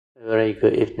Very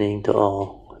good evening to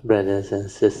all brothers and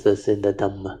sisters in the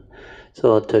Dhamma.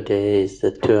 So today is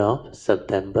the 12th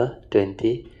September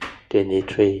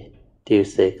 2023,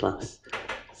 Tuesday class.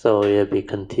 So we'll be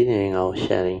continuing our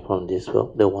sharing from this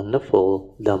book, the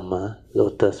wonderful Dhamma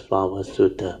Lotus Flower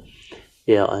Sutra.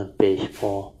 We are on page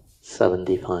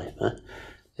 475.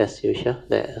 As usual,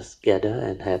 let us gather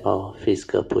and have our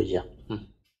physical puja.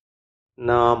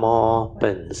 南无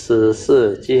本师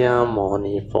释迦牟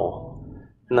尼佛。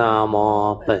南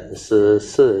无本师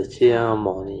释迦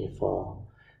牟尼佛。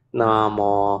南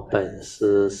无本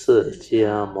师释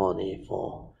迦牟尼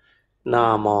佛。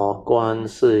南无观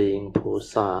世音菩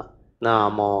萨。南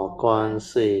无观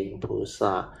世音菩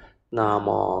萨。南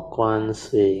无观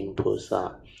世音菩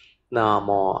萨。南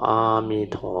无阿弥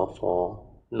陀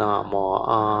佛。南无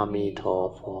阿弥陀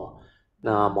佛。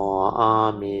南无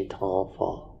阿弥陀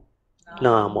佛。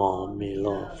南无弥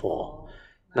勒佛。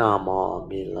南无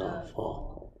弥勒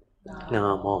佛。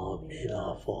南无弥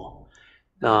勒佛。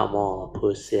南无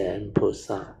普贤菩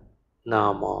萨。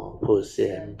南无普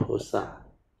贤菩萨。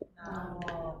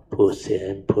普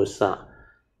贤菩萨。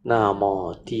南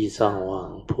无地藏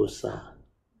王菩萨。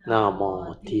南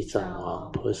无地藏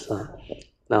王菩萨。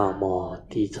南无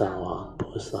地藏王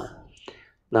菩萨。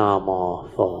南无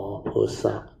佛菩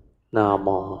萨。南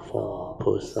无佛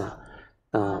菩萨。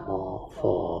南无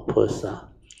佛菩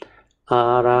萨。อะ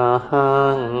ระหั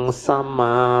งสัมม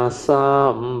าสั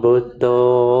มพุทโธ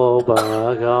ภะ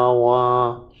คะวะ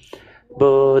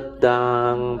พุทธั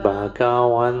งภะคะ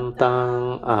วันตัง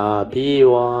อะภิ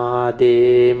วาเท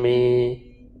มิ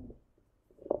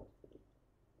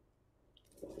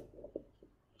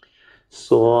ส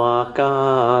วากา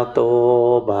โต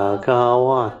ภะคะว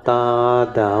ะตา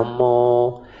ธัมโม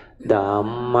ธัม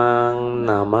มัง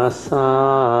นัมมัสสา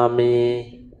มิ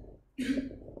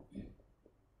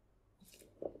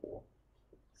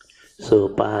สุ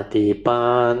ปฏิปั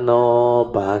นโน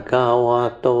ภะคะวะ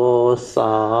โตส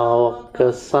าวก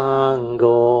สังโฆ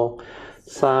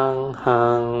สังฆั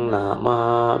งนะมา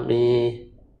มิ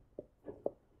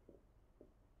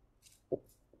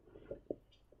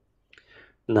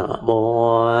นะโม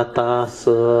ตัสส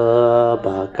ะภ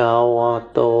ะคะวะ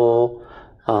โต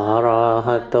อะระห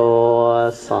ะโต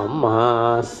สัมมา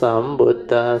สัมพุท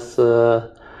ธัสสะ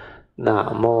นะ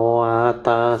โม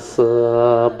ตัสสะ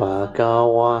ภะคะ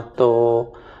วะโต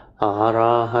อะร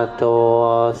ะหะโต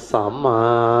สัมมา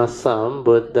สัม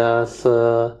พุทธัสสะ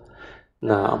น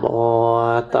ะโม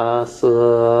ตัสสะ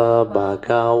ภะค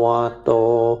ะวะโต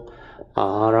อ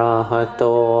ะระหะโต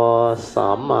สั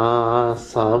มมา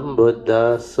สัมพุทธั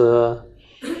สสะ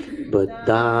บุต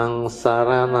ตังสร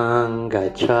ณังกั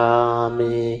จฉา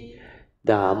มิ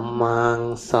ธัมมัง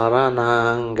สรณั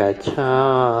งกัจฉา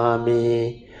มิ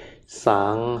สั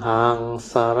งฆัง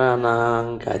สรณัง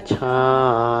กัจฉา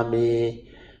มิ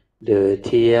ดุ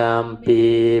ติยมปิ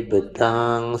บุตตั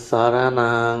งสร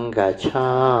ณังกัจฉา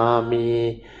มิ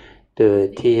ดุ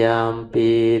ติยมปิ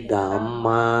ธัม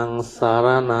มังสร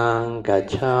ณังกัจ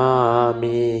ฉา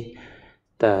มิ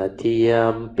ตติย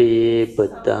มปิบุ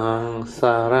ตตังส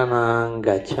รณัง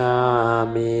กัจฉา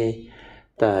มิ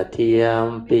ตติยม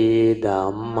ปิธั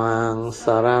มมังส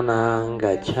รณัง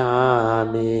กัจฉา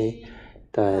มิ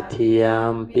ตติย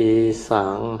มปิสั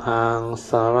งฆังส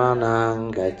รณัง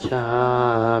กัจฉา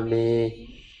มิ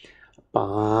ปา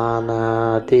นา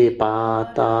ติปา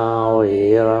ตาเว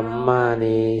รม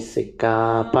ณีสิกขา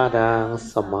ปะทัง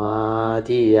สมา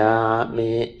ธิยา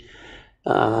มิ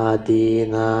อาทิ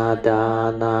นาดา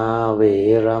นาเว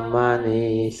รมณี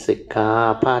สิกขา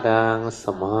ปะทังส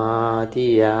มาธิ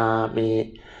ยามิ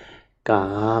กา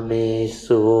เม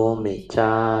สุมิจฉ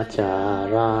าจา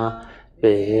ราเว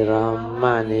รม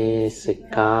ณีสิก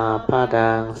ขาปะ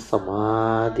ทังสมา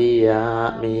ธิยา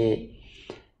มิ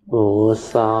มุ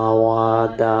สาวา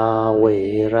ทาเว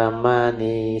รม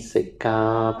ณีสิกขา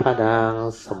ปะทัง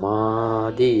สมา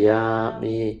ธิยา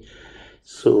มิ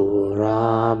สุรา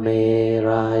เมร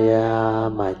ยา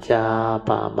มัจจาป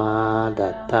มา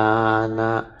ดัฏฐาน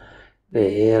ะเว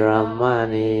รม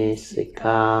ณีสิกข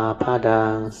าปะทั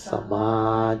งสมา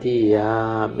ธิยา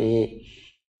มิ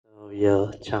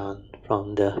We'll chant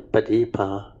from the Padipa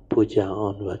Puja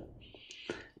onward.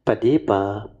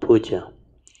 Padipa Puja.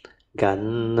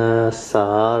 Ganna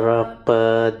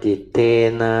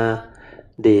sarapadittena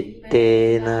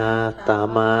dittena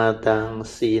tamadang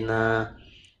sina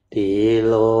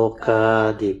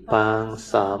tiloka dipang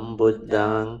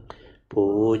sambuddhang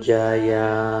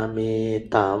pujayami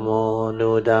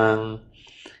tamonudang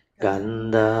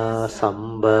ganda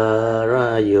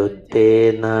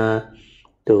sambarayuttena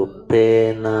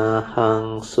tuppena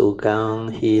hang sugang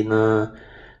hina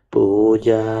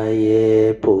Puja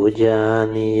ye puja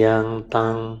niyang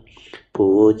tang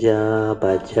Puja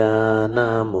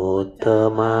bhajana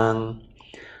muttamang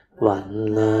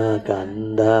Vanna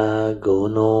ganda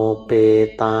guno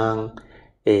petang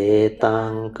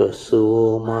Etang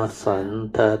kusuma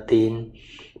santatin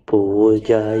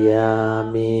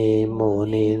Pujayami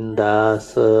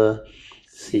munindasa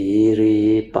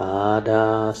Siri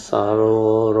pada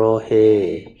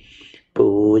sarorohe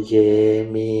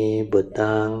Pujemi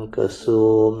buddhang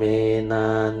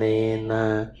kasumena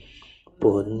nena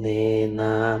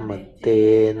Punnena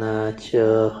mattena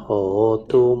cha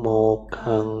hotu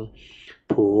mokhang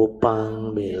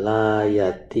Pupang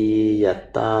vilayati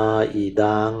yatta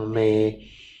idang me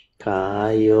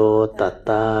Kayo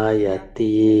tata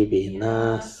yati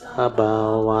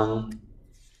vinasabhavang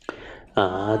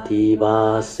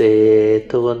Adivase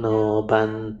tuno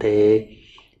bante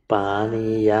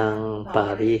Paniyang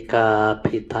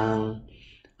parikapitang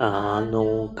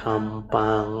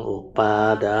Anukampang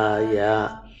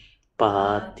upadaya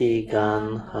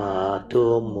Patigan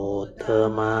hatu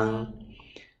muttamang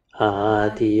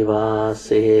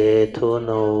Adivase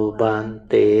tuno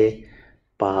bante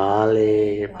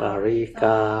Pale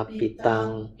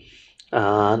parikapitang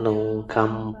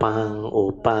Anukampang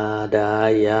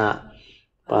upadaya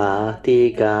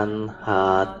Patigan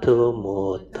hatu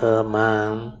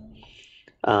muttamang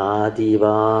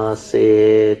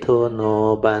Adivase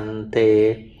tuno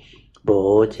bante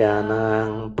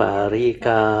Bojanang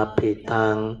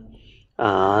parikapitang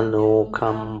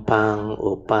Anukampang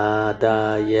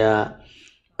upadaya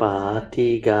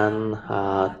Patigan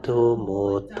hatu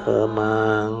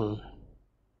muttamang.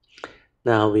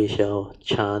 Now we shall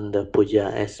chant the Puja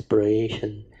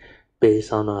aspiration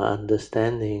based on our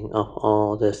understanding of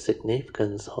all the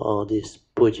significance of all these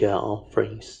Puja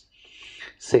offerings.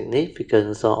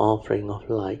 Significance of offering of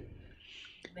light.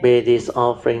 May this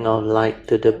offering of light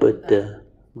to the Buddha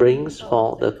brings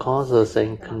forth the causes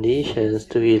and conditions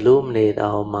to illuminate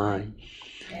our mind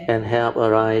and help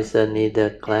arise the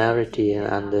needed clarity and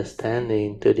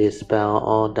understanding to dispel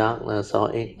all darkness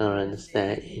or ignorance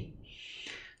therein.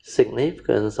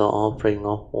 Significance of offering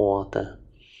of water.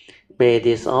 May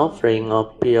this offering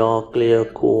of pure, clear,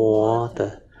 cool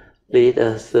water lead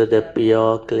us to the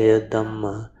pure, clear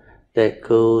Dhamma that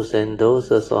cools and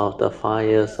doses off the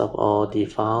fires of all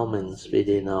defilements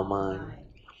within our mind.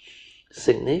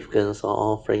 Significance of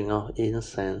offering of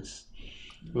incense.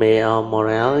 May our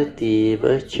morality,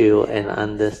 virtue, and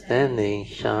understanding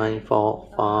shine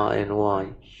forth far and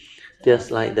wide, just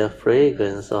like the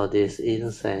fragrance of this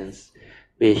incense,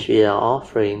 which we are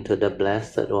offering to the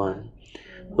Blessed One,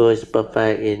 who is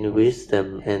perfect in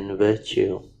wisdom and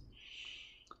virtue.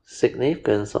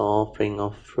 Significance of offering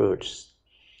of fruits.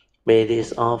 May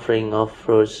this offering of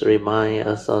fruits remind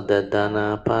us of the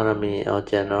Dana Parami of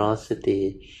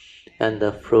generosity and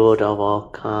the fruit of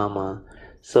our karma,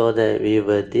 so that we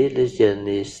will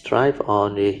diligently strive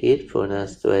on with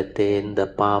heedfulness to attain the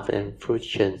path and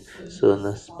fruition soon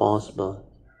as possible.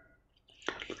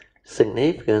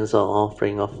 Significance of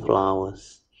offering of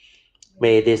flowers.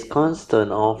 May this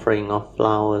constant offering of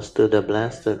flowers to the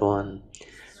Blessed One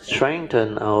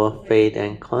strengthen our faith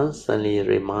and constantly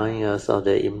remind us of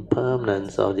the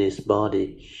impermanence of this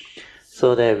body,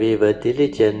 so that we will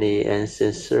diligently and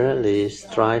sincerely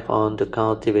strive on to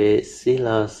cultivate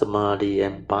Sila, Samadhi,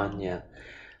 and Panya,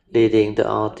 leading to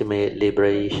ultimate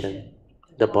liberation,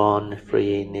 the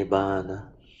born-free Nibbana.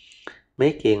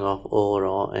 Making of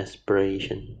overall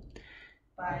aspiration.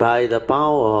 By the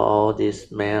power of all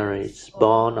these merits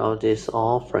born of these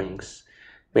offerings,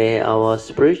 may our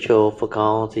spiritual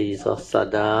faculties of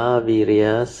Saddha,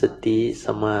 Virya, Sati,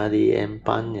 Samadhi, and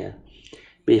Panya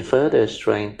be further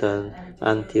strengthened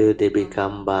until they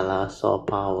become balas or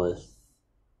powers.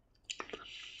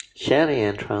 Sharing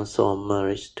and transform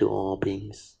merits to all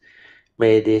beings.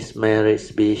 May these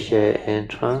merits be shared and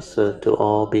transferred to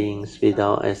all beings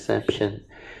without exception,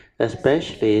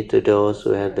 especially to those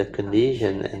who have the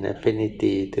condition and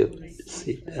affinity to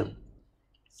receive them.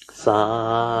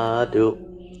 Sadhu,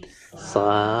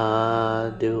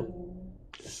 sadhu,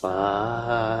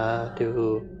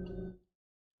 sadhu.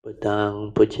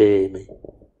 Buddhang pujemi.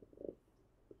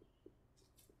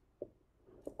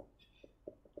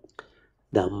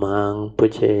 Dhammang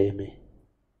pujemi.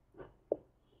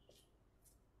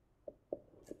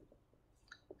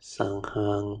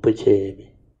 Sanghang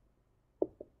pujemi.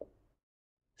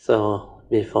 So,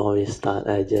 before we start,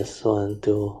 I just want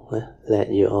to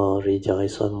let you all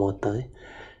rejoice one more time.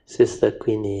 Sister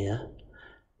Queenie,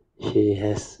 she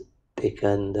has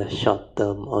taken the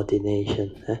short-term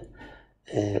ordination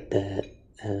at the,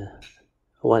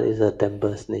 what is the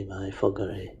temple's name? I forgot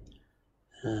it.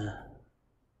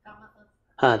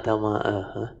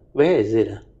 Dhamma. Where is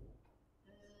it?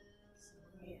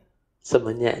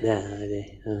 Samanya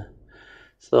there.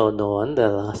 So no wonder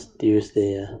last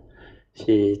Tuesday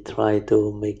she tried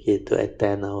to make it to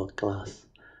attend our class.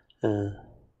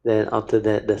 Then after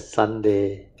that, the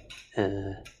Sunday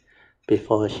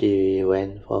before she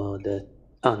went for the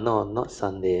not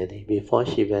Sunday, I think. Before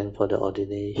she went for the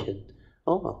ordination.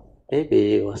 Oh,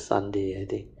 maybe it was Sunday, I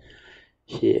think.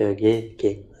 She again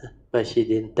came, but she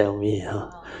didn't tell me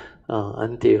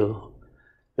until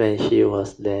when she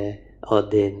was there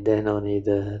ordained. Then only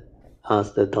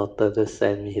asked the doctor to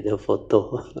send me the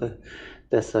photo.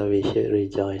 That's why we should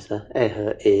rejoice at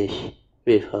her age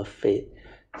with her faith.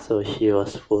 So she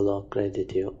was full of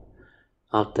gratitude.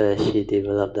 After she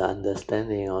developed the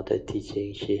understanding of the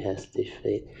teaching, she has this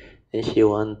faith, and she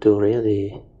wants to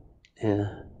really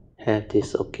have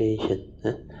this occasion,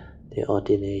 the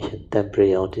ordination,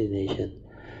 temporary ordination.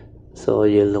 So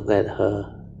you look at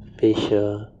her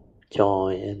facial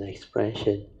joy and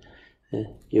expression,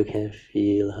 you can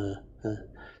feel her.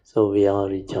 So we all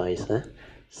rejoice.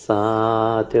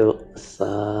 Sadhu,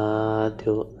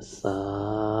 sadhu,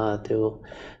 sadhu.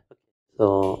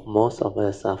 So most of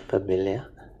us are familiar.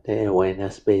 The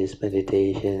awareness-based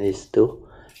meditation is to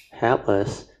help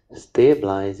us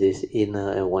stabilize this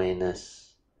inner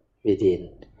awareness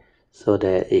within, so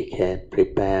that it can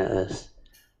prepare us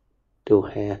to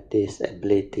have this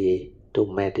ability to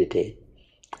meditate.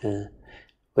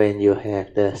 When you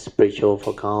have the spiritual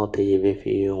faculty with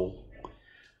you,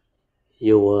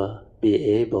 you will be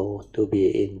able to be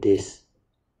in this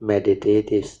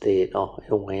meditative state of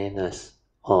awareness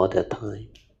all the time.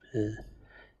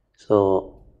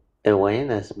 So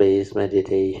awareness-based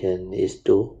meditation is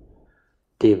to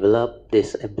develop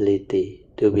this ability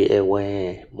to be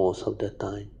aware most of the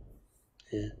time.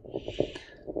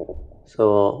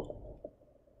 So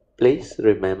please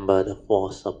remember the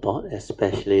four support,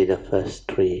 especially the first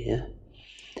three.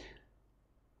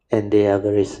 And they are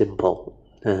very simple.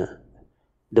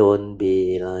 Don't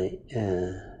be like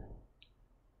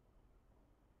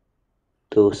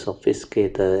too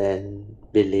sophisticated and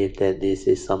believe that this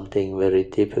is something very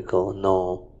difficult.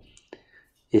 No,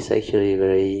 it's actually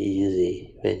very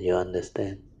easy when you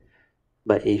understand.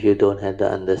 But if you don't have the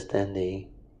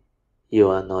understanding, you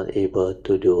are not able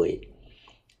to do it.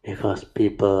 Because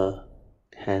people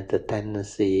have the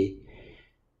tendency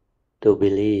to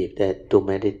believe that to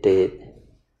meditate,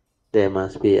 there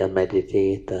must be a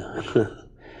meditator.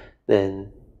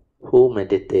 Then who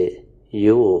meditate?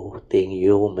 You think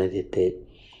you meditate.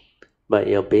 But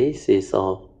your basis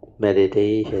of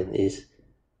meditation is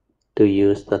to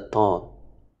use the thought.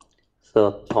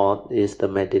 So thought is the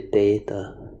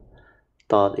meditator.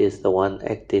 Thought is the one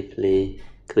actively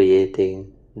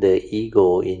creating the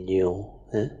ego in you,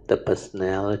 the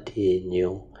personality in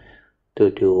you to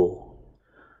do.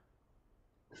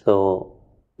 So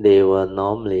they will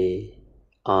normally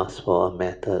ask for a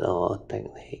method or a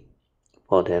technique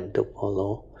for them to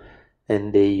follow,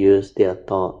 and they use their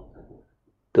thought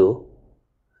to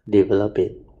develop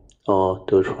it or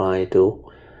to try to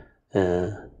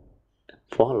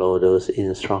follow those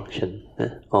instructions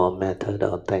or method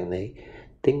or technique,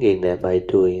 thinking that by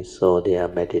doing so they are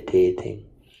meditating.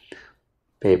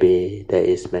 Maybe there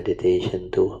is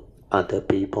meditation to other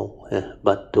people,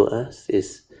 but to us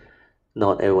it's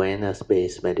not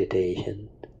awareness-based meditation.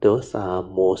 Those are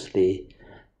mostly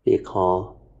we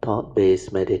call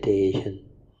thought-based meditation,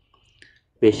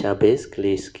 which are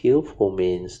basically skillful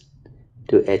means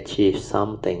to achieve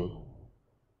something.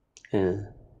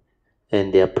 And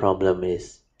their problem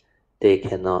is they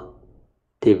cannot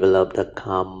develop the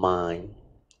calm mind,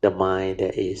 the mind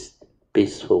that is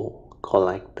peaceful,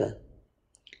 collected,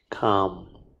 calm,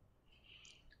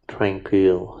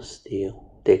 tranquil,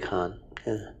 still. They can't.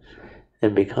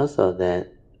 And because of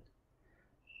that,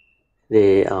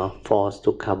 they are forced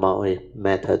to come up with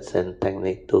methods and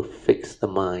techniques to fix the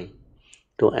mind,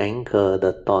 to anchor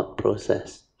the thought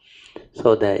process,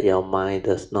 so that your mind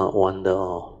does not wander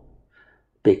off,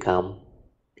 become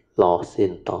lost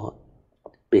in thought,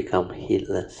 become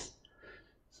heedless.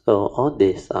 So all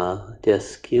these are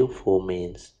just skillful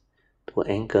means to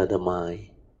anchor the mind.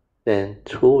 Then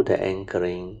through the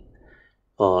anchoring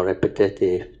or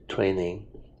repetitive training,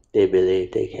 they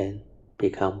believe they can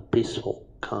become peaceful,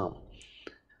 calm.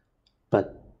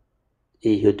 But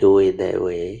if you do it that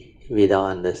way without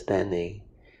understanding,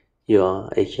 you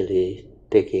are actually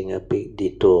taking a big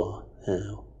detour,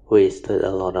 wasted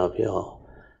a lot of your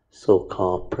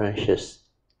so-called precious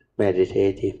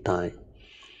meditative time.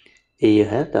 If you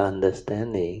have the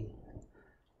understanding,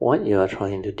 what you are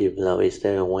trying to develop is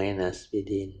the awareness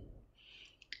within.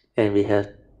 And we have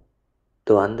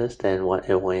to understand what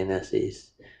awareness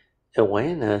is.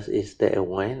 Awareness is the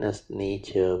awareness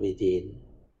nature within.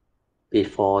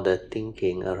 Before the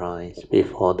thinking arises,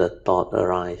 before the thought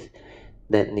arises,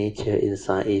 that nature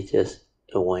inside is just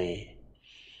aware.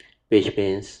 Which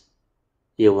means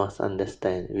you must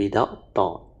understand, without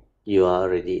thought, you are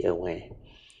already aware.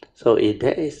 So if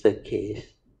that is the case,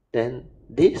 then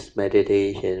this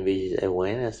meditation, which is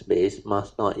awareness-based,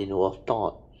 must not involve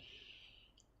thought.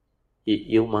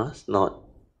 You must not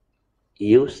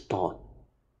use thought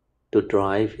to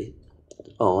drive it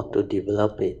or to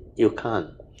develop it. You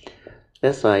can't.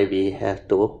 That's why we have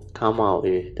to come out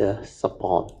with the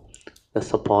support. The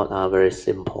support are very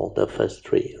simple. The first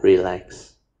three: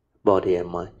 relax body and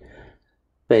mind.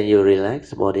 When you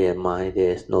relax body and mind,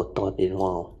 there is no thought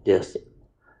involved, just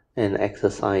an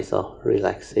exercise of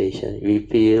relaxation. We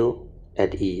feel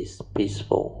at ease,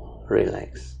 peaceful,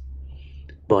 relaxed.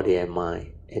 Body and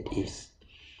mind at ease.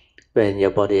 When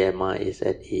your body and mind is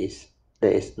at ease,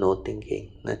 there is no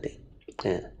thinking, nothing.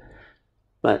 Yeah.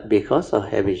 But because of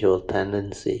habitual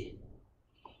tendency,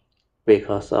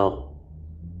 because of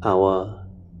our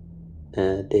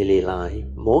daily life,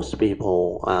 most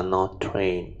people are not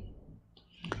trained.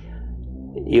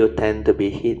 You tend to be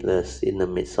heedless in the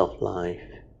midst of life.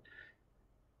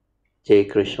 J.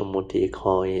 Krishnamurti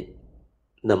called it,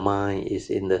 the mind is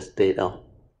in the state of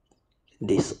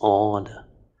disorder.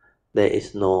 There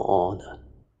is no order.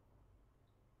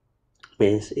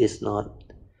 Means it's not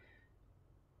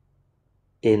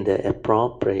in the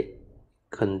appropriate,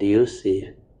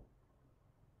 conducive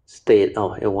state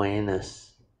of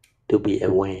awareness to be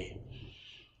aware.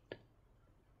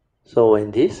 So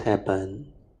when this happens,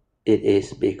 it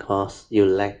is because you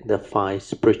lack the 5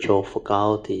 spiritual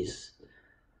faculties.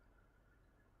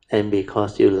 And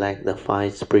because you lack the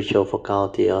 5 spiritual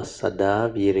faculties of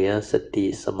Saddha, Virya,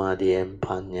 Sati, Samadhi, and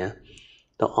Panya,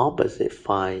 the opposite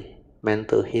 5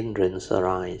 mental hindrances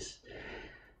arise.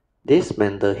 These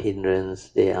mental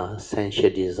hindrances, they are sensual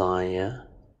desire,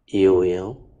 ill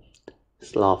will,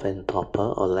 sloth and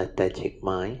torpor or lethargic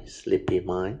mind, sleepy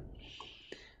mind.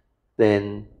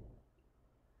 Then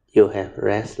you have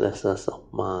restlessness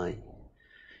of mind.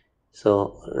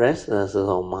 So restlessness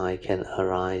of mind can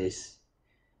arise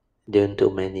due to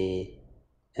many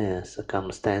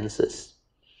circumstances.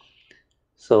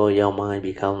 So your mind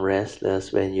becomes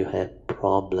restless when you have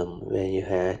problem, when you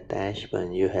have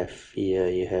attachment, you have fear,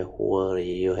 you have worry,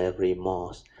 you have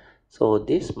remorse. So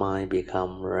this mind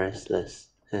becomes restless.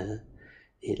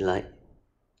 It like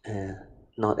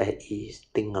not at ease,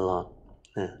 think a lot.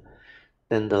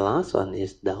 Then the last one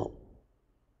is doubt.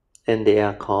 And they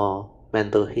are called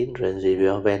mental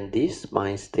hindrances. When this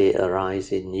mind state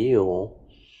arises in you,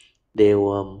 they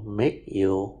will make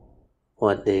you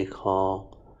what they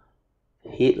call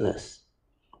heedless.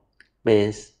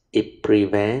 Means it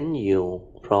prevents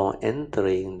you from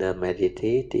entering the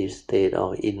meditative state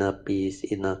of inner peace,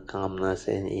 inner calmness,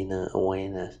 and inner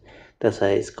awareness. That's why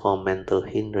it's called mental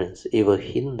hindrance. It will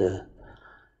hinder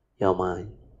your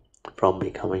mind from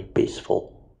becoming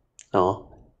peaceful or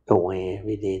aware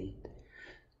within.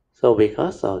 So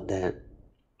because of that,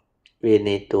 we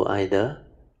need to either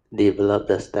develop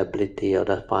the stability of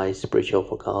the 5 spiritual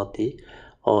faculty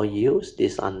or use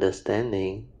this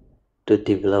understanding to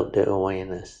develop the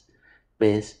awareness.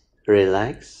 Means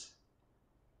relax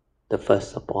the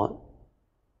first support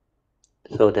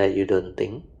so that you don't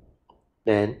think.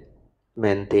 Then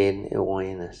maintain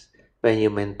awareness. When you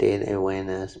maintain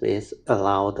awareness, means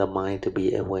allow the mind to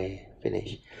be aware.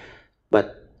 Finish.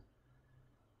 But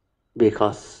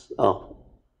because of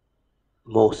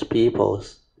most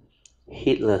people's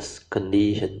heedless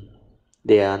condition,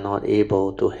 they are not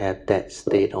able to have that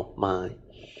state of mind.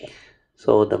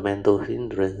 So the mental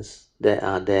hindrance that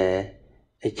are there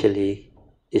actually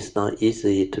is not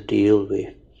easy to deal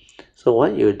with. So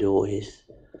what you do is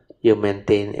you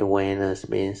maintain awareness,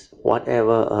 means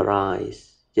whatever arises,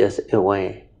 just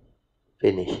aware.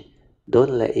 Finish.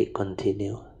 Don't let it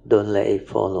continue. Don't let it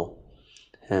follow.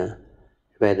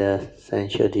 Whether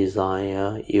sensual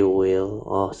desire, ill will,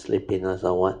 or sleepiness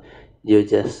or what, you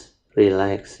just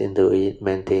relax into it,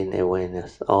 maintain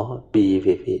awareness, or be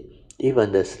with it.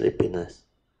 Even the sleepiness.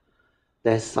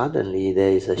 Then suddenly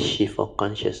there is a shift of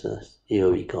consciousness, it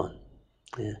will be gone.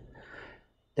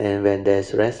 Then when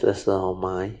there's restlessness of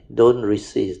mind, don't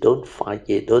resist, don't fight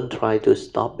it, don't try to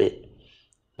stop it.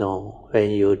 No,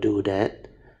 when you do that,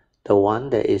 the one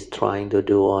that is trying to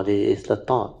do all this is the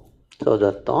thought. So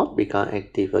the thought become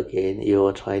active again, you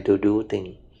will try to do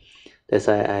things. That's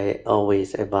why I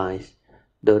always advise,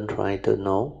 don't try to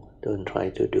know, don't try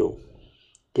to do.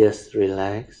 Just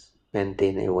relax,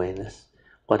 maintain awareness.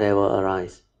 Whatever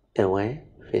arises, aware,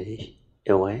 finish,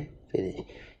 aware, finish.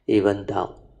 Even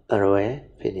doubt, aware,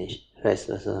 finish.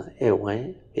 Restlessness,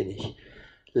 aware, finish.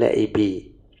 Let it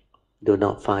be. Do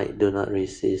not fight, do not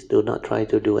resist, do not try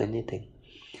to do anything.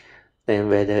 Then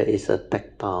whether it's a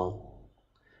tactile,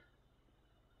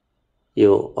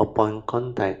 you upon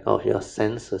contact of your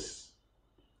senses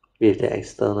with the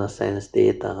external sense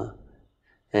data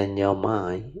and your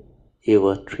mind, it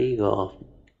will trigger off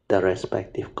the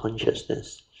respective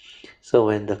consciousness. So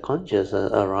when the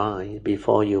consciousness arises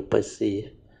before you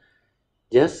perceive,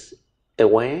 just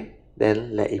aware,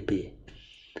 then let it be.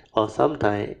 Or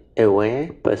sometimes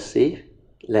aware, perceive,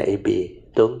 let it be.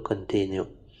 Don't continue.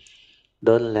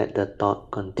 Don't let the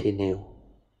thought continue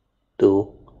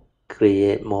to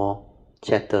create more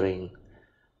chattering,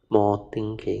 more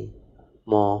thinking,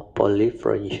 more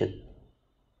proliferation.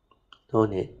 No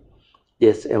need.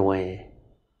 Just aware,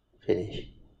 finish.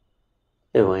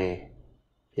 Aware,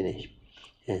 finish.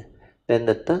 Yeah. Then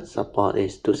the third support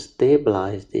is to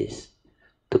stabilize this,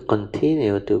 to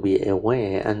continue to be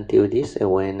aware until this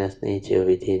awareness nature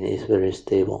within is very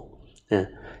stable. Yeah.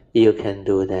 You can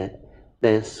do that.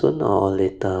 Then sooner or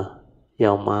later,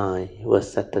 your mind will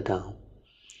settle down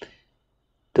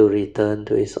to return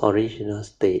to its original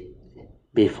state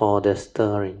before the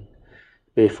stirring,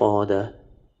 before the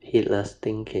heedless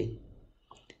thinking.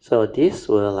 So this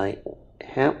will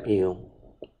help you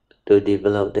to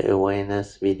develop the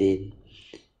awareness within.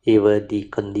 It will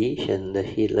decondition the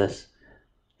heedless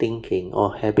thinking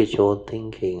or habitual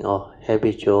thinking or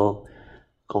habitual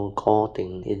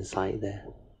concording inside there.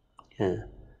 Yeah.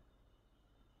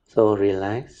 So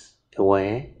relax,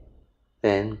 aware,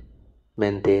 then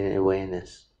maintain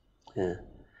awareness. Yeah.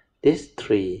 These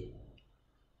three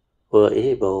were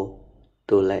able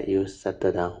to let you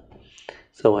settle down.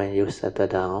 So when you settle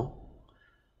down,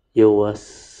 you will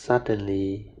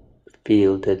suddenly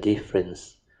feel the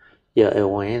difference. Your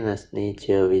awareness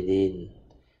nature within,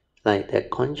 like that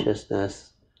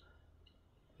consciousness,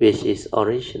 which is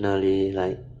originally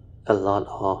like a lot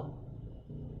of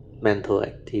mental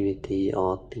activity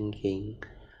or thinking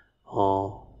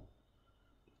or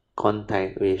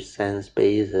contact with sense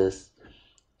bases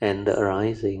and the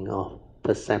arising of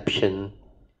perception,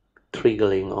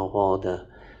 triggering of all the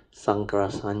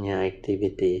sankarasanya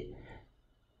activity.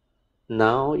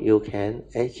 Now you can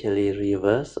actually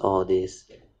reverse all this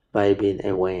by being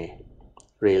aware.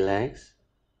 Relax,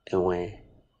 aware.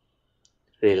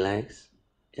 Relax,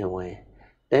 aware.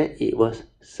 Then it will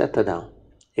settle down.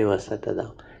 It will settle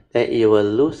down. Then it will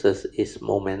lose its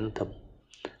momentum,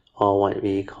 or what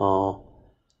we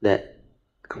call that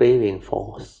craving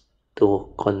force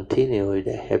to continue with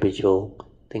the habitual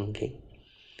thinking.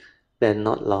 Then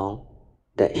not long,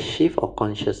 that shift of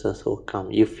consciousness will come.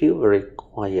 You feel very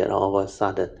quiet all of a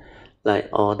sudden, like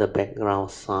all the background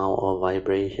sound or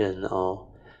vibration or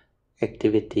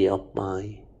activity of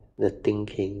mind, the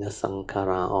thinking, the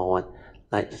sankara or what,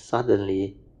 like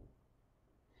suddenly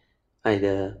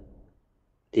either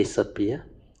disappear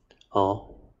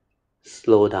or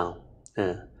slow down.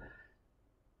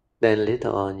 Then later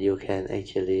on you can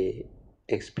actually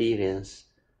experience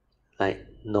like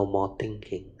no more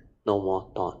thinking, no more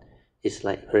thought. It's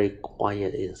like very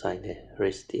quiet inside there,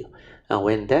 very still. And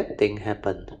when that thing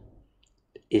happens,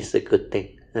 it's a good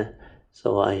thing.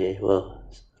 So I will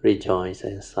rejoice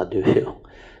and sadhu you.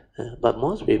 But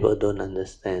most people don't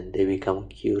understand. They become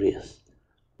curious.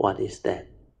 What is that?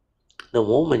 The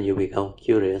moment you become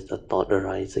curious, the thought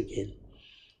arises again.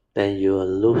 Then you will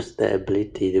lose the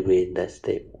ability to be in that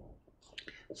state.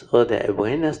 So the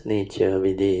awareness nature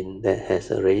within that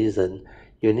has arisen,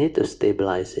 you need to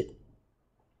stabilize it.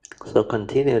 So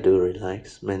continue to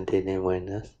relax, maintain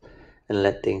awareness, and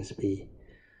let things be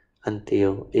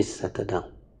until it's settled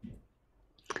down.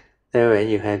 Then when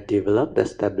you have developed the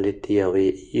stability of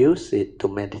it, use it to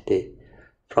meditate.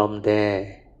 From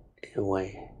there,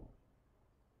 away.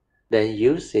 Then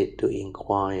use it to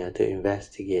inquire, to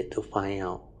investigate, to find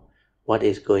out what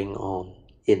is going on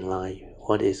in life,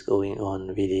 what is going on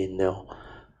within the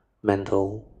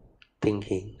mental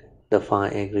thinking, the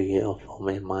five aggregate of form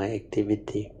and mind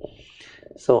activity.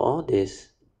 So all these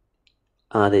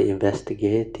are the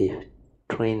investigative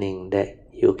training that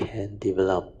you can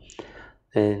develop.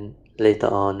 Then later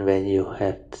on, when you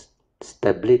have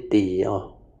stability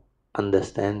of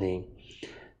understanding,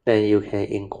 then you can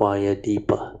inquire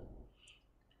deeper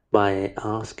by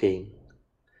asking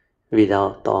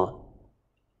without thought,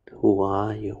 who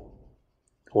are you?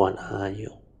 What are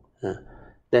you?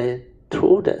 Then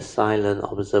through that silent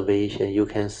observation, you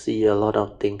can see a lot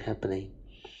of things happening.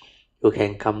 You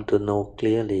can come to know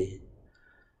clearly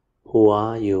who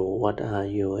are you, what are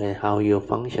you, and how you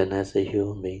function as a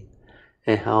human being.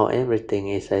 and how everything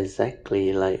is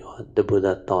exactly like what the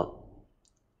Buddha taught.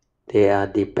 They are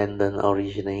dependent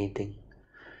originating.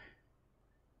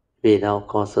 Without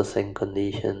causes and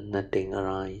conditions, nothing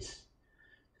arises.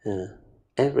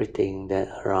 Everything that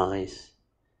arises,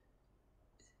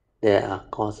 there are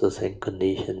causes and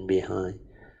conditions behind.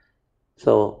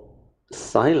 So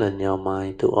silence your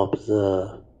mind to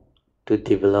observe, to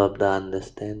develop the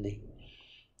understanding.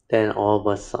 Then all of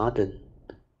a sudden,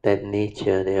 that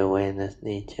nature, the awareness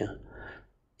nature,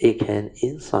 it can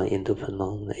insight into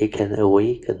phenomena, it can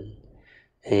awaken,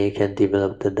 and it can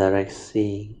develop the direct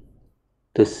seeing,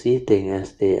 to see things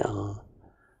as they are,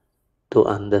 to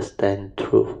understand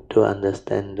truth, to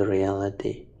understand the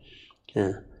reality.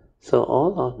 So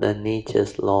all of the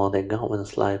nature's law that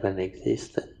governs life and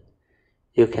existence,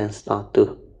 you can start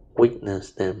to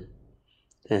witness them.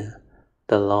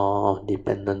 The law of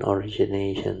dependent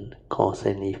origination, cause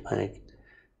and effect,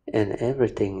 and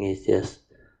everything is just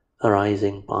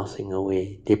arising, passing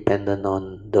away, dependent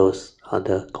on those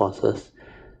other causes.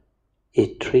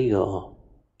 It triggers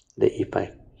the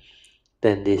effect.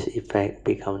 Then this effect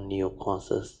becomes new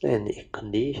causes, and it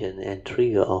condition and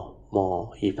trigger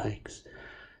more effects.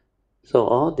 So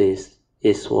all this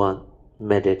is what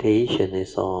meditation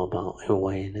is all about,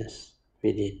 awareness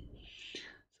within.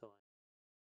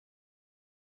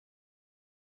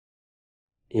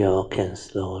 You can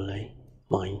slowly,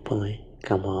 mindfully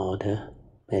come out of the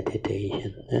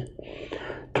meditation.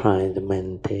 Try to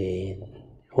maintain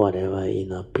whatever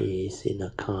inner peace,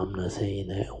 inner calmness,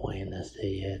 inner awareness that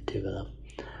you have developed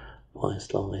for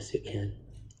as long as you can.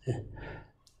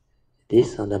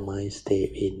 These are the mind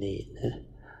state we need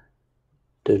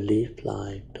to live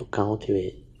life, to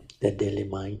cultivate the daily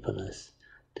mindfulness,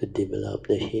 to develop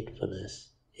the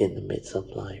heedfulness in the midst of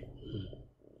life.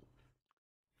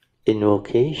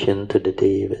 Invocation to the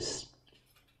Devas.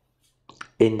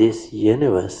 In this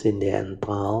universe, in the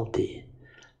entirety,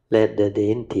 let the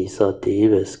deities or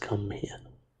Devas come here.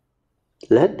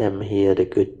 Let them hear the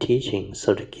good teachings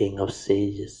of the King of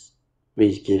Sages,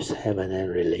 which gives heaven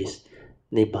and release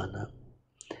Nibbana.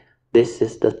 This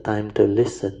is the time to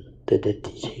listen to the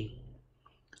teaching.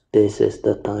 This is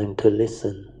the time to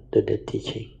listen to the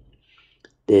teaching.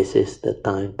 This is the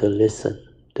time to listen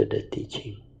to the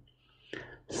teaching.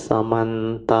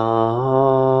 Samanta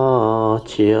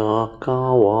Chakavalesu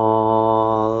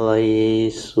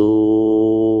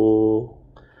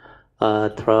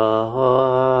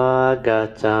Atra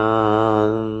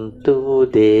Gachantu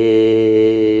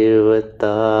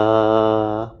Devata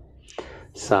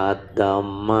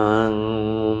Saddhammang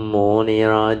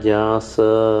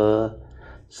Munirajasa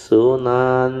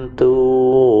Sunantu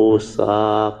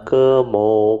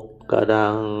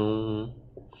Sakamokadang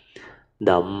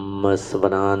Dhamma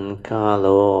Svanan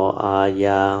Kalo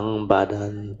Ayang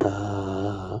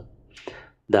Badanta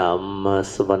Dhamma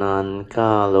Svanan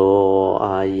Kalo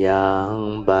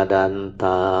Ayang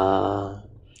Badanta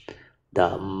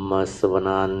Dhamma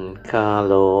Svanan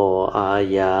Kalo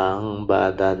Ayang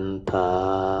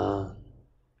Badanta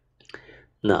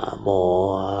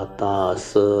Namo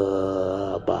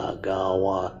Tassa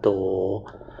Bhagavato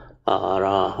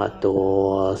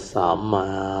Arahato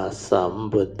Sama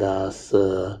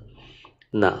Sambuddhassa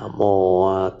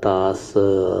Namo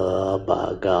Tassa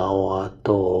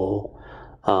Bhagavato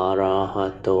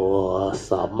Arahato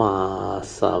Sama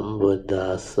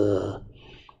Sambuddhassa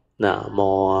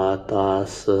Namo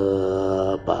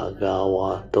Tassa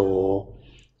Bhagavato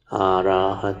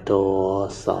Arahato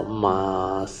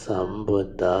Sama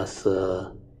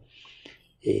Sambuddhassa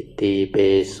Iti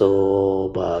Peso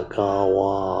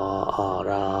Bhagava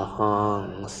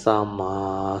Arahang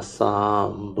Sama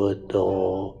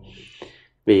Sambuddho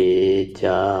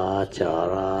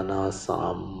Vijacarana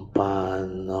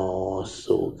Sampanno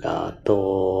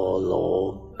Sugato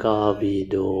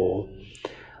Lokavido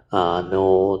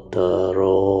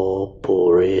Anuttaro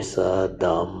Purisa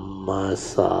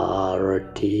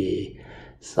Dhammasarati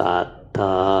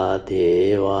Satta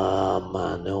Deva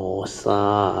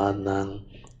Manusanang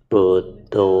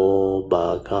Buddho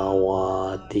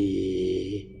Bhagavati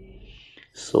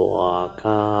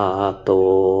Swakato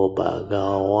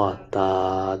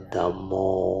Bhagavata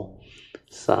Dhammo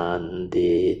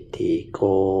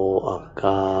Sanditiko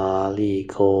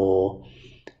Akaliko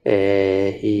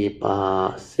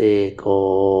Ehipaseko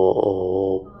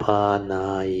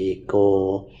Panayiko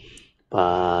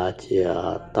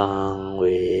Pajatang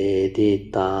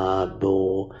Veditabo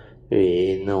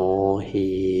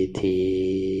Vinohiti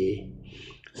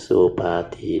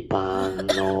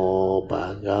Supatipanno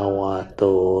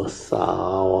Bhagavato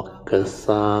Sāvaka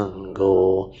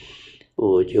Sangho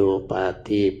Pujo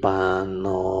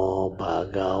Patipano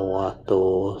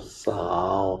Bhagavato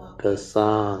Sāvaka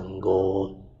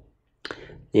Sangho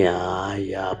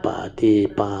Nyaya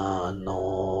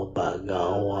Patipano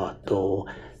Bhagavato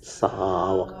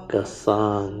Sāvaka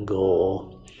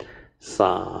Sangho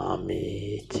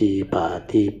Sāmici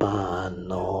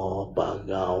Patipano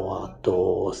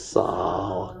Bhagavato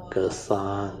Sāvaka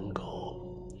Sangho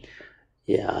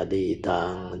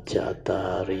Yadidang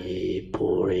Chatari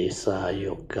Purisa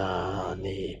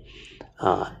Yogani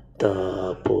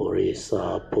Atta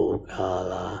Purisa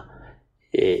Pugala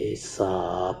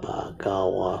Esa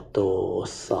Bhagavato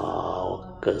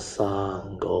Sāvaka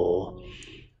Sangho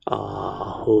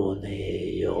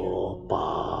Ahuneyo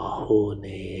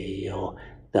Pahuneyo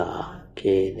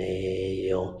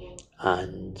Dakineyo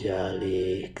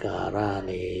Anjali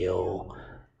Karaneyo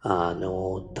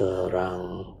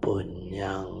Anutarang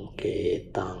Punyang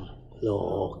Ketang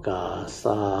Lokasati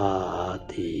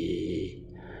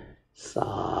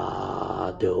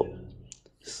Sadhu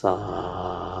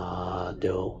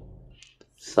Sadhu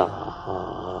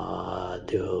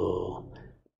Sadhu.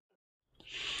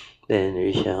 Then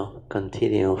we shall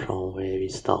continue from where we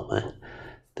stop.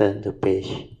 Turn to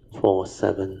page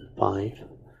 475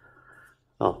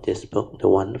 of this book, The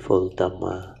Wonderful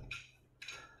Dhamma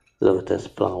Lotus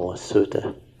Flower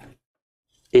Sutra.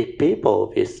 If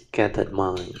people with scattered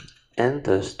mind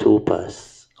enter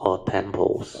stupas or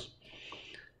temples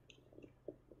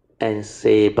and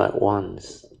say but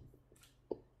once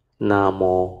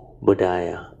Namo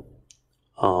Buddhaya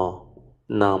or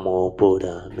Namo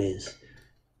Buddha, means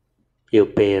you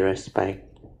pay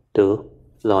respect to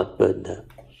Lord Buddha,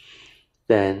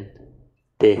 then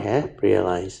they have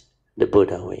realized the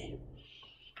Buddha way.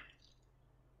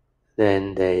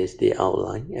 Then there is the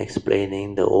outline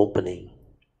explaining the opening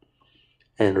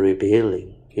and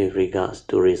revealing with regards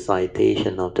to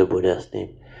recitation of the Buddha's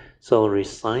name. So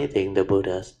reciting the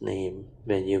Buddha's name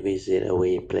when you visit a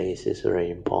way place is very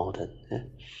important.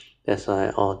 That's why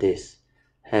all this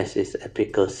has its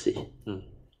efficacy.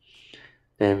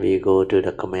 Then we go to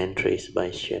the commentaries by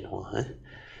Hsuan.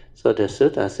 So the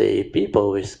sutta says,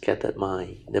 people with scattered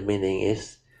mind, the meaning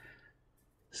is,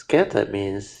 scattered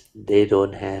means they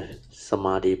don't have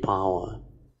samadhi power.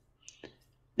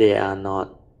 They are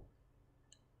not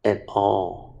at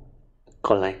all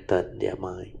collected, their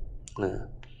mind.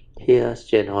 Here,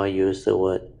 Hsuan used the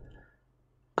word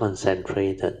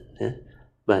concentrated,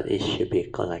 but it should be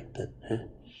collected.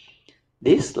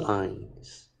 These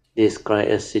lines describe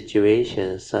a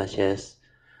situation such as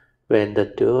when the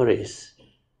tourists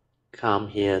come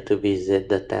here to visit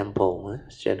the temple.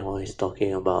 Hsuan is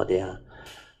talking about their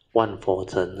one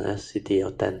fortune, city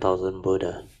of 10,000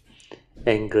 Buddha,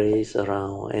 and graze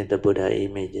around at the Buddha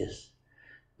images.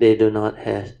 They do not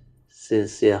have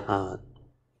sincere heart.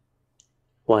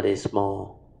 What is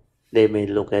more, they may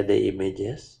look at the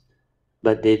images,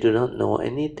 but they do not know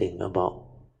anything about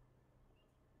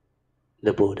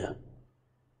the Buddha.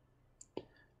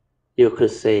 You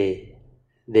could say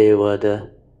they were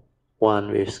the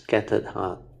one with scattered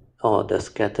heart, or the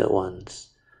scattered ones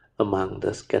among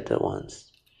the scattered ones.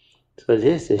 So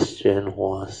this is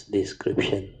Hsuan's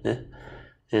description.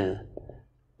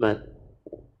 But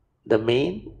the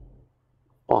main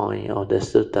point of the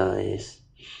sutta is,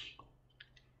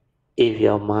 if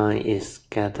your mind is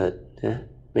scattered,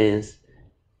 means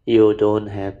you don't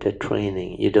have the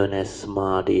training, you don't have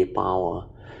samadhi power,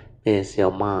 means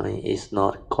your mind is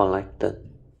not collected,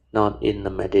 not in the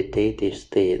meditative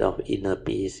state of inner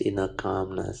peace, inner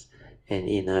calmness, and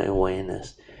inner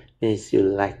awareness, means you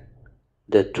lack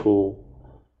the true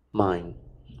mind,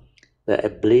 the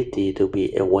ability to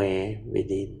be aware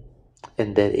within.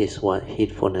 And that is what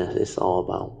heedfulness is all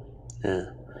about.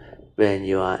 When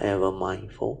you are ever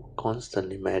mindful,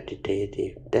 constantly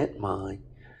meditative, that mind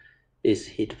is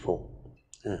heedful.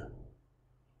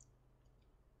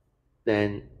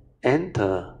 Then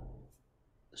enter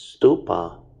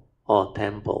stupa or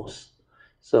temples.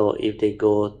 So if they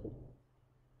go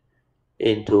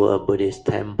into a Buddhist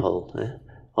temple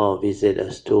or visit a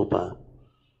stupa,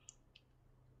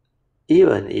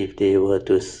 even if they were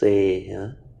to say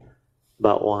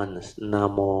but once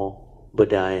Namo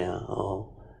Buddhaya,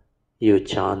 or you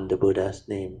chant the Buddha's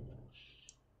name,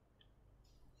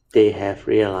 they have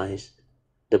realized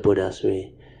the Buddha's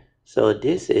way. So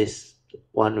this is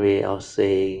one way of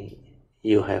saying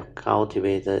you have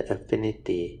cultivated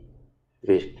affinity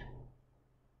with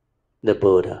the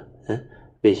Buddha,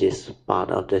 which is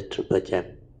part of the Triple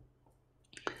Gem.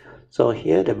 So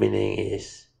here the meaning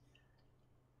is,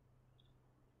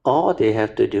 all they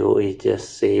have to do is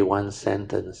just say one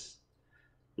sentence,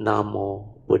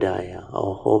 Namo Buddhaya,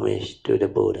 or homage to the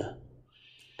Buddha.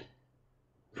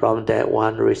 from that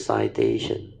one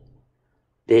recitation,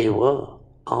 they will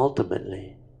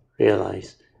ultimately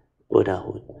realize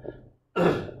Buddhahood.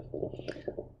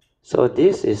 So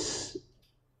this is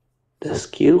the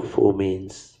skillful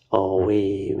means or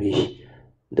way which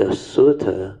the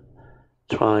sutta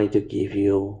try to give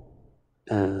you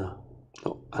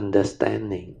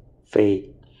understanding, faith,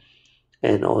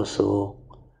 and also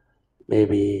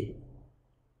maybe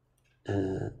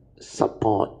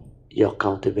support your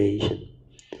cultivation.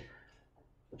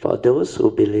 For those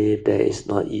who believe that it's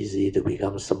not easy to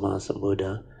become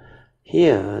Sammasambuddha,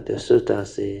 here the sutta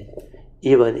say,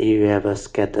 even if you have a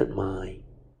scattered mind,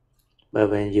 but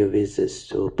when you visit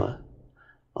stupa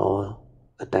or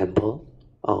a temple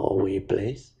or a way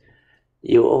place,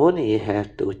 you only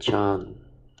have to chant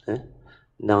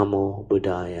Namo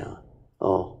Buddhaya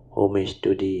or Homage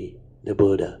to Thee, the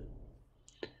Buddha,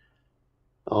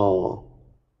 or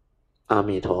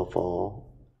Amitabha,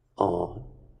 or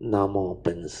Namo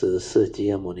Bensi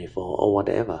Sijia Munifa, or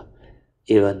whatever,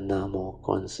 even Namo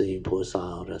Kwansi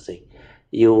Pusa or thing,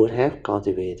 you would have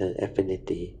cultivated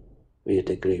affinity with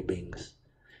the great beings,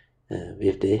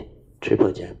 with the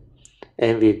triple gem.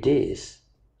 And with this,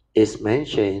 it's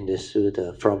mentioned in the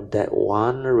sutta from that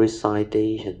one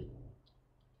recitation,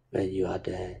 when you are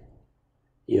there,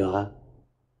 you are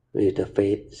with the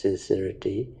faith,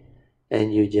 sincerity,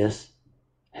 and you just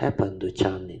happen to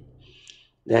chant it.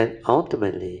 Then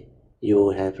ultimately, you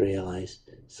will have realized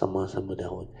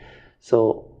Sammasambuddhahood.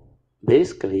 So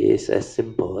basically, it's as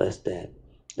simple as that.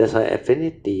 That's why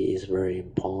affinity is very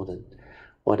important.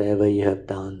 Whatever you have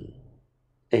done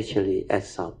actually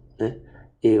adds up.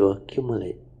 It will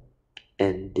accumulate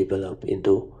and develop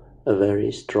into a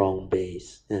very strong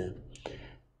base.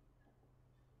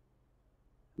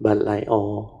 But like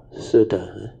all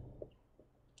sutta,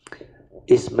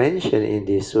 it's mentioned in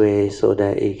this way so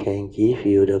that it can give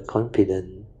you the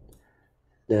confidence,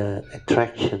 the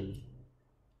attraction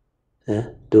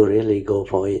to really go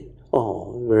for it.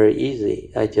 Oh, very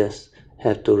easy. I just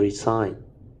have to recite.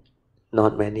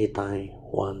 Not many times,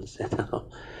 once.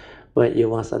 But you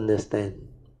must understand,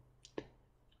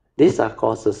 these are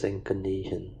causes and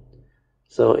conditions.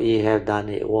 So you have done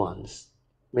it once.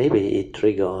 Maybe it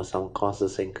triggers some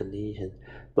causes and conditions,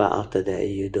 but after that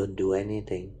you don't do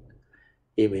anything.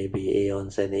 It may be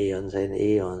aeons and aeons and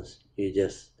aeons. You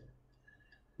just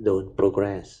don't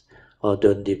progress or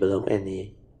don't develop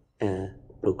any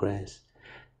progress.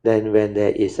 Then when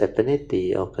there is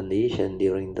affinity or condition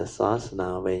during the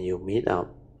sasana, when you meet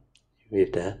up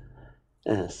with the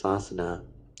sasana,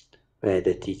 where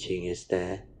the teaching is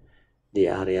there, the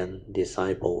Aryan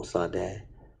disciples are there,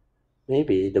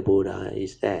 maybe the Buddha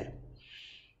is there.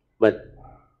 But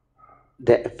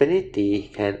the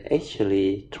affinity can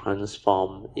actually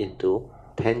transform into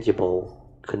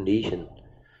tangible condition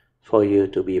for you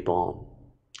to be born.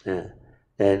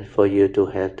 And for you to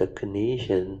have the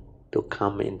condition to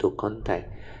come into contact.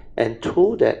 And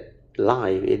through that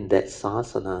life in that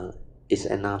sasana is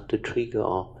enough to trigger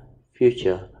off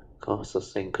future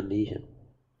causes and conditions.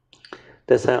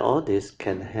 That's why all this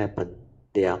can happen.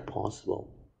 They are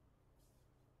possible.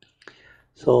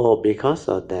 So because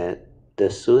of that, the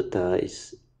sutta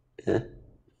is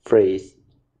phrased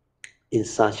in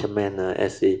such a manner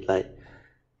as if like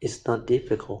it's not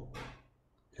difficult.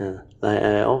 Like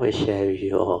I always share with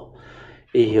you all,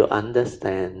 if you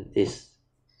understand, it's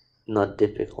not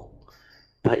difficult.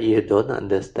 But you don't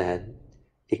understand,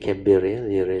 it can be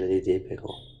really, really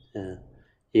difficult.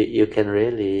 You can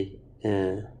really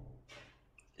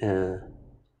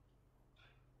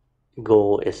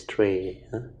go astray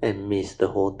and miss the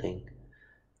whole thing.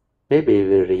 Maybe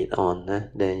we read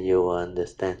on, then you will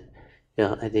understand.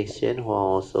 Yeah, I think Hsuan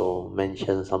also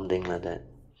mentioned something like that.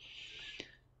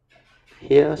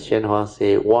 Here Hsuan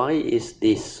says, why is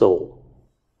this so?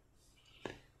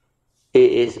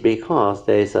 It is because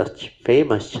there is a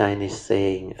famous Chinese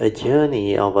saying, a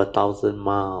journey of 1,000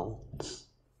 miles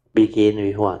begins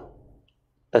with what?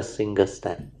 A single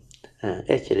step.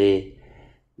 Actually,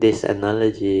 this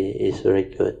analogy is very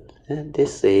good. And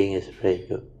this saying is very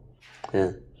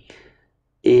good.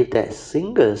 If that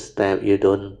single step you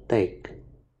don't take,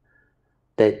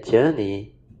 that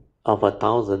journey of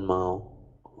 1,000 miles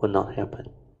will not happen.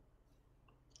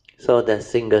 So that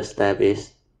single step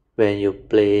is when you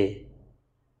pay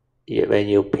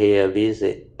a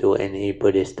visit to any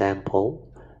Buddhist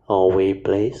temple or way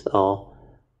place or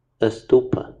a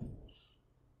stupa.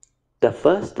 The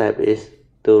first step is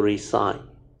to recite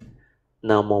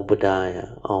Namo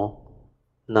Buddhaya or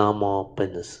Namo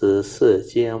Bensi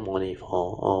Sijia Munifa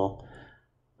or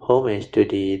Homage to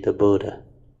Thee, the Buddha,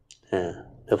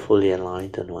 the fully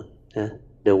enlightened one,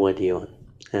 the worthy one.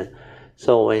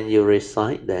 So when you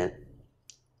recite that,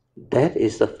 that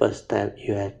is the first step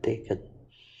you have taken.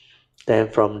 Then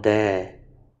from there,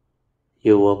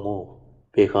 you will move,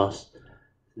 because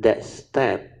that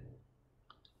step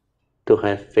to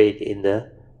have faith in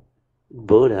the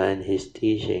Buddha and his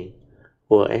teaching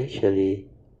will actually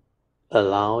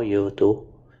allow you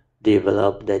to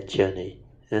develop that journey,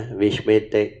 which may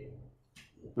take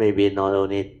maybe not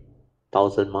only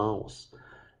 1,000 miles,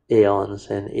 eons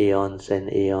and eons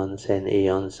and eons and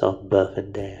eons of birth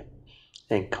and death,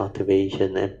 and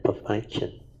cultivation and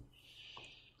perfection.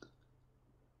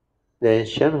 Then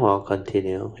Shenhua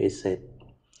continued, he said,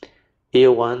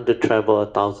 you want to travel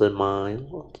 1,000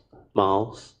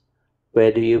 miles,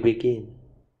 where do you begin?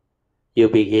 You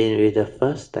begin with the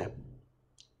first step.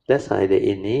 That's like the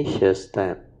initial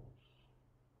step.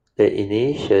 The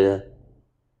initial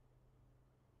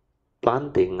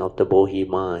planting of the Bodhi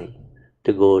mind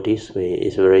to go this way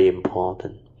is very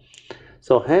important.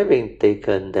 So having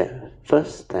taken that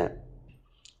first step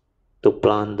to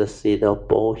plant the seed of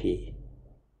Bodhi,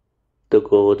 to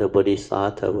go the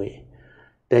Bodhisattva way,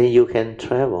 then you can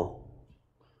travel,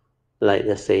 like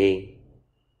the saying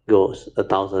goes,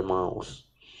 1,000 miles.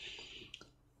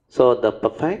 So the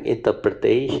perfect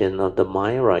interpretation of the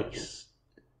mind rights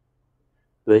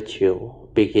virtue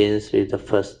begins with the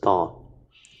first thought.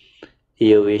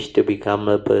 You wish to become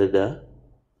a Buddha,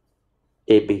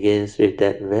 it begins with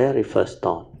that very first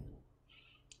thought.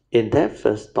 In that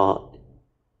first thought,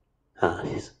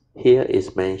 here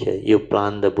is mentioned, you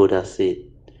plant the Buddha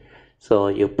seed. So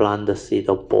you plant the seed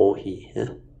of Bodhi,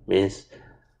 means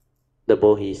the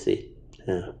Bodhi seed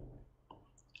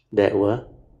that will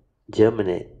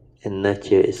germinate and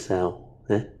nurture itself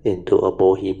into a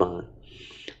Bodhi mind.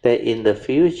 That in the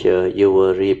future you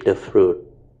will reap the fruit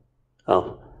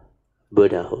of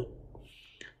Buddhahood.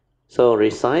 So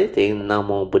reciting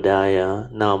Namo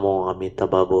Buddhaya, Namo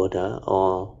Amitabha Buddha,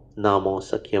 or Namo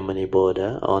Sakyamuni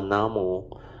Buddha, or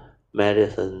Namo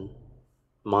Medicine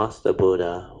Master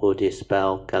Buddha who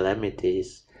dispel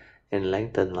calamities and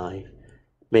lengthen life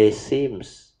may seem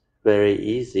very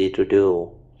easy to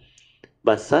do,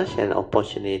 but such an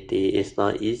opportunity is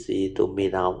not easy to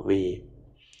meet up with.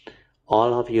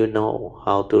 All of you know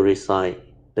how to recite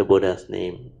the Buddha's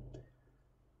name.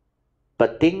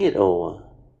 But think it over.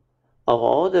 Of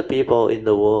all the people in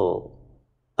the world,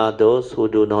 are those who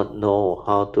do not know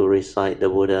how to recite the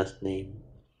Buddha's name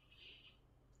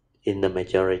in the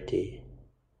majority,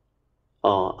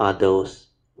 or are those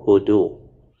who do?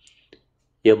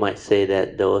 You might say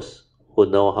that those who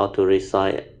know how to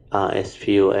recite are as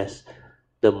few as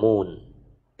the moon,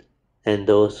 and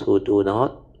those who do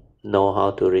not know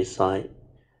how to recite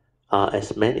are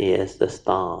as many as the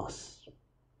stars.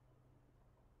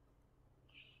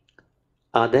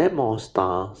 Are there more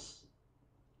stars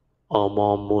or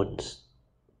more moons?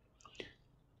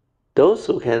 Those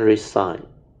who can recite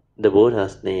the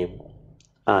Buddha's name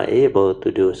are able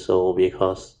to do so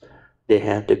because they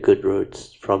have the good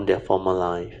roots from their former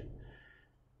life.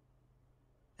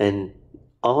 And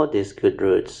all these good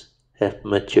roots have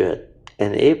matured,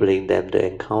 enabling them to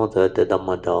encounter the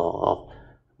Dhamma door of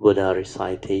Buddha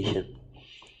recitation.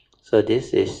 So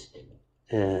this is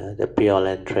the Pure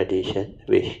Land tradition,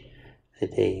 which I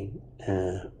think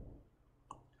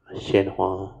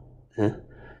Shenhua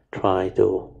tried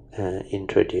to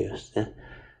introduce.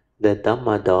 The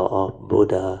Dhamma door of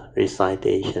Buddha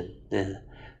recitation.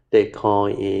 They call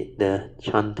it the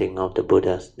chanting of the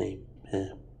Buddha's name.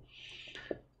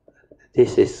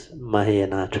 This is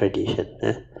Mahayana tradition.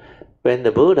 When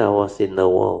the Buddha was in the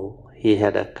world, he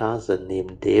had a cousin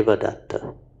named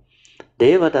Devadatta.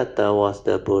 Devadatta was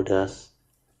the Buddha's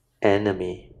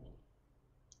enemy.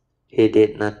 He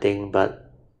did nothing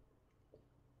but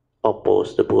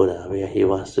oppose the Buddha where he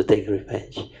wants to take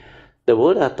revenge. The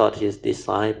Buddha taught his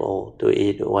disciple to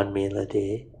eat 1 meal a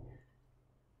day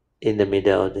in the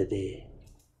middle of the day.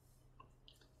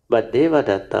 But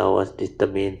Devadatta was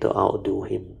determined to outdo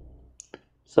him.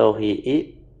 So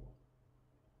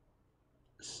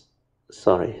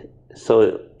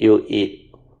so you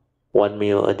eat 1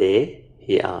 meal a day?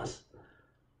 He asked.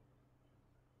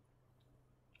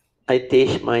 I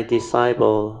teach my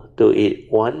disciple to eat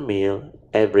 1 meal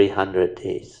every 100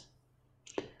 days.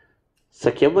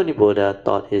 Sakyamuni Buddha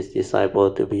taught his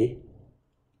disciple to be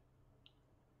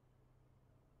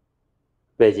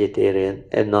vegetarian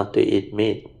and not to eat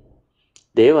meat.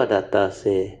 Devadatta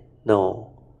said, no,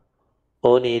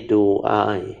 only do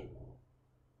I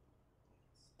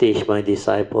teach my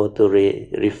disciple to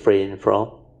refrain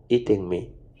from eating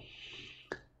meat.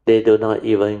 They do not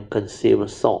even consume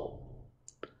salt.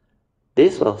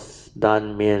 This was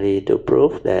done merely to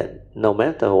prove that no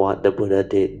matter what the Buddha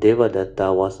did,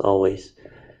 Devadatta was always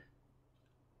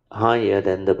higher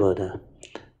than the Buddha.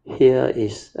 Here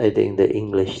is, I think, the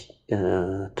English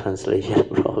translation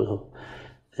problem.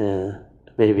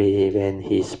 Maybe when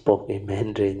he spoke in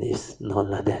Mandarin, it's not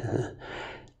like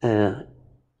that.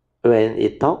 When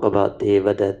it talk about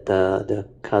Devadatta, the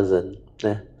cousin,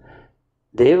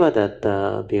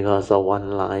 Devadatta, because of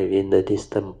one life in the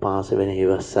distant past when he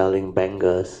was selling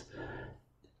bangles,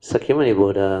 Sakyamuni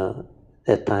Buddha,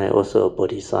 that time also a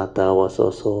Bodhisattva, was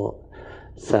also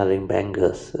selling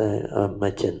bangles, a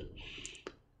merchant.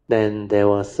 Then there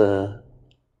was a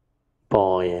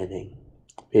boy, I think,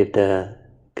 with the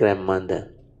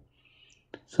grandmother.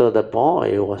 So the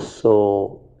boy was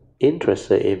so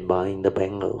interested in buying the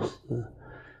bangles.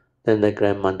 Then the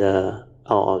grandmother,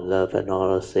 out of love and all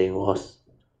those things, was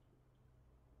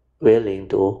willing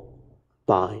to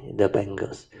buy the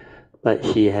bangles, but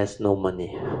she has no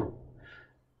money.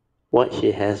 What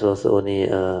she has was only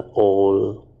an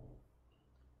old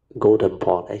golden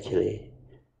pot, actually.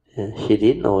 She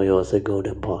didn't know it was a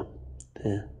golden pot.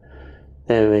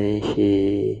 And when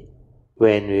she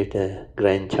went with the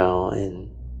grandchild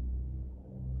and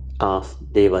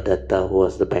asked Devadatta, who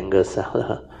was the bangle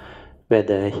seller,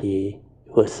 whether he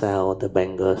would sell the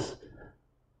bangles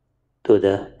to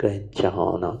the grandchild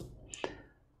or not.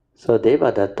 So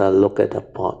Devadatta looked at the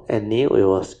pot and knew it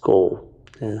was gold,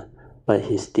 but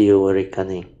he's still very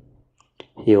cunning.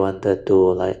 He wanted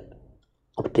to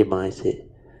optimize it.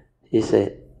 He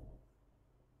said,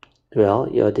 well,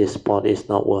 this pot is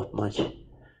not worth much.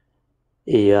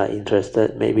 If you are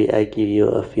interested, maybe I give you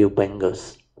a few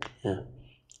bangles.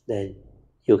 Then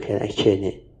you can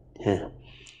exchange it.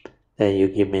 Then you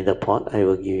give me the pot, I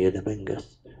will give you the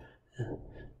bangles.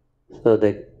 So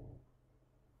the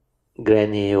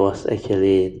granny was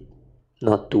actually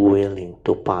not too willing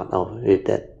to part with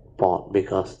that pot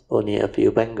because only a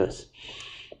few bangles.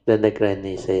 Then the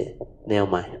granny said, never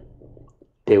mind.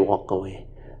 They walk away.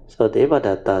 So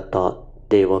Devadatta thought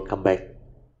they will come back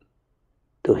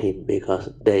to him because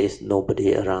there is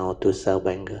nobody around to sell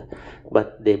bangles.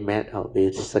 But they met up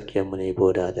with Sakyamuni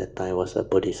Buddha. At that time was a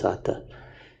Bodhisattva.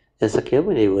 And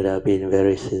Sakyamuni Buddha been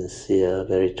very sincere,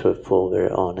 very truthful, very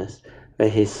honest.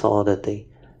 When he saw the thing,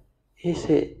 he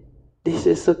said, this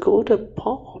is a golden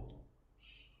pot.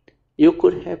 You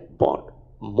could have bought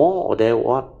more than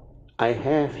what I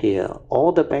have here.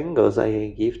 All the bangles I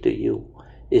can give to you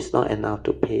is not enough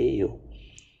to pay you.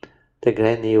 The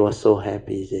granny was so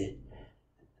happy. He said,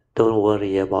 don't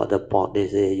worry about the pot. They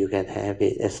say you can have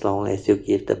it as long as you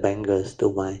give the bangles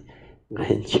to my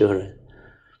grandchildren.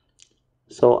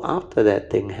 So after that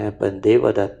thing happened,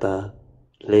 Devadatta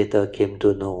later came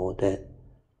to know that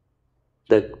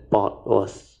the pot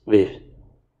was with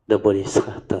the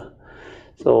Bodhisattva.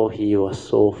 So he was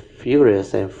so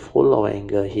furious and full of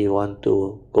anger, he wanted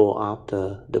to go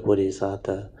after the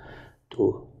Bodhisattva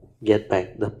to get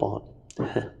back the pot.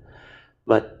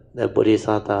 But the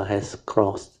Bodhisattva has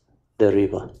crossed the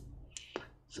river.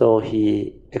 So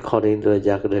he, according to the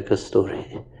Jagadaka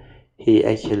story, he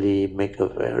actually make a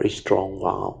very strong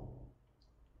vow.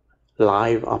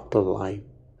 Life after life,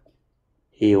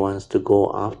 he wants to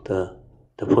go after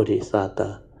the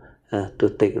Bodhisattva to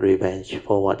take revenge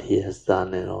for what he has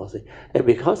done and all that. And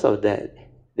because of that,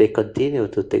 they continue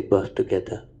to take birth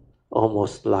together,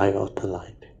 almost life after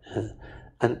life.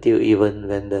 Until even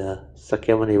when the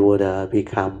Sakyamuni Buddha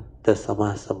became the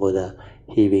Sammasambuddha,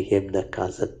 he became the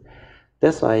cousin.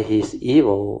 That's why his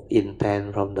evil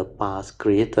intent from the past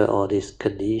created all this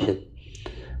condition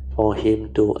for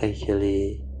him to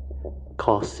actually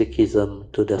cause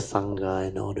Sikhism to the Sangha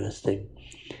and all those things.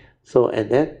 So at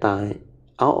that time,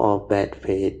 out of bad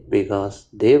faith, because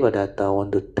Devadatta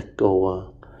want to take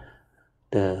over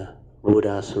the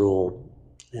Buddha's role,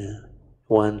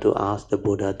 want to ask the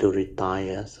Buddha to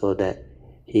retire so that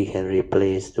he can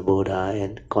replace the Buddha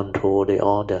and control the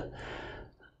order.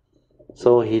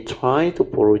 So he tried to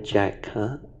project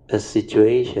a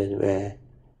situation where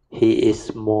he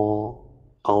is more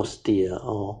austere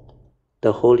or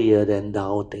the holier than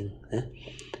thou thing.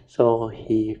 So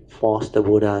he forced the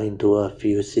Buddha into a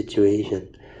few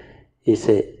situations. He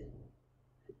said,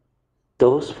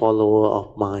 those followers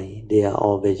of mine, they are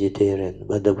all vegetarian,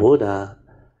 but the Buddha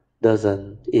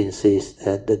doesn't insist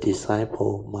that the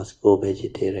disciple must go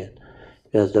vegetarian,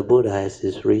 because the Buddha has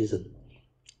his reason.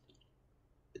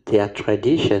 Their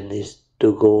tradition is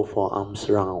to go for alms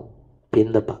round,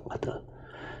 pindapata.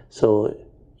 So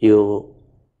you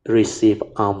receive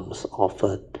alms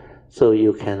offered, so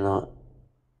you cannot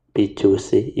be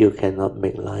choosy, you cannot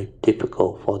make life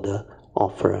difficult for the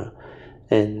offerer.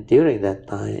 And during that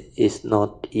time, it's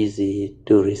not easy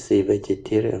to receive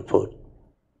vegetarian food.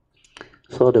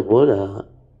 So the Buddha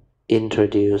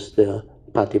introduced the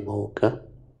Patimokkha.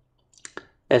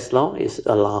 As long as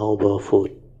allowable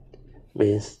food,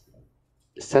 means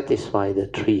satisfy the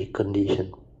three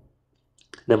conditions.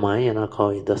 The Mahayana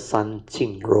call it the San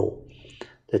Jing Ro,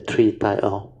 the three type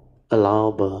of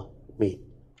allowable meat.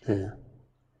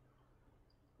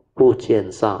 不见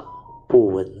杀, 不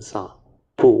闻杀,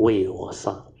 不为我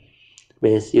杀.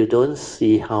 Means you don't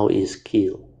see how it's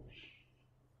killed.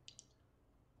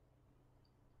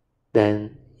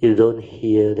 Then you don't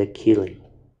hear the killing.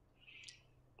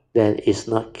 Then it's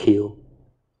not killed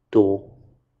to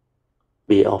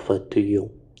be offered to you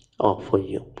or for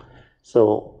you.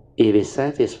 So if it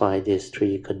satisfies these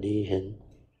three conditions,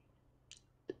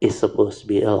 it's supposed to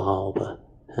be allowable.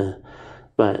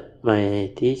 But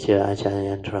my teacher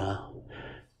Acharyantra,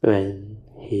 when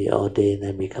he ordained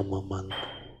and become a monk,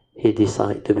 he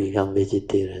decided to become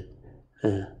vegetarian.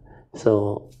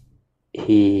 So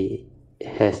he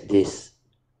has this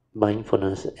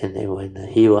mindfulness, and when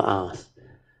he will ask,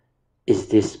 is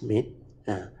this meat?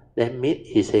 That meat,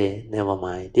 he say, never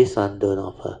mind, this one don't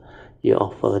offer. You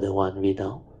offer the one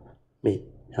without meat.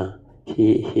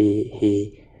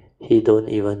 He don't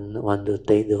even want to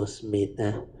take those meat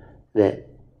that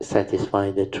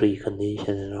satisfy the three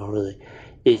conditions already.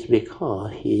 It's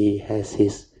because he has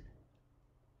his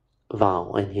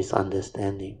vow and his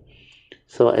understanding.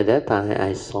 So at that time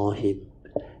I saw him.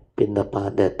 In the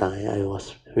past, that time I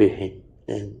was with him,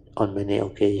 and on many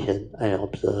occasions I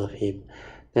observed him.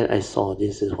 Then I saw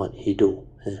this is what he do.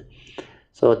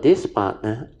 So this part,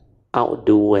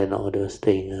 outdo and all those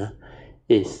things,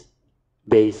 is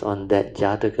based on that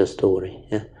Jataka story.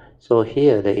 So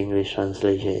here the English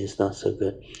translation is not so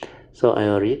good. So I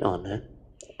will read on it.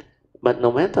 But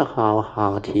no matter how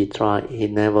hard he tried, he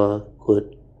never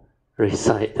could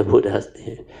recite the Buddha's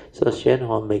name. So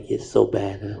Hsuan make it so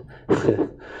bad.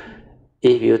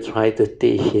 If you try to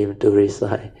teach him to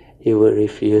recite, he will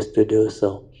refuse to do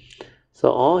so.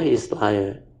 So all his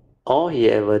life, all he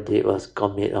ever did was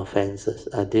commit offenses.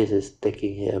 This is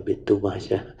taking it a bit too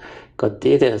much.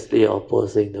 Continuously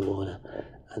opposing the Buddha.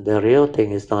 And the real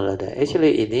thing is not like that.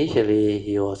 Actually, initially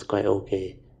he was quite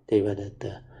okay.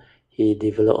 He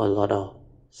developed a lot of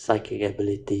psychic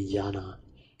ability, jhana.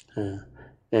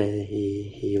 And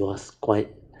he was quite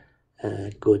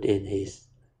good in his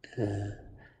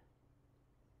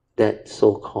that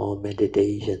so-called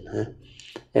meditation.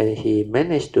 And he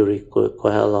managed to recruit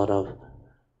quite a lot of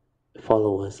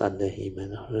followers under him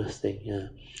and all those things.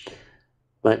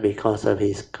 But because of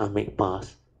his karmic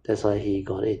past, that's why he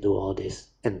got into all this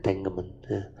entanglement.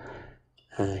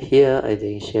 Here, I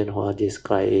think Hsuan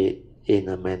described it in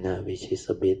a manner which is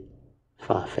a bit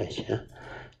far-fetched.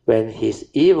 When his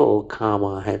evil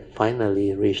karma had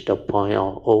finally reached a point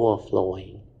of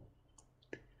overflowing,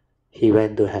 he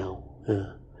went to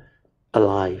hell,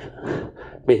 alive.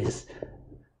 Means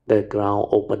the ground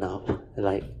opened up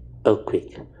like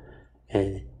earthquake,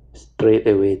 and straight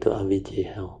away to Avijji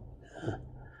hell.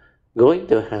 Going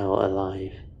to hell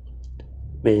alive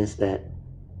means that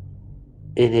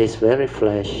in his very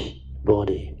flesh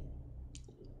body,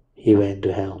 he went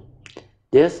to hell.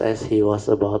 Just as he was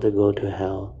about to go to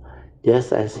hell,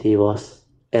 just as he was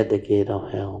at the gate of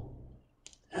hell,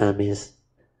 means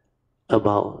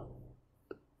about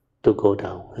to go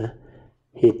down,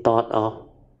 he thought of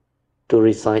to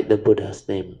recite the Buddha's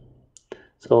name.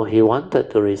 So he wanted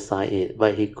to recite it,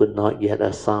 but he could not get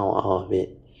a sound out of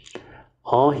it.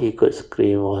 All he could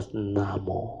scream was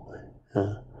Namo.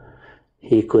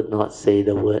 He could not say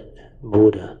the word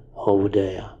Buddha or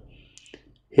Buddhaya.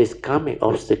 His karmic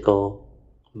obstacle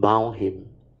bound him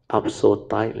up so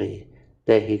tightly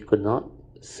that he could not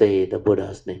say the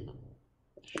Buddha's name.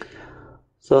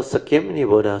 So Sakyamuni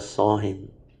Buddha saw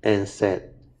him and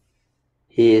said,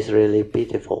 he is really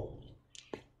pitiful,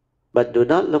 but do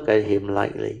not look at him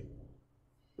lightly.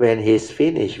 When he is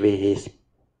finished with his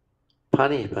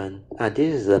punishment,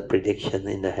 this is a prediction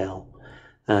in the hell,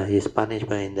 his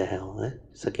punishment in the hell,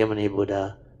 Sakyamuni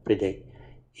Buddha predict,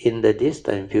 in the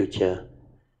distant future,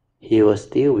 he will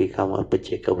still become a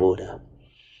Pajika Buddha.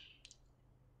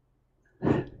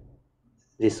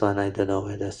 This one I don't know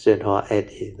whether Hsuan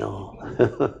added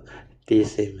or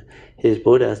tease him. His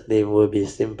Buddha's name will be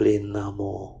simply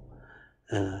Namo.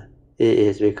 It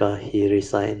is because he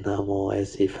recited Namo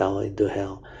as he fell into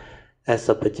hell. As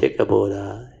a Pajika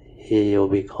Buddha, he will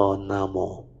be called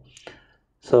Namo.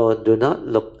 So do not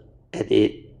look at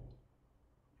it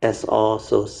as all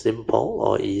so simple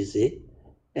or easy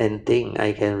and think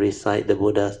I can recite the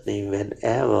Buddha's name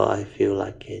whenever I feel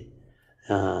like it.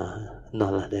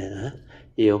 Not like that.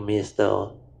 you miss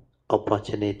the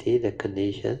opportunity, the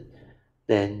condition,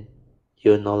 then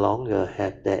you no longer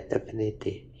have that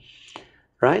affinity.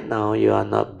 Right now, you are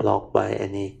not blocked by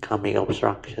any karmic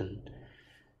obstruction.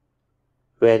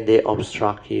 When they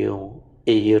obstruct you,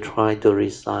 if you try to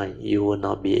recite, you will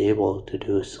not be able to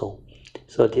do so.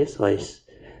 So this was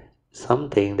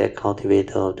something that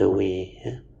cultivator of the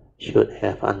way should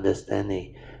have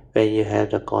understanding. When you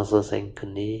have the causes and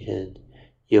conditions,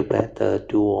 you better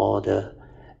do all the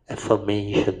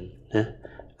affirmation,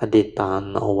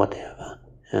 aditan or whatever.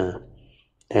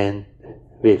 And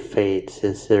with faith,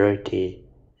 sincerity,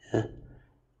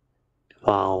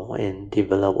 vow and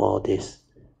develop all this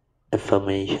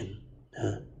affirmation.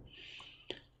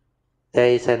 There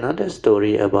is another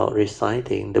story about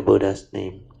reciting the Buddha's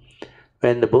name.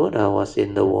 When the Buddha was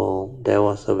in the world, there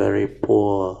was a very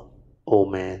poor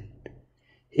old man.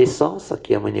 He saw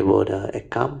Sakyamuni Buddha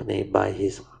accompanied by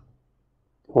his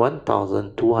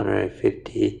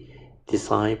 1,250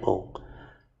 disciples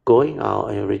going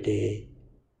out every day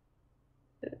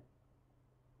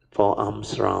for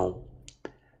alms round,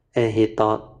 and he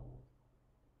thought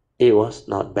it was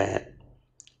not bad.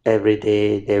 Every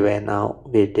day they went out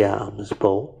with their alms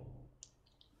bowl,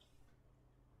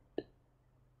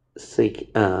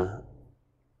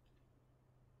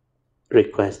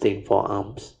 requesting for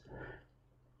alms,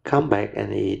 come back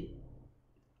and eat,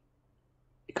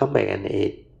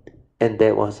 and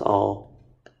that was all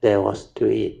there was to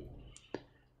eat.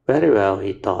 Very well,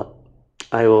 he thought,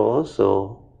 I will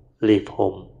also leave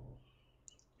home.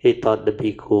 He thought the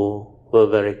bhikkhu were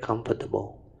very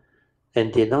comfortable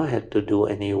and did not have to do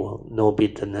any work, no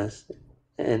bitterness,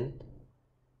 and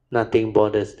nothing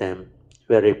bothers them,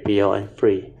 very pure and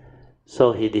free.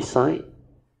 So he decided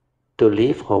to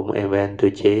leave home and went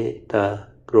to Jeta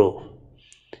Grove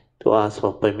to ask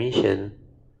for permission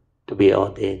to be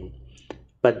ordained.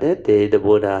 But that day the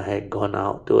Buddha had gone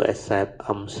out to accept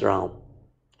alms round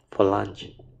for lunch.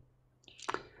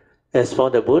 As for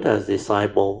the Buddha's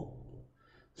disciple,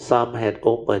 some had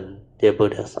opened their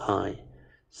Buddha's eye,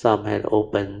 some had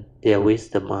opened their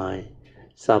wisdom eye,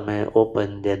 some had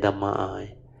opened their Dhamma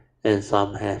eye, and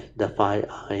some have the 5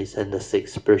 eyes and the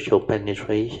 6 spiritual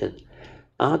penetration.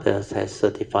 Others had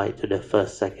certified to the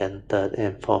 1st, 2nd, 3rd,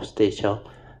 and 4th stage of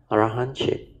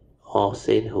arahantship or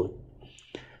sainthood.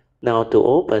 Now to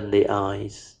open the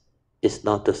eyes is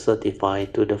not to certify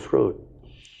to the fruit.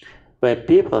 When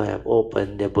people have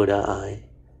opened their Buddha eye,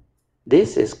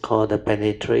 this is called the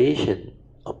penetration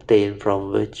obtained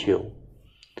from virtue.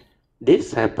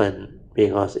 This happened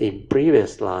because in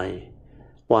previous life,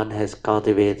 one has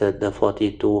cultivated the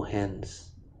 42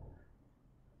 hands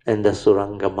and the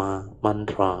Surangama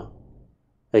mantra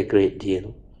a great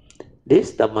deal.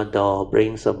 This Dhamma door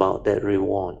brings about that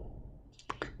reward.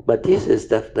 But this is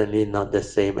definitely not the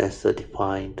same as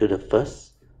certifying to the 1st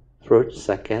fruit,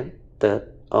 2nd, 3rd,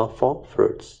 or 4th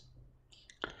fruits.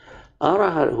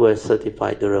 Arahat who has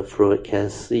certified to the fruit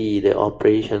can see the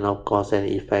operation of cause and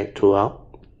effect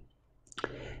throughout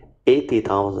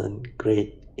 80,000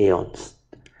 great aeons.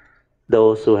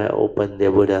 Those who have opened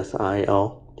their Buddha's eye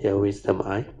or their wisdom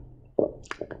eye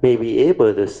may be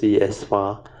able to see as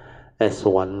far as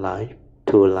 1 life,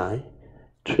 2 life,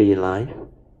 3 life,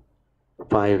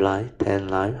 5 life, 10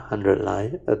 life, 100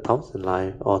 life, 1,000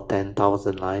 life, or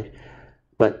 10,000 life,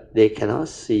 but they cannot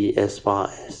see as far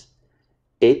as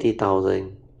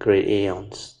 80,000 great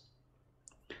aeons.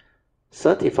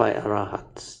 Certified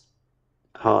arahats,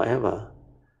 however,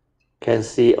 can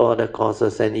see all the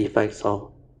causes and effects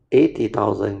of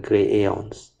 80,000 great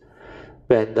aeons.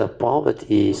 When the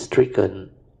poverty-stricken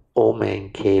old man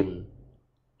came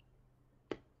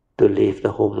to live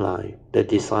the home life, the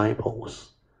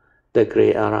disciples, the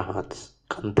great arahats,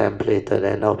 contemplated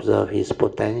and observed his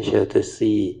potential to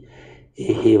see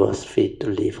if he was fit to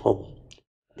leave home.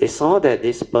 They saw that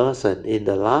this person in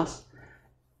the last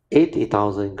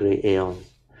 80,000 great aeons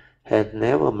had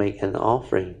never made an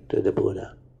offering to the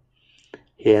Buddha.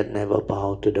 He had never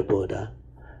bowed to the Buddha,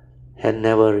 had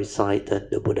never recited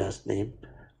the Buddha's name,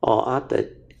 or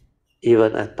uttered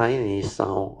even a tiny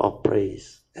sound of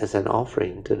praise as an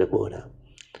offering to the Buddha,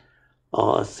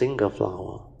 or a single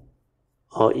flower,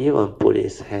 or even put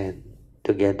his hand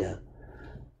together,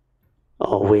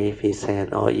 or wave his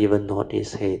hand, or even nod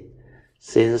his head.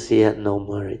 Since he had no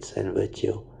merits and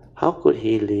virtue, how could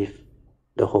he live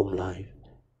the home life?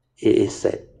 It is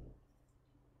said.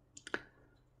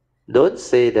 Don't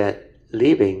say that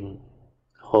living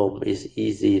home is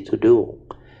easy to do.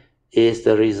 It is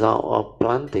the result of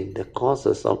planting the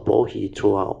causes of bodhi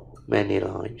throughout many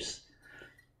lives.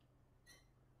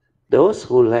 Those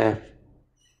who live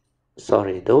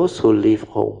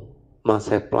home must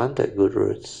have planted good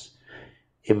roots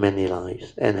in many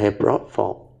lives and have brought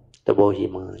forth the Bodhi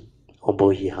mind or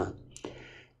Bodhi heart.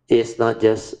 It's not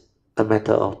just a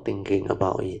matter of thinking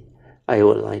about it. I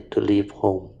would like to leave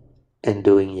home and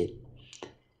doing it.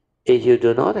 If you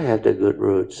do not have the good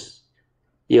roots,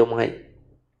 you might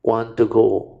want to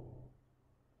go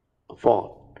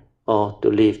forth or to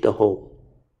leave the home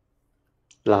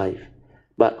life,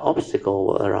 but obstacles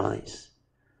will arise.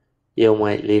 You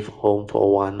might leave home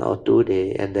for 1 or 2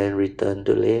 days and then return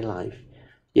to lay life.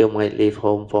 You might leave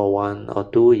home for 1 or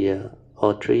 2 years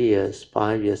or 3 years,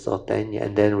 5 years or 10 years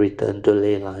and then return to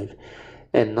lay life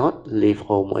and not leave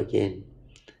home again.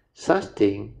 Such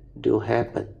things do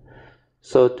happen.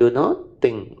 So do not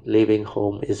think leaving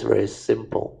home is very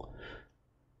simple.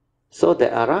 So the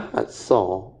Arahat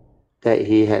saw that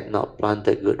he had not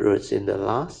planted good roots in the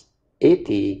last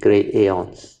 80 great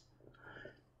aeons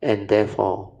and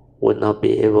therefore would not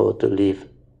be able to leave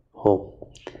home.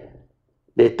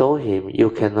 They told him, you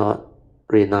cannot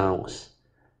renounce.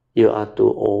 You are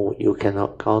too old, you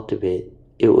cannot cultivate.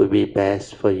 It would be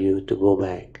best for you to go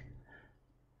back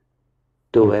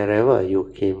to wherever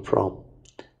you came from.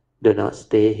 Do not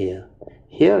stay here.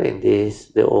 Hearing this,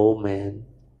 the old man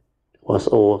was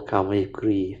overcome with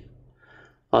grief.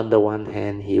 On the one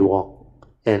hand, he walked,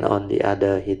 and on the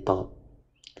other, he thought,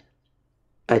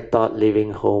 I thought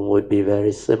leaving home would be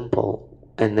very simple.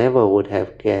 I never would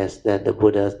have guessed that the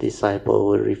Buddha's disciple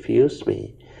would refuse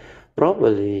me.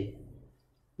 Probably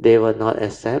they would not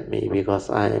accept me because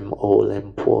I am old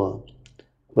and poor.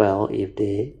 Well, if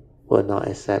they would not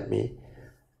accept me,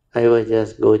 I will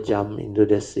just go jump into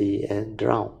the sea and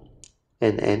drown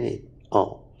and end it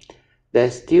all.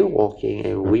 Then still walking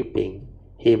and weeping,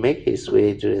 he made his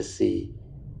way to the sea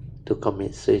to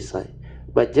commit suicide.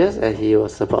 But just as he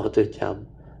was about to jump,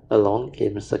 along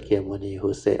came Sakyamuni,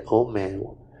 who said, "Oh man,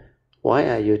 why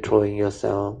are you throwing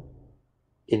yourself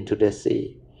into the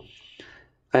sea?"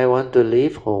 "I want to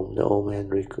leave home," the old man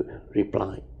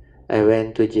replied. "I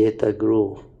went to Jeta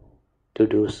Grove to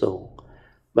do so.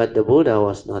 But the Buddha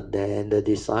was not there and the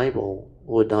disciple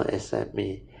would not accept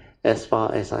me. As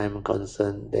far as I am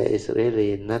concerned, there is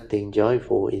really nothing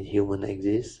joyful in human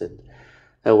existence.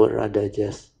 I would rather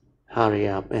just hurry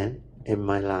up and end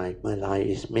my life. My life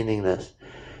is meaningless."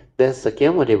 Then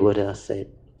Sakyamuni Buddha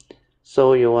said,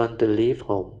 "So you want to leave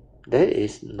home? That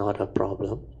is not a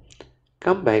problem.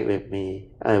 Come back with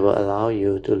me. I will allow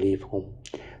you to leave home."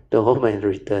 The old man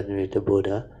returned with the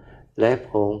Buddha, left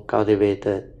home,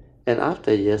 cultivated, and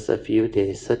after just a few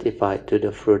days certified to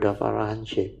the fruit of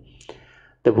arahantship.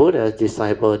 The Buddha's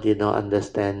disciple did not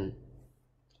understand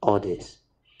all this.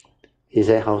 He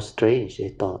said, "How strange," they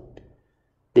thought.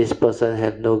 "This person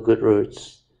have no good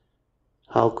roots.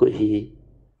 How could he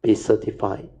be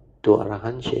certified to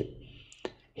arahantship?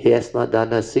 He has not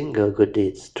done a single good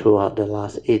deed throughout the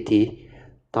last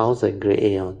 80,000 great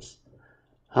aeons.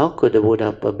 How could the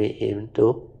Buddha permit him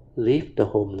to live the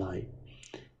home life?"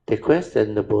 They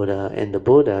questioned the Buddha, and the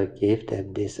Buddha gave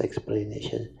them this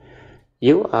explanation.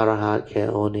 "You Arahat can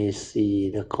only see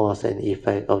the cause and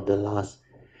effect of the last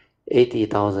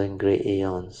 80,000 great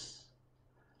aeons.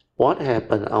 What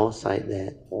happened outside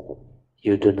that,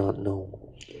 you do not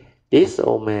know. This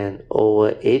old man,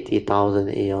 over 80,000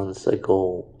 aeons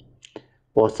ago,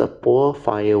 was a poor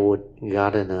firewood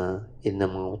gardener in the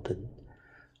mountain.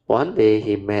 One day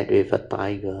he met with a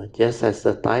tiger. Just as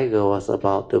the tiger was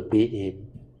about to beat him,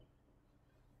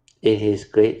 in his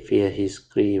great fear he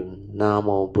screamed,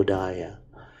 'Namo Buddhaya.'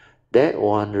 That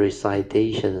one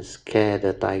recitation scared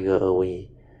the tiger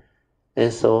away,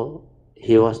 and so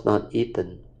he was not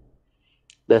eaten.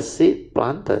 The seed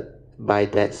planted by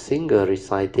that single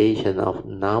recitation of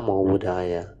Namo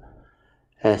Buddhaya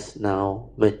has now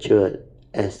matured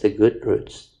as the good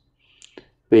roots,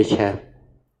 which have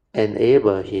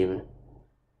enabled him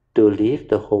to live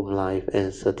the home life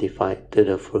and certify to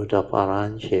the fruit of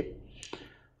arahantship."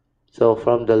 So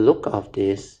from the look of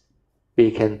this,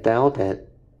 we can tell that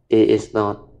it is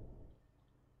not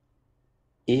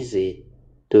easy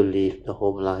to live the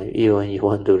home life, even when you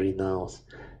want to renounce.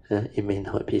 It may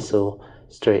not be so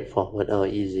straightforward or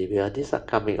easy, because these are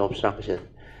karmic obstructions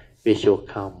which will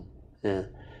come.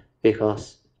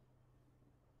 Because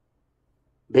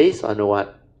based on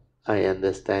what I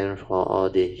understand from all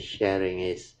the sharing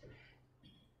is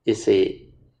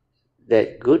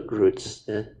that good roots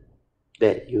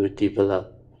that you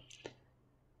develop,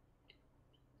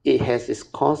 it has its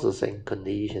causes and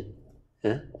conditions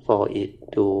for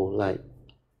it to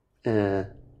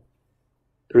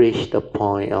reach the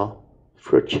point of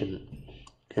fruition.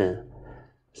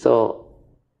 So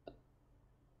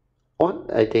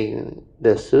what I think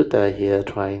the sutta here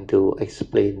trying to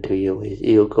explain to you is,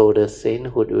 you go the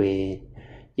sainthood way,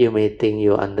 you may think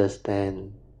you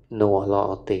understand, know a lot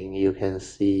of things, you can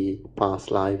see past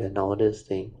life and all these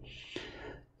things,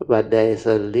 but there is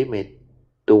a limit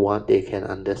to what they can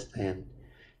understand,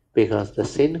 because the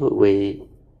sainthood way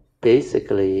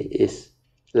basically is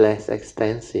less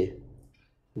extensive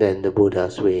than the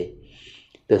Buddha's way,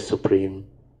 the supreme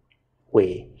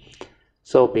way.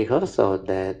 So because of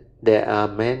that, there are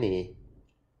many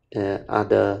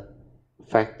other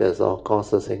factors or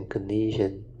causes and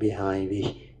conditions behind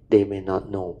which they may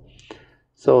not know.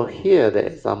 So here the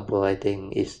example I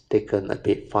think is taken a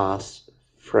bit fast,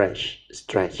 fresh,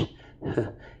 stretch.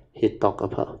 He talk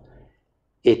about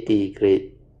 80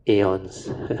 great aeons.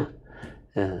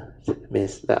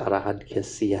 Means the Arahant can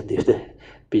see until that.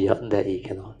 Beyond that he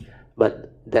cannot.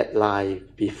 But that life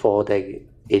before the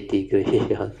 80 great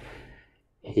aeons,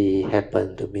 he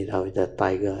happened to meet up with a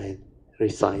tiger and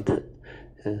recited.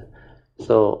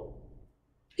 So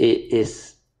it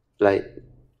is like,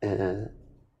 I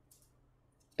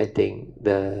think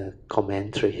the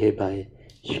commentary here by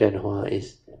Hsuan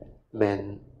is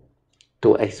meant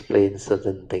to explain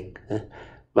certain things.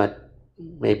 But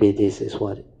maybe this is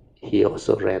what he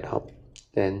also read up.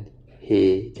 Then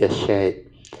he just shared.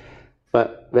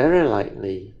 But very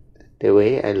likely, the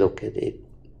way I look at it,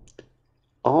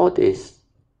 all this,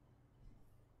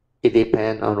 it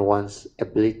depends on one's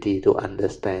ability to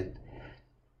understand.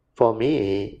 For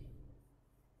me,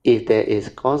 if there is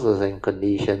causes and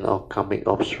conditions of karmic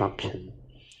obstruction,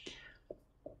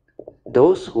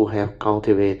 those who have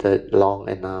cultivated long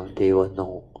enough, they will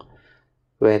know.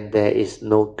 When there is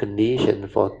no condition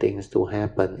for things to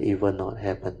happen, it will not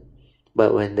happen.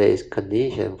 But when there is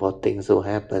condition for things to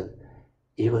happen,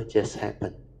 it will just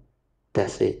happen.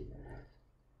 That's it.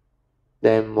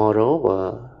 Then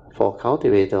moreover, for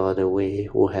cultivator of the way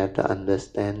who have the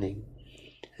understanding,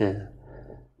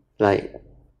 like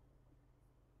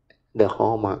the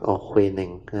hallmark of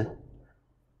Huining,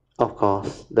 of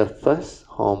course, the first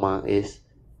hallmark is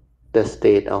the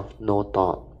state of no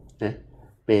thought.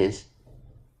 Means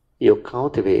you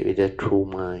cultivate with a true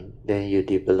mind, then you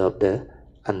develop the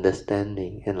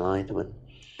understanding, enlightenment.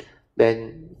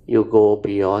 Then you go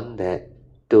beyond that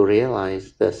to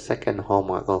realize the second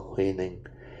hallmark of Huining,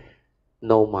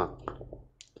 no mark.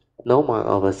 No mark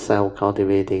of a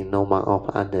self-cultivating, no mark of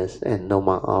others, and no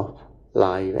mark of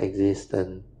life,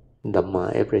 existence,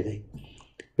 Dhamma, everything.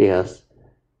 Because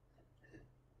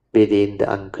within the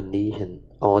unconditioned,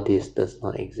 all this does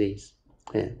not exist.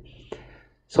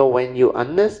 So when you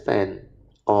understand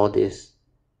all this,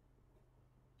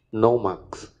 no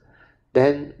marks,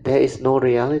 then there is no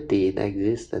reality in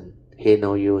existence. He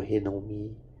know you, he know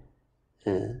me.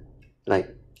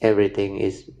 Like everything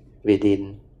is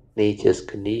within nature's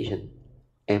condition,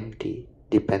 empty,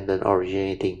 dependent,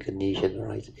 originating condition,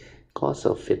 right? Cause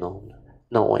of phenomena,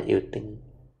 not what you think.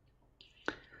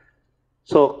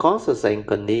 So causes and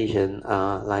conditions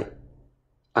are like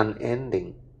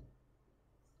unending,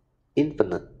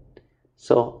 infinite.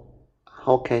 So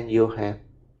how can you have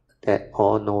that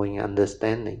all-knowing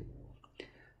understanding?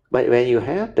 But when you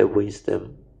have the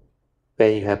wisdom,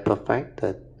 when you have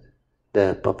perfected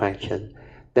the perfection,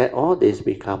 then all this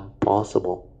become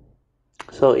possible.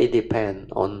 So it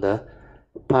depends on the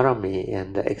parami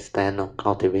and the extent of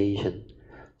cultivation.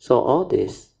 So all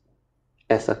this,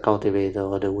 as a cultivator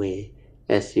of the way,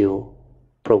 as you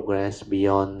progress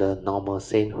beyond the normal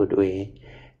sainthood way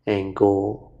and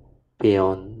go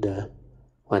beyond the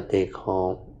what they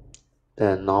call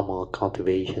the normal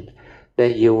cultivation,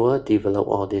 then you will develop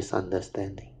all this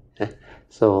understanding.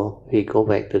 So we go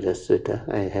back to the sutta.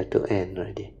 I have to end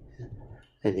already.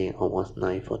 I think almost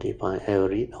 9:45. I will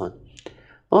read on.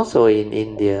 Also in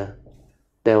India,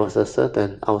 there was a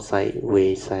certain outside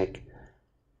way sect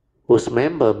whose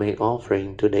member make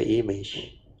offering to the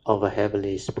image of a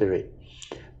heavenly spirit.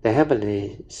 The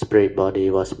heavenly spirit body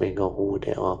was made of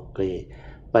wood or clay,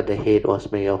 but the head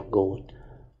was made of gold.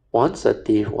 Once a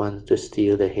thief wanted to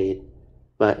steal the head,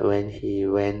 but when he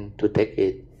went to take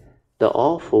it, the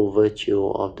awful virtue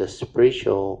of the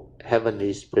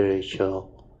heavenly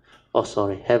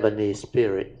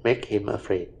spirit make him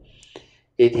afraid.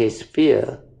 In his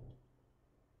fear,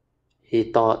 he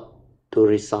thought to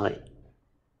recite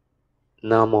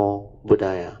Namo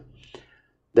Buddhaya.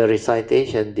 The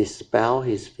recitation dispelled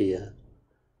his fear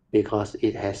because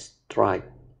it has struck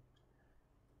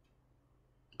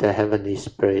the heavenly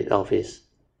spirit of his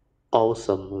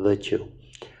awesome virtue.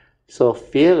 So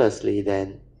fearlessly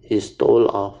then he stole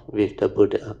off with the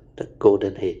Buddha, the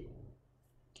golden head.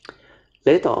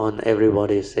 Later on,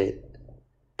 everybody said,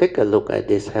 "Take a look at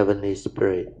this heavenly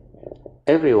spirit.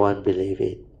 everyone believes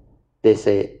it. They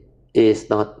say it is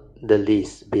not the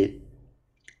least bit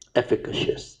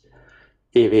efficacious.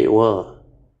 If it were,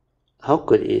 how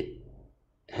could it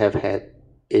have had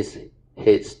its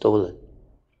head stolen?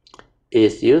 It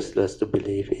is useless to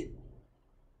believe it.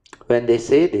 When they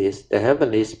say this, the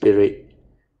heavenly spirit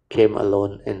came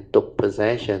alone and took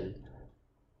possession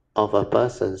of a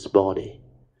person's body.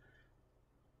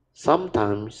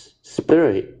 Sometimes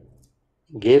spirit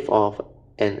give off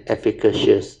an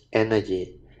efficacious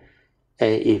energy,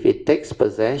 and if it takes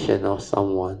possession of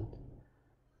someone,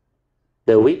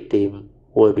 the victim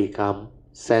will become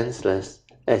senseless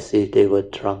as if they were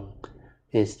drunk.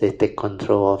 Means they take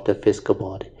control of the physical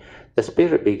body. The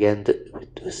spirit began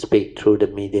to speak through the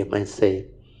medium and say,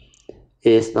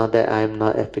 it is not that I am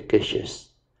not efficacious.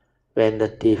 When the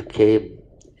thief came,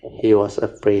 he was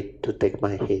afraid to take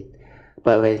my head.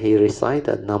 But when he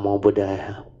recited Namo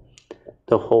Buddhaya,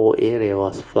 the whole area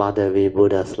was flooded with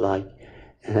Buddha's light,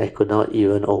 and I could not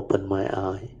even open my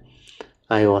eye.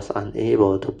 I was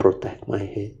unable to protect my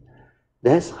head.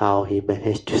 That's how he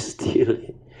managed to steal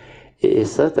it. It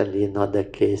is certainly not the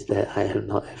case that I am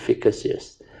not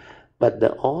efficacious, but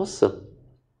the awesome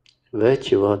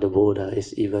virtue of the Buddha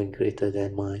is even greater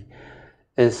than mine.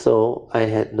 And so I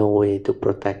had no way to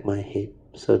protect my head.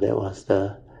 So that was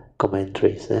the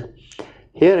commentaries.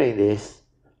 Hearing this,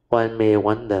 one may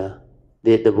wonder,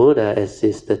 did the Buddha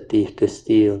assist the thief to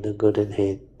steal the golden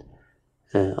head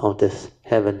of the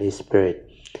heavenly spirit?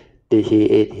 Did he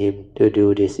aid him to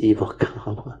do this evil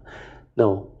karma?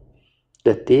 No.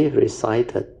 The thief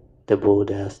recited the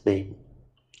Buddha's name.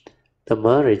 The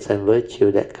merits and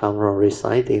virtue that come from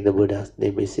reciting the Buddha's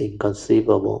name is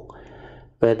inconceivable.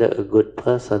 Whether a good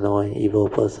person or an evil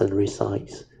person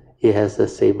recites, it has the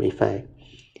same effect.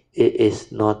 It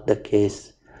is not the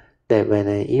case that when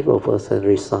an evil person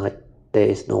recites, there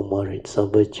is no merits or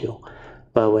virtue.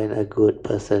 But when a good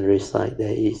person recites,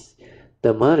 there is.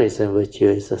 The merits and virtue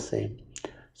is the same.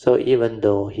 So even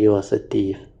though he was a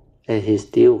thief, and he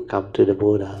still come to the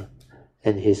Buddha,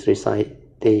 and his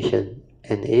recitation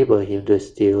enabled him to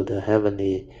steal the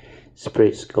heavenly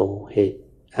spirit's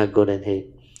golden head,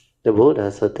 the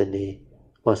Buddha certainly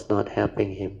was not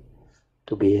helping him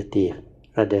to be a thief.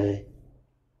 Rather,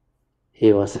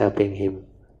 he was helping him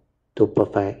to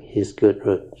perfect his good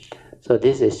root. So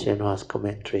this is Shenhua's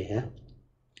commentary.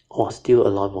 Or still a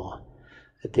lot more.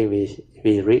 I think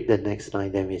we read the next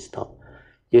line, then we stop.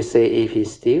 You say, if he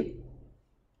steal,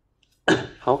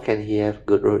 how can he have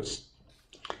good roots?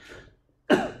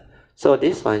 So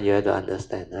this one you have to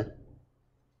understand.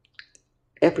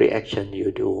 Every action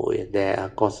you do, there are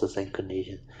causes and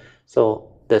conditions.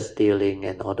 So the stealing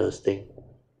and all those things,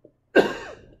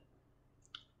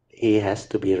 he has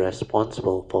to be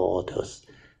responsible for all those.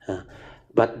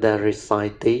 But the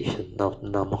recitation of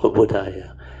Namo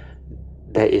Buddhaya,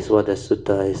 that is what the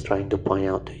sutta is trying to point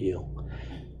out to you.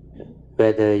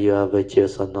 Whether you are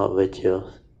virtuous or not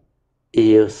virtuous,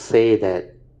 you say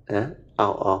that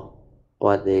out of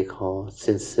what they call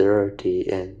sincerity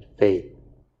and faith,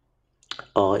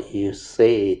 or you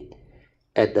say it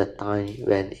at the time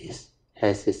when it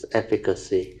has its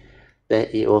efficacy, then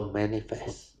it will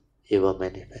manifest. It will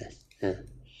manifest.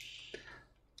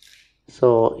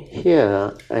 So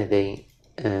here, I think,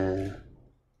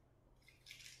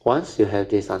 once you have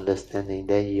this understanding,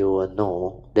 then you will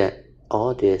know that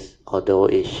all this, although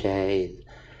it's shared in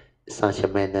such a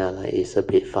manner, like it's a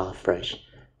bit far-fetched,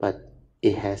 but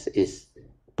it has its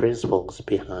principles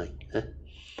behind.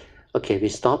 Okay, we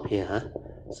stop here.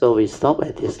 So we stop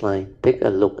at this line. Take a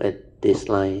look at this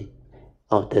line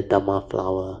of the Dhamma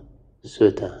Flower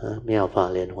Sutra, 妙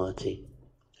法蓮華經.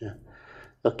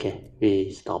 Okay,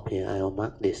 we stop here. I will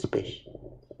mark this page.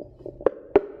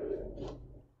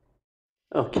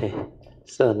 Okay,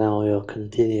 so now we'll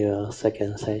continue our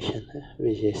second session,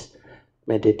 which is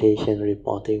meditation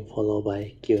reporting followed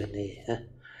by Q&A.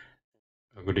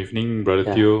 Good evening,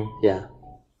 Brother Teo. Yeah.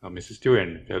 Mrs. Teo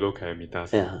and fellow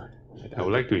Kayamitas. Yeah. I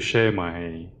would like to share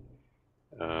my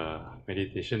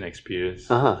meditation experience.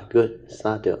 Good.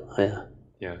 Sadhu. Yeah.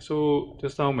 Yeah, so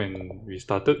just now when we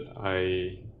started,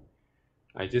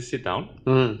 I just sit down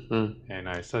and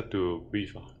I start to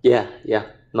breathe. Yeah.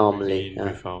 Normally. Breathe in,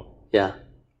 breathe out. Yeah.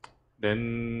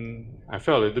 Then I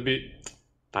felt a little bit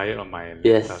tired on my legs,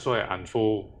 Yes. so I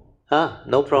unfold.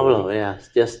 No problem. Yeah,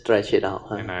 just stretch it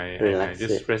out. And I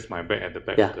just rest my back at the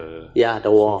back of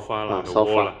the wall. Sofa.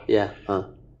 Wall. Yeah.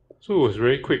 So it was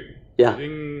very quick. Yeah.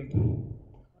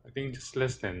 I think just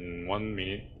less than 1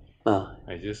 minute.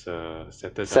 I just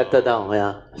settled down.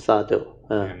 Yeah. Sadhu.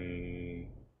 And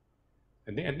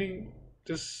I think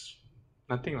just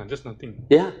nothing.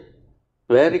 Yeah.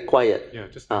 Very quiet. Yeah,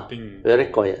 just nothing. Very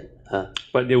quiet.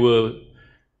 But there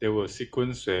were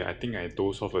sequences where I think I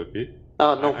dozed off a bit.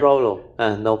 Oh, no problem.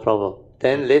 No problem.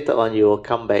 Then later on you will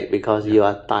come back because you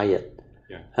are tired.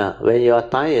 Yeah. When you are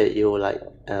tired, you like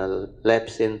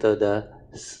lapse into the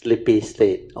sleepy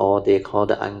state, or they call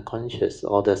the unconscious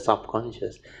or the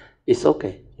subconscious. It's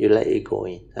okay. You let it go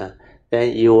in.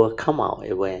 Then you will come out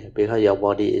aware because your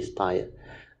body is tired.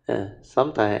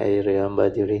 Sometimes I remember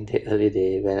during the early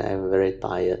day when I'm very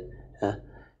tired,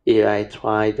 if I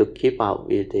try to keep up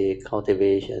with the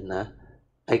cultivation,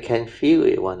 I can feel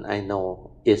it when I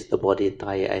know it's the body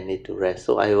tired, I need to rest.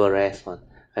 So I will rest on.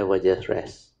 I will just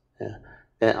rest.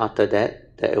 Then after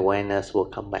that, the awareness will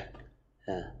come back.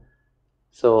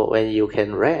 So when you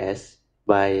can rest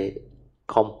by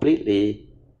completely,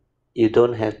 you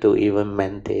don't have to even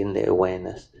maintain the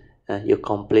awareness. You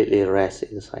completely rest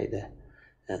inside there.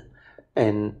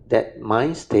 And that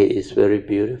mind state is very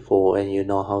beautiful when you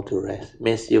know how to rest.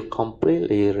 Means you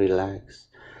completely relax.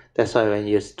 That's why when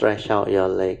you stretch out your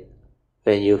leg,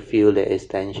 when you feel the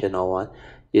extension or what,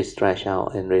 you stretch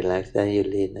out and relax, then you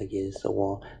lean against the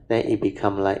wall. Then it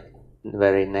becomes like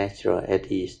very natural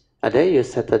at ease. And then you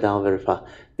settle down very fast,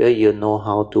 where you know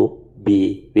how to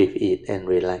be with it and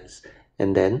relax.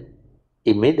 And then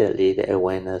immediately the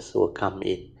awareness will come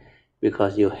in.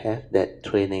 Because you have that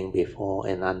training before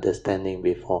and understanding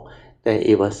before, then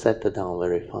it will settle down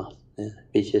very fast,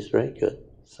 which is very good.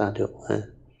 Sadhu.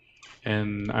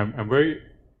 And I'm very,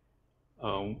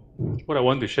 what I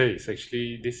want to share is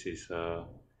actually this is,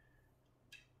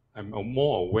 I'm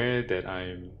more aware that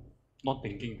I'm not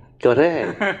thinking.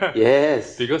 Correct.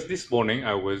 Yes. Because this morning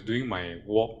I was doing my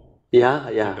walk. Yeah.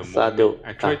 In the Sadhu. morning.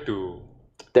 I tried to.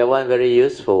 That one very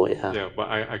useful. Yeah, but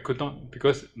I could not,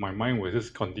 because my mind was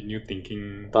just continue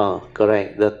thinking. Oh,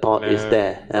 correct. The thought is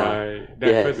there. Right.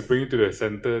 Then I tried to bring it to the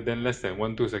center. Then less than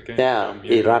 1-2 seconds.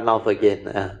 It ran off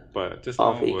again. But just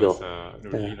off now ego. Was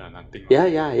really nothing.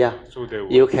 Yeah. So there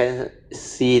was, you can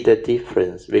see the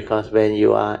difference, because when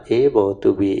you are able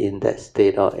to be in that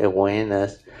state of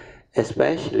awareness,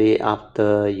 especially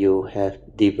after you have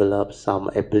developed some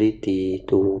ability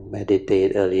to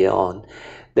meditate earlier on,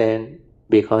 then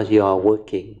because you are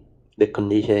working, the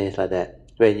condition is like that.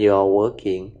 When you are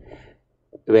working,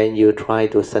 when you try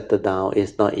to settle down,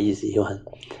 it's not easy one.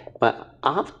 But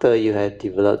after you have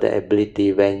developed the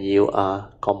ability, when you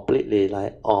are completely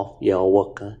like off your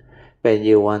work, when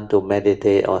you want to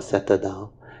meditate or settle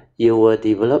down, you will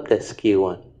develop that skill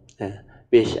one,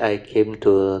 which I came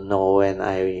to know when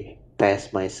I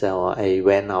test myself. I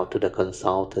went out to the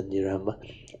consultant, you remember?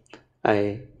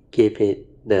 I gave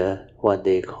it the what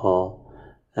they call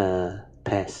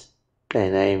test,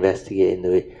 and I investigate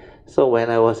into it. So when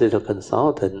I was a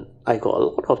consultant, I got a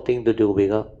lot of things to do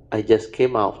because I just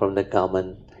came out from the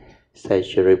government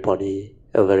statutory body,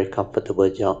 a very comfortable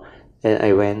job, and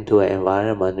I went to an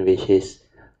environment which is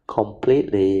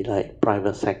completely like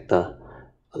private sector,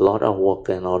 a lot of work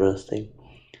and all those things.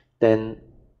 Then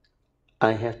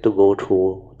I have to go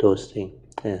through those things.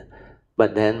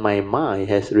 But then my mind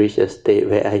has reached a state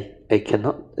where I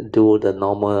cannot do the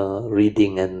normal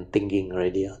reading and thinking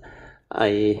already.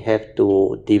 I have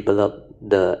to develop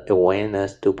the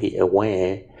awareness to be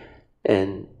aware,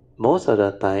 and most of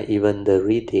the time even the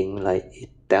reading, like it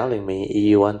telling me, if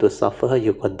you want to suffer,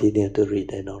 you continue to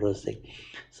read and all those things.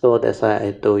 So that's why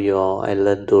I told you all, I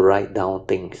learned to write down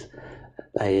things.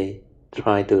 I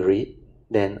try to read,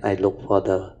 then I look for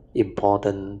the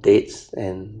important dates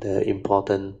and the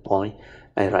important point.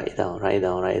 I write down,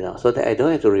 so that I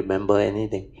don't have to remember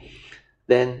anything.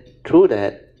 Then through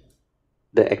that,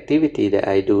 the activity that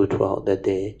I do throughout the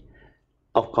day,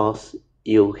 of course,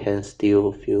 you can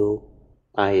still feel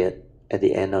tired at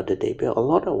the end of the day. But a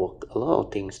lot of work, a lot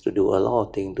of things to do, a lot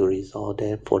of things to resolve.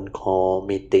 Then phone call,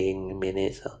 meeting,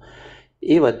 minutes,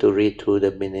 even to read through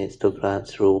the minutes, to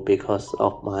glance through, because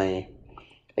of my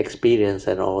experience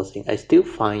and all those things, I still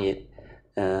find it.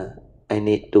 I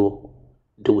need to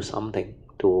do something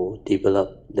to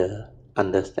develop the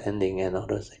understanding and all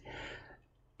those things.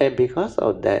 And because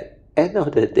of that, end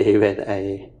of the day when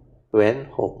I went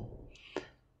home,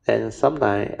 and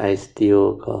sometimes I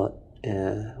still got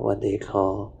what they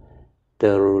call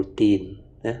the routine,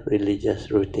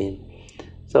 religious routine.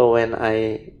 So when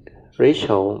I reach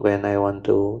home, when I want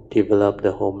to develop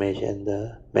the homage and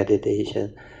the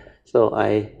meditation, so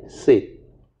I sit.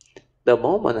 The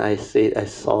moment I sit, I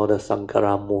saw the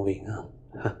Sankara moving.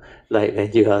 Like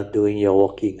when you are doing your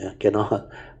walking, cannot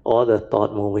all the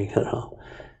thought moving around.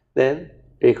 Then,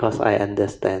 because I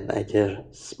understand, I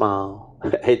just smile.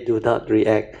 I do not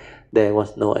react. There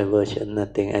was no aversion,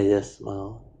 nothing. I just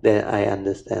smile. Then I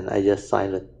understand. I just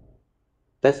silent.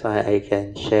 That's why I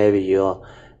can share with you,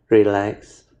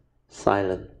 relax,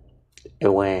 silent,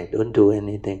 aware, don't do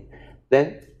anything.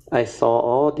 Then I saw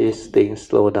all these things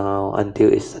slow down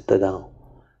until it settled down.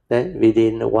 Then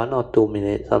within 1 or 2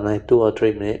 minutes, sometimes 2 or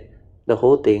 3 minutes, the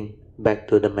whole thing back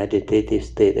to the meditative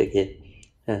state again.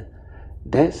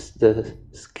 That's the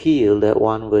skill that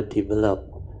one will develop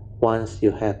once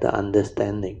you have the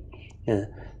understanding.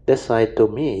 That's why to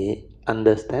me,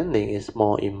 understanding is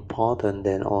more important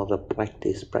than all the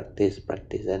practice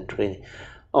and training.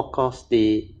 Of course,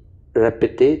 the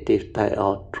repetitive type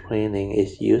of training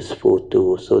is useful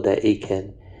too, so that it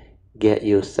can get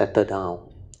you settled down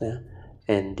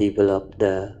and develop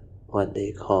the what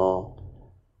they call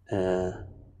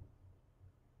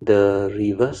the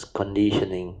reverse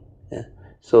conditioning,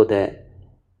 so that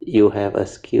you have a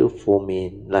skillful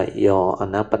mean, like your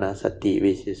anapanasati,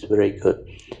 which is very good.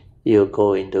 You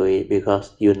go into it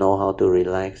because you know how to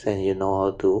relax and you know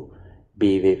how to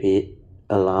be with it,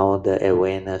 allow the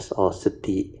awareness or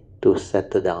sati to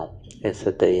settle down and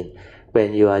settle in.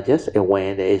 When you are just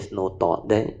aware there is no thought,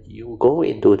 then you go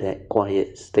into that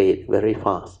quiet state very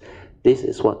fast. This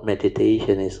is what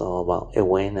meditation is all about,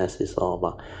 awareness is all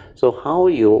about. So how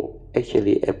you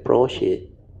actually approach it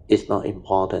is not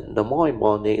important. The more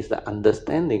important thing is the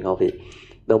understanding of it.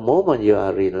 The moment you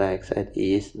are relaxed, at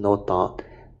ease, no thought,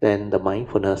 then the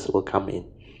mindfulness will come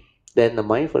in. Then the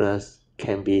mindfulness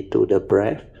can be to the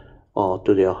breath or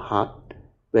to your heart,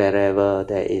 wherever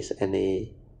there is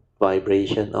any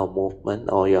vibration or movement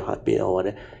or your heartbeat or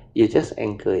whatever. You just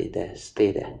anchor it there,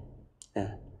 stay there.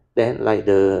 Then like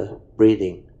the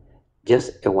breathing,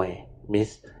 just aware,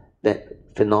 means that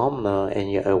phenomena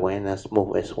and your awareness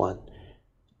move as one.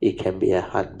 It can be a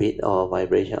heartbeat or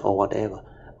vibration or whatever,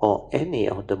 or any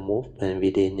of the movement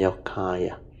within your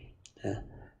kaya.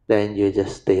 Then you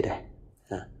just stay there.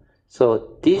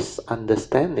 So this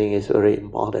understanding is very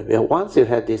important. Once you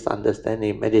have this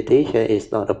understanding, meditation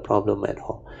is not a problem at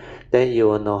all. Then you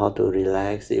will know how to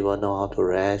relax, you will know how to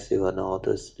rest, you will know how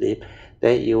to sleep.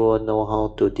 Then you will know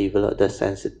how to develop the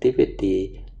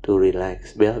sensitivity to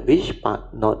relax. Well, which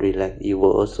part not relax, you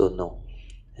will also know.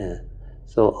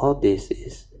 So all this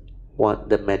is what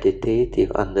the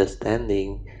meditative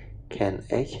understanding can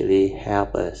actually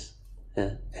help us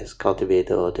as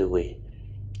cultivator of the way.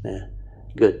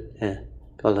 Good.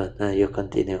 Colin, you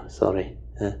continue. Sorry.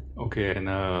 Okay, and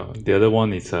the other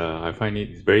one is I find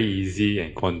it very easy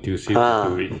and conducive to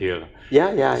do it here.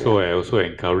 So I also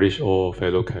encourage all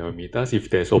fellow Kayamitas, if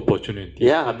there's opportunity,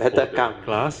 come for the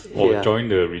class or join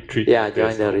the retreat.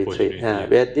 Join the retreat.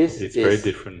 But this it's is very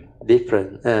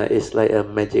different. It's like a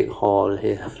magic hall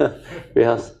here.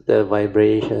 Because the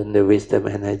vibration, the wisdom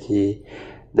energy,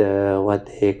 the what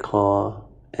they call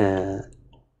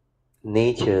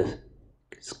nature's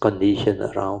condition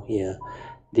around here,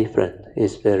 different.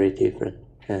 It's very different.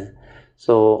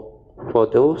 So for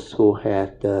those who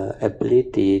have the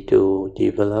ability to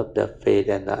develop the faith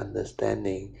and the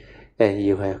understanding, and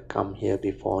you have come here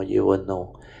before, you will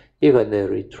know. Even the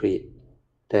retreat,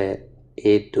 the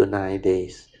 8 to 9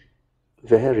 days,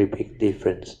 very big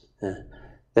difference.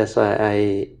 That's why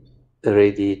I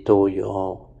already told you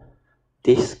all,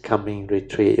 this coming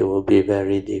retreat will be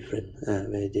very different,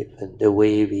 very different. The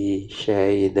way we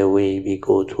share it, the way we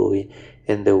go through it,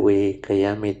 and the way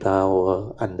Kayamita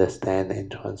will understand and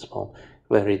transform,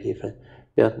 very different.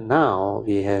 But now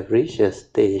we have reached a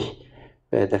stage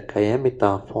where the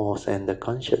Kayamita force and the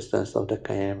consciousness of the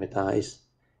Kayamita is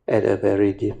at a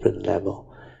very different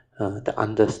level. The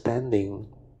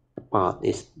understanding part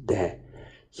is there.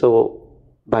 So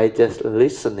by just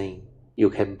listening, you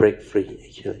can break free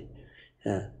actually.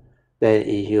 Then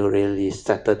if you really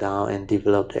settle down and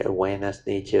develop the awareness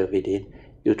nature within,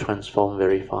 you transform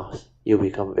very fast. You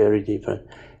become very different.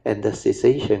 And the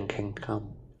cessation can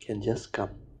come, can just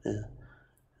come.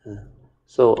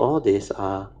 So all these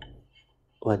are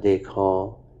what they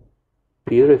call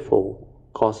beautiful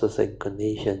causes and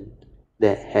conditions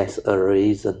that has a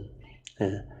reason.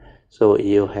 So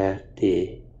you have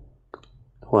the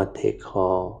what they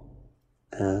call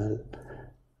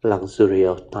luxury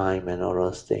of time and all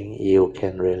those things. You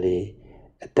can really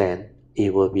attend.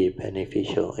 It will be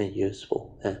beneficial and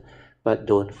useful. But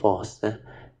don't force.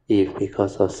 If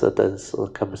because of certain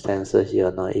circumstances you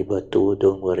are not able to,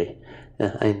 don't worry.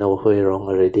 I know Hui Rong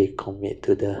already commit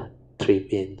to the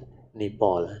trip in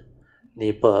Nepal.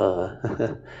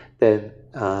 Then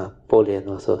Polian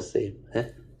also same.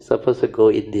 Supposed to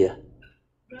go India.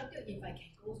 If I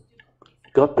can go,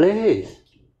 God bless.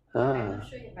 I'm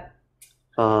sure,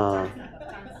 but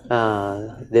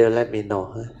They'll let me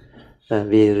know.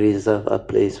 We reserve a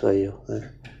place for you.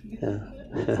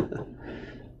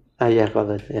 Yeah,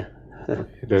 Colin, yeah.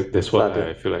 That's what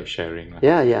I feel like sharing.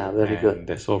 Yeah, very and good.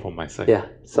 That's all from my side. Yeah,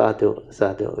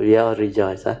 sadhu. We all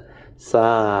rejoice.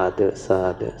 Sadhu.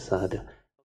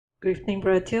 Good evening,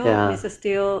 Brother Teo, Mrs.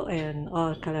 Teo, and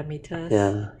all calamitas.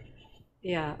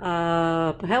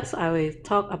 Perhaps I will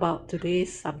talk about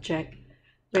today's subject.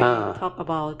 When we talk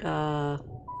about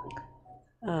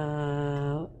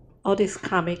all this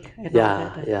karmic and all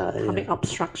that, karmic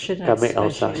obstruction.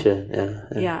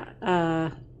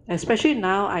 Especially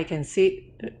now, I can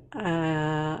see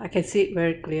it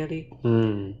very clearly.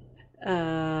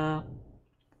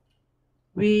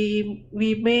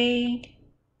 We may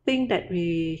think that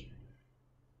we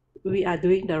are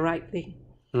doing the right thing,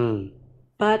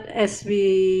 but as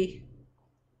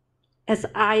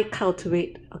I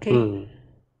cultivate,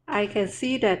 I can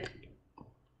see that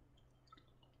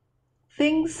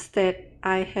things that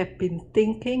I have been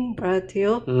thinking, Brother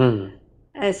Teo,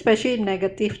 especially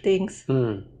negative things,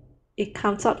 it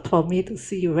comes up for me to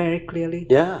see very clearly.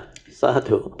 Yeah,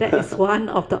 sadhu. That is one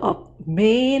of the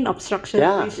main obstructions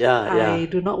which I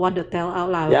do not want to tell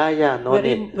out loud.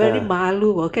 Very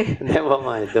malu, okay? Never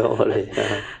mind, don't worry.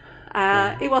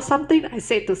 It was something I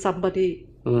said to somebody.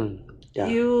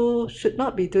 You should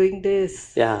not be doing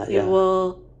this.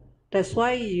 That's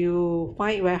why you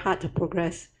find it very hard to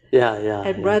progress.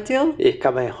 And Brother Teo, it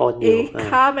come and haunt you. It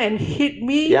come and hit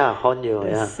me. Haunt you.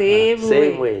 The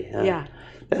same way.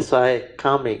 That's why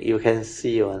karmic, you can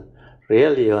see one.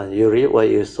 Really one, you reap what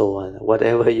you sow one.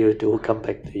 Whatever you do, come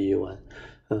back to you one.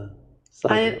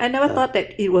 I never thought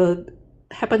that it will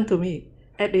happen to me,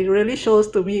 and it really shows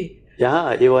to me.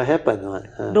 Yeah, it will happen one.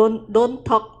 Don't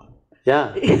talk.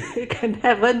 It can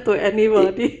happen to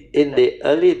anybody. In the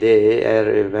early day, I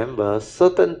remember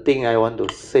certain thing I want to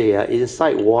say.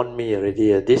 Inside warn me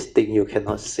already. This thing you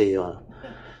cannot say one.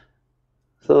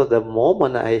 So the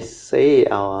moment I say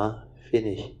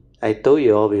finish. I told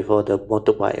you all before the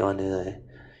motorbike one.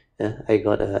 I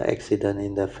got an accident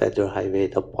in the federal highway,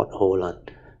 the pothole one.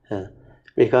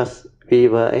 Because we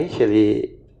were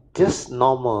actually just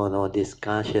normal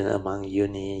discussion among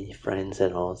uni friends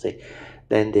and all things.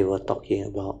 Then they were talking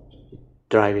about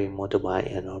driving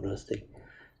motorbike and all those things.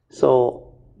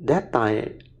 So that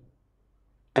time,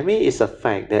 I mean, it's a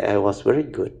fact that I was very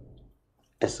good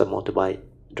as a motorbike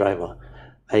driver.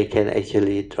 I can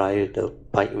actually drive the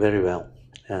bike very well.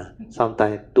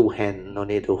 Sometimes two hands, no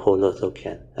need to hold also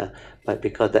can. But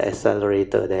because the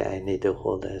accelerator there, I need to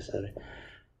hold the accelerator.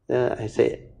 I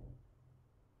say,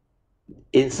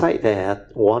 inside there,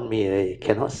 warn me, I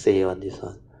cannot say on this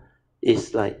one.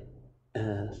 It's like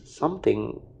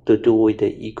something to do with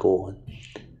the ego.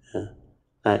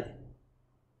 I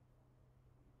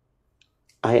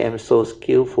am so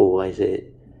skillful, I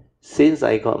said. Since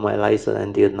I got my license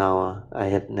until now, I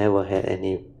have never had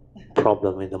any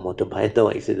problem with the motorbike, no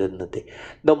accident, nothing.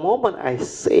 The moment I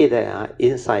say that,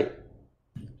 inside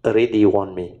already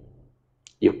warn me,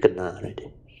 you kena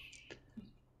already.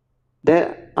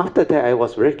 Then after that, I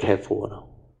was very careful.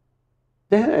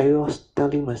 Then I was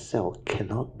telling myself,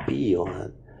 cannot be.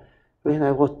 When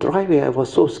I was driving, I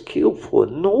was so skillful.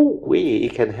 No way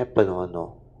it can happen or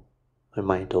no. My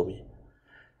mind told me.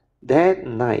 That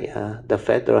night, the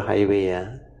federal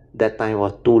highway, that time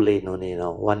was 2 lane only,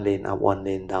 one lane up, one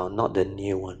lane down, not the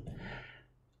new one.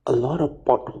 A lot of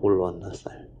pothole on the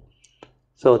side.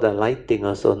 So the lighting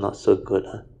also not so good.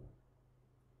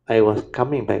 I was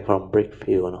coming back from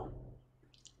Brickfield.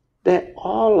 Then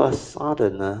all of a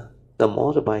sudden, the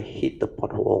motorbike hit the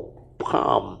pothole.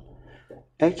 Bam!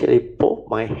 Actually, both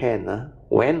my hands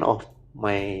went off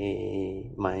my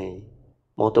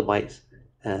motorbike's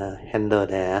handle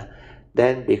there.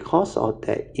 Then because of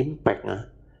that impact,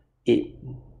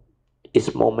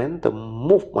 its momentum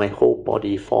moved my whole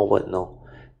body forward.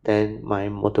 Then my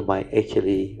motorbike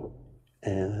actually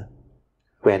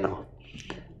went off.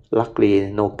 Luckily,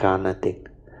 no car, nothing.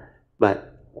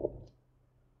 But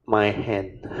my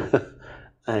hand,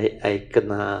 I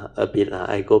kena a bit.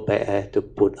 I go back. I have to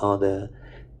put all the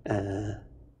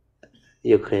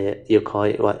you call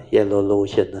it what, yellow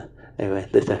lotion. I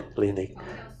went to the clinic.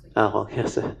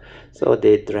 So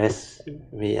they dressed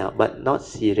me up, but not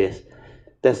serious.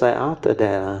 That's why after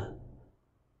that,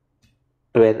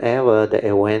 whenever the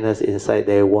awareness inside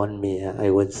they warn me,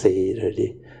 I won't say it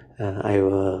already. I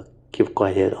will keep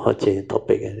quiet or change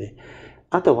topic already.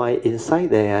 Otherwise,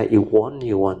 inside there, it warn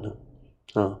you one.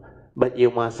 But you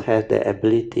must have the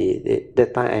ability.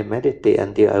 That time I meditate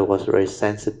until I was very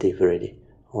sensitive already.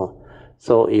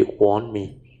 So it warned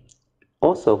me.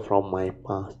 Also from my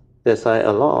past. That's why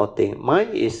a lot of things.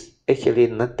 Mine is actually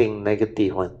nothing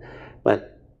negative one.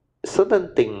 But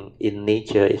certain thing in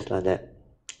nature is like that.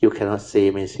 You cannot say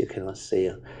means you cannot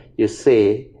say. You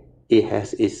say, it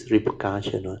has its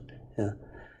repercussion.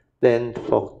 Then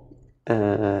for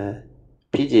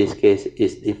PG's case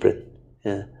is different.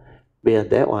 Because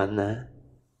that one,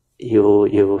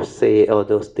 you say all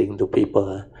those things to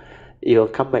people, you'll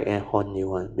come back and haunt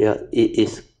you. Because it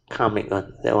is coming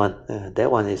on. That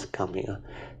one is coming on.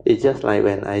 It's just like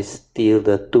when I steal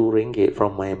the 2 ringgit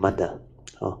from my mother.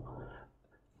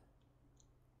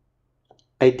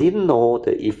 I didn't know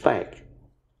the effect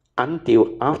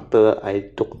until after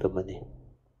I took the money.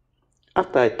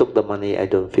 After I took the money, I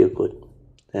don't feel good.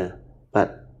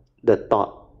 But the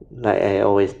thought, like I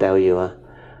always tell you,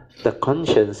 the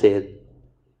conscience said,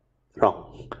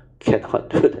 wrong,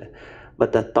 cannot do that.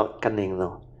 But the thought cunning,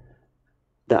 no.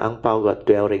 The ang pao got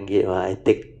 12 ringgit, I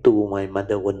take 2, my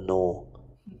mother wouldn't know.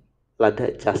 Like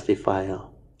that justify.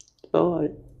 So I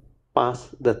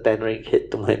passed the 10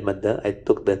 ringgit to my mother, I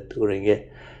took the 2 ringgit.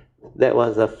 That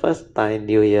was the first time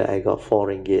New Year I got 4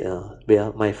 ringgit.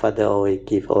 Because my father always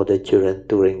give all the children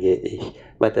 2 ringgit each.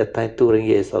 But at the time 2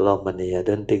 ringgit is a lot of money. I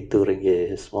don't think 2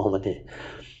 ringgit is small money.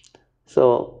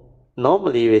 So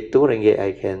normally with 2 ringgit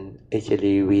I can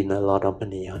actually win a lot of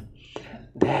money.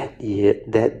 That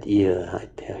year I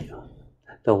tell you,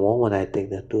 the moment I take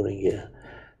the 2 ringgit,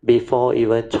 before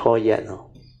even Choi yet,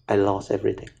 I lost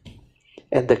everything.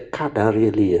 And the card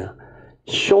really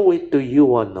show it to you,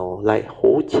 like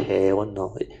whole chair,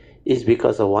 it's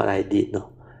because of what I did.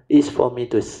 It's for me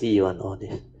to see all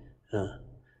this.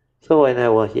 So when I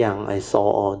was young, I saw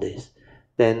all this.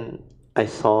 Then I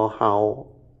saw how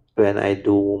when I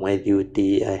do my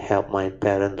duty, I help my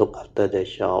parents look after the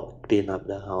shop, clean up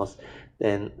the house.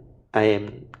 Then I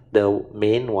am the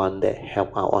main one that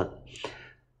help out on.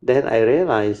 Then I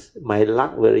realized my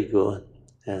luck very good.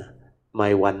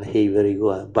 My one he very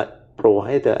good. But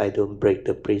provided I don't break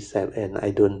the precept and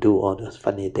I don't do all those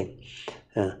funny things.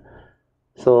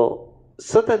 So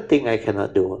certain thing I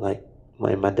cannot do. Like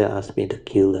my mother asked me to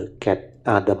kill the cat,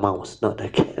 the mouse, not the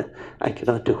cat. I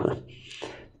cannot do it.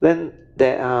 Then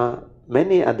there are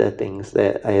many other things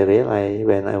that I realized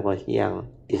when I was young.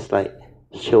 It's like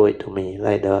show it to me,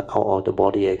 like the out of the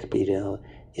body experience.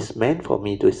 It's meant for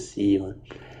me to see.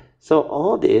 So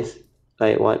all this,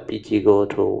 like what PG go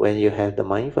through, when you have the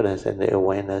mindfulness and the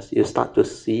awareness, you start to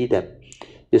see them.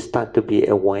 You start to be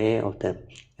aware of them.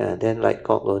 Then like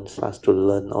God starts to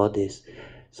learn all this.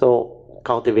 So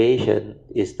cultivation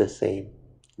is the same.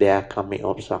 There are karmic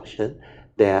obstruction.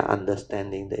 There are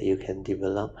understanding that you can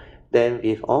develop. Then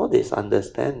with all this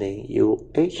understanding,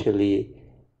 you actually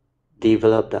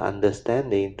develop the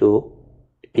understanding to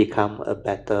become a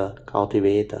better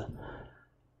cultivator.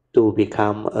 To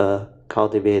become a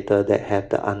cultivator that have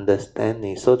the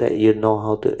understanding so that you know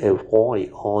how to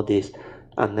avoid all this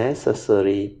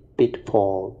unnecessary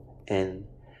pitfall and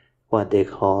what they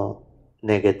call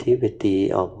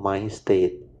negativity of mind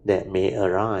state that may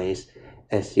arise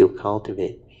as you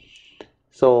cultivate.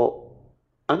 So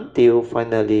until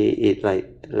finally it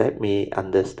like let me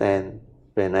understand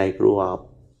when I grew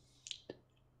up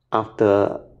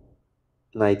after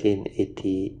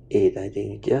 1988, I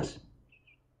think, just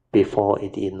before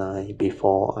 89,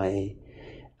 before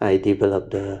I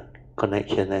developed the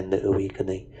connection and the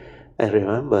awakening. I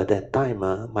remember that time,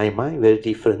 my mind very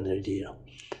different already.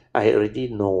 I already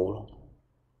know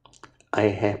I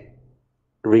have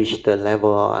reached the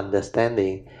level of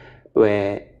understanding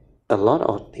where a lot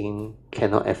of things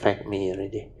cannot affect me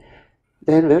already.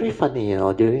 Then very funny,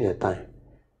 during the time.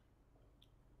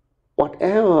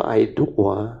 Whatever I do,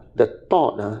 the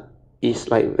thought is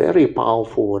like very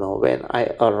powerful. When I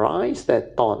arise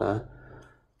that thought,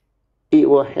 it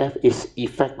will have its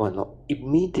effect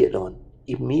immediate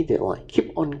one,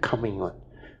 keep on coming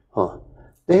on.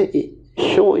 Then it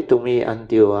show it to me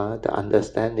until the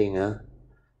understanding.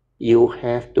 You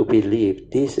have to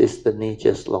believe this is the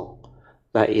nature's law.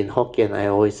 Like in Hokkien, I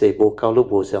always say, "Bo cao lu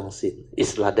bo xiang xin."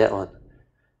 It's like that one.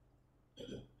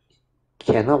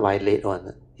 Cannot violate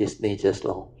one. It's nature's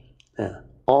law.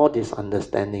 All this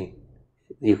understanding,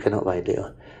 you cannot violate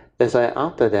one. That's why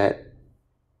after that,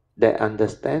 that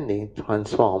understanding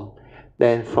transform.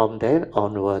 Then from then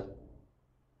onward,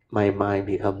 my mind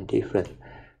become different.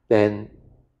 Then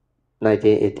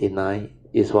 1989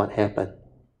 is what happened.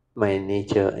 My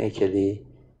nature actually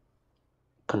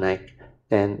connect.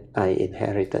 Then I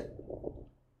inherited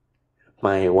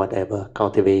my whatever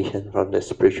cultivation from the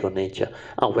spiritual nature.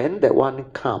 When that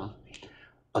one come,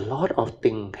 a lot of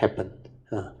things happen.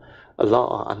 A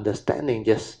lot of understanding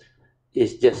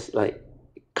is just like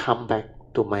come back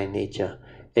to my nature.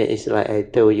 It's like I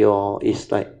tell you all,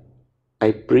 it's like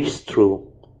I breathe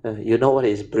through. You know what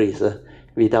is breathe?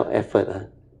 Without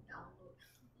effort.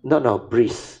 No,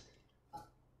 breathe.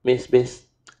 Means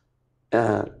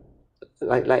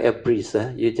like a breeze,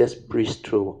 you just breeze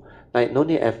through. Like no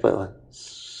need effort,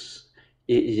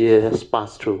 you just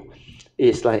pass through.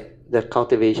 It's like the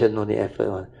cultivation, no need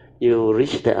effort. You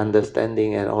reach the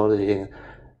understanding and all the things.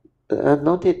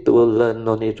 No need to learn,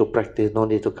 no need to practice, no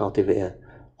need to cultivate.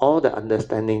 All the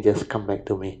understanding just come back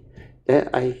to me. Then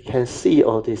I can see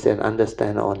all this and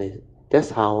understand all this. That's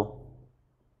how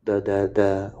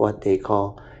the what they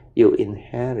call you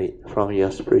inherit from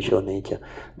your spiritual nature.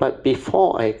 But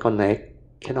before I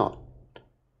connect, cannot.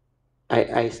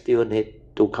 I still need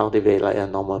to cultivate like a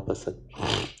normal person.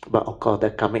 But of course, the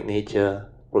karmic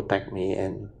nature protect me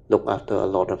and look after a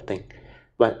lot of things.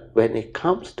 But when it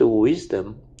comes to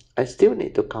wisdom, I still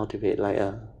need to cultivate like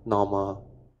a normal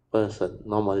person,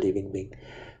 normal living being.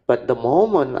 But the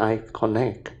moment I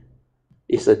connect,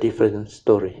 it's a different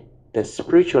story. The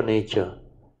spiritual nature,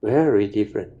 very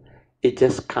different. It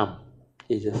just come.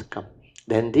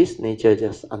 Then this nature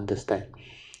just understand.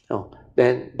 Oh,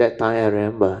 then that time I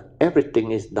remember,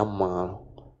 everything is Dhamma.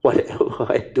 Whatever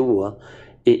I do,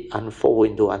 it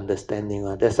unfolds into understanding.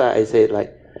 That's why I say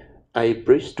like, I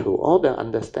breeze through, all the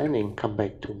understanding come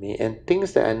back to me, and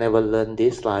things that I never learned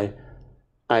this life,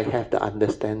 I have the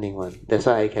understanding one. That's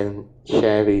why I can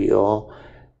share with you all,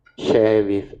 share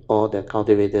with all the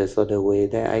cultivators of the way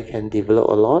that I can develop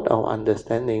a lot of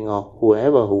understanding of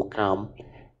whoever who come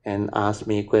and ask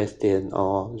me questions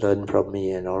or learn from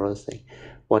me and all those things.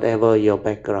 Whatever your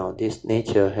background, this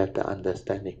nature have the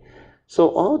understanding. So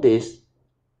all this,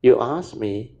 you ask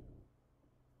me,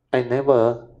 I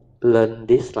never learned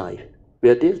this life.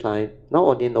 Because this life, not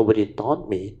only nobody taught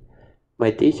me,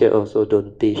 my teacher also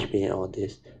don't teach me all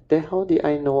this. Then how did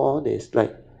I know all this?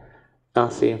 Like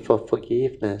asking for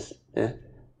forgiveness,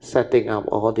 setting up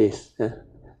all this,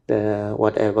 the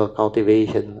whatever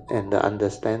cultivation and the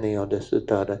understanding of the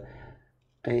sutta.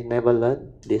 I never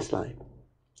learned this life.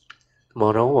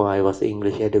 Moreover, I was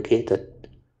English educated.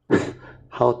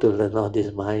 How to learn all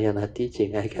this Mahayana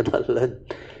teaching, I cannot learn.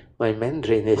 My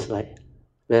Mandarin is like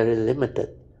very limited.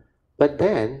 But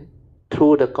then,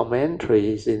 through the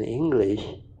commentaries in English,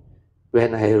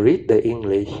 when I read the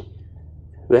English,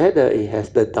 whether it has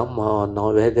the Dhamma or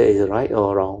not, whether it's right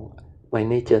or wrong, my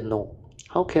nature know.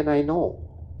 How can I know?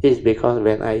 It's because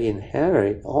when I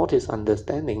inherit, all this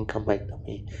understanding come back to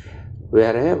me.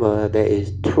 Wherever there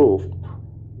is truth,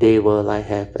 they will like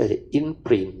have an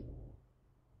imprint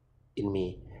in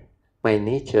me. My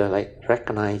nature like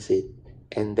recognize it,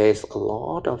 and there's a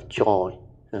lot of joy.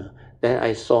 Then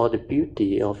I saw the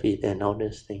beauty of it and all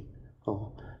this thing.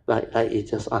 Like it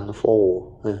just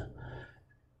unfold.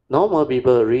 Normal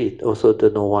people read also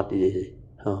don't know what it is.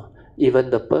 Even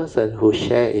the person who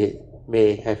share it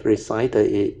may have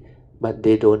recited it, but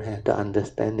they don't have the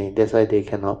understanding. That's why they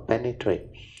cannot penetrate.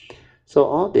 So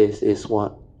all this is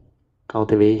what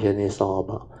cultivation is all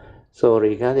about. So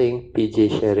regarding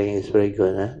PG sharing is very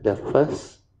good. The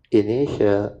first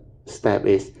initial step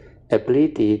is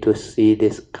ability to see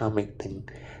this karmic thing.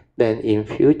 Then in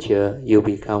future, you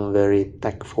become very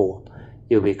tactful.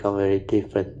 You become very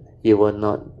different. You will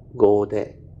not go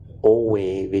the old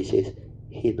way, which is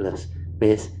heedless.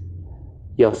 Means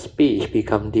your speech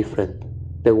become different.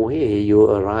 The way you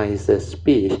arise the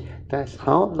speech, that's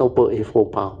how Noble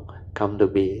Eightfold Path come to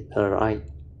be. The right,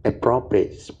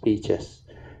 appropriate speeches.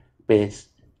 Means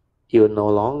you no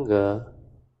longer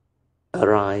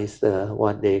arise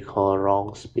what they call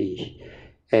wrong speech,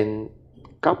 and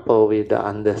coupled with the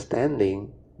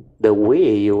understanding, the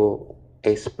way you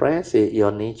express it,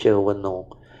 your nature will know,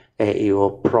 and it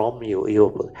will prompt you. It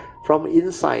will, from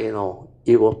inside,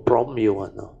 it will prompt you.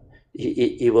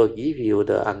 It will give you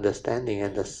the understanding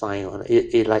and the sign.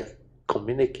 It like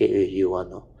communicate with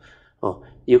you.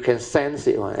 You can sense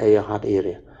it at your heart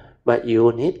area, but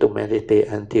you need to meditate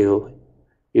until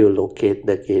you locate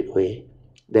the gateway.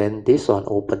 Then this one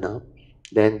open up.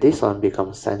 Then this one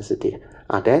becomes sensitive.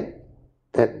 And then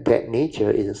that nature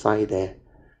inside there,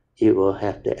 it will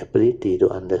have the ability to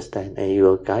understand, and it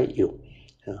will guide you.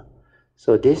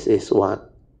 So this is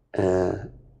what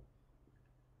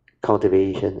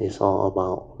cultivation is all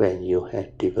about when you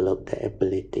have developed the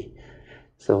ability.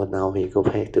 So now we go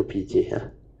back to PG.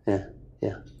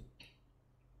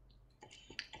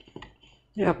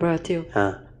 Yeah,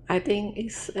 Brother. I think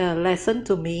it's a lesson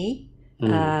to me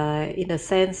in the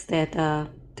sense that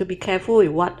to be careful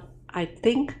with what I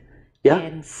think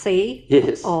and say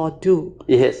or do.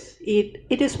 Yes.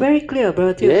 It is very clear,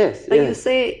 Brother. Yes. Like you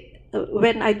say,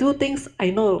 when I do things, I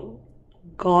know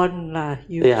gone lah.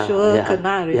 You sure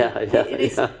kena.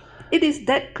 It is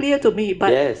that clear to me.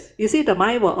 But you see, the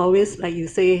mind will always, like you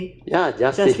say,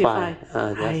 justify.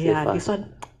 This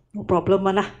one no problem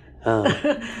lah.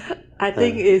 I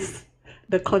think is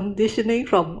the conditioning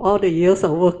from all the years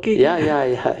of working.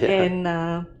 And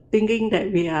thinking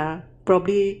that we are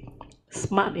probably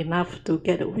smart enough to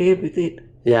get away with it.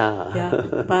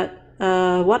 But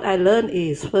what I learned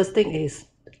is, first thing is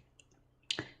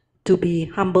to be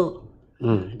humble.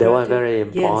 That was very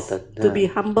important. Yes, to be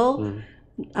humble,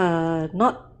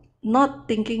 not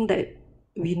thinking that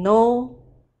we know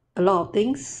a lot of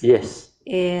things. Yes.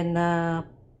 And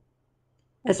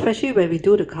especially when we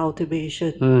do the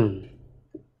cultivation.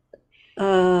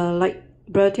 Like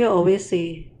Brother always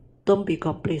say, don't be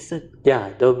complacent.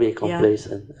 Don't be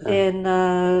complacent. And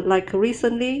like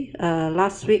recently,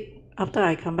 last week, after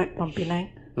I come back from Penang,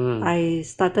 I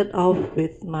started off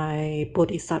with my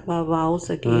Bodhisattva vows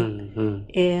again.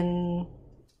 And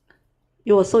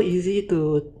it was so easy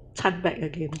to chant back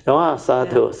again.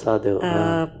 Sadhu.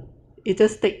 It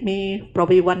just take me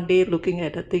probably one day looking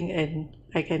at the thing and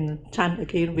I can chant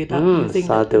again without using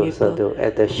the paper. Sadhu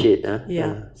at the sheet.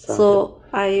 So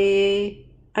I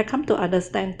come to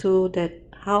understand too that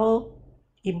how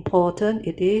important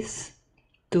it is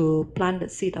to plant the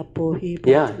seed of Bodhi.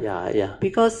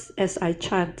 Because as I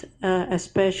chant,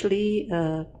 especially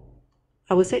I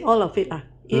would say all of it,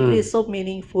 it is so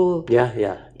meaningful.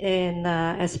 And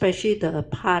especially the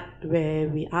part where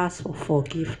we ask for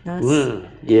forgiveness.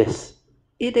 Yes.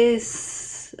 It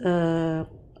is.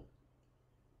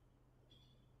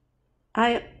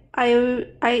 I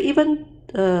even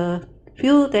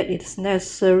feel that it's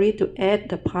necessary to add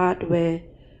the part where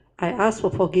I ask for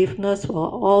forgiveness for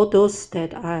all those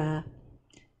that I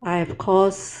have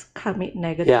caused karmic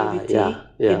negativity,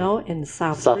 you know, and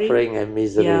suffering and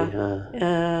misery.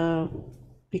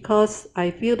 Because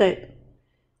I feel that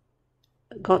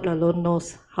God alone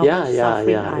knows how much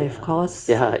suffering I have caused.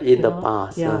 In the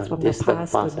past. From the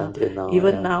past until now.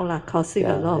 Even now, causing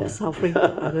a lot of suffering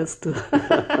to others too.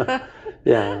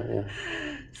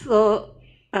 So,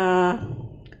 I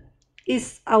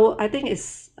think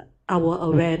it's our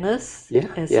awareness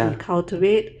as we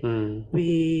cultivate.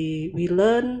 We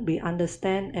learn, we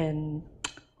understand, and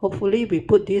hopefully we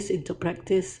put this into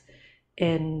practice,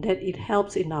 and that it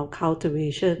helps in our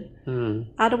cultivation.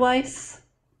 Otherwise,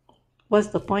 what's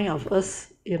the point of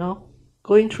us,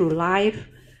 going through life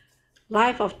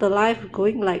after life,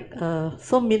 going like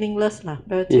so meaningless,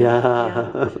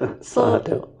 So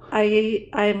I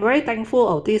am very thankful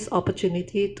of this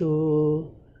opportunity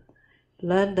to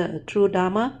learn the true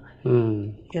Dharma.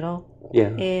 And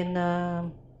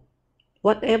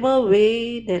whatever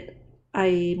way that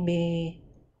I may,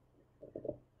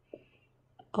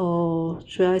 or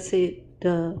should I say,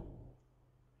 the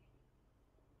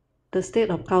state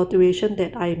of cultivation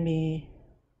that I may,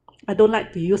 I don't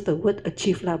like to use the word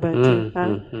achieve, but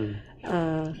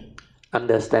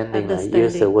understanding.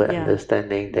 Use the word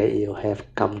understanding that you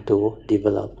have come to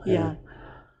develop.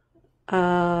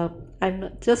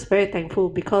 I'm just very thankful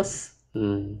because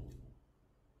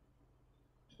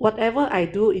whatever I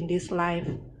do in this life,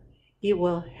 it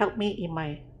will help me in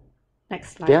my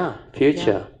next life.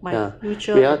 Future.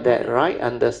 Future. Without that right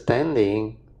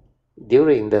understanding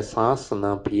during the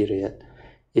sasana period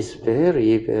is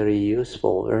very, very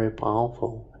useful, very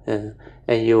powerful.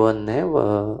 And you will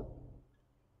never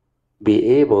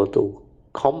be able to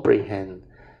comprehend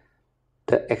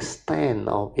the extent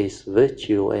of its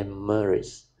virtue and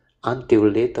merits until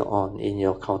later on in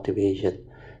your cultivation.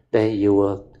 Then you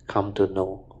will come to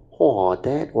know,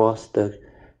 that was the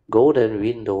golden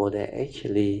window that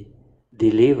actually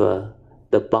deliver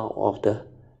the bulk of the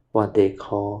what they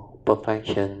call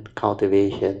perfection,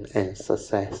 cultivation, and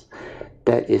success.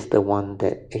 That is the one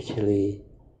that actually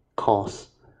caused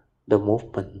the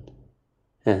movement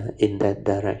in that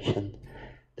direction.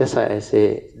 That's why I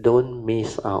say, don't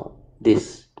miss out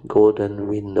this golden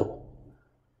window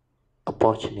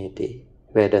opportunity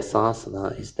where the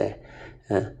sasana is there.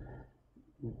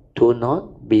 Do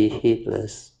not be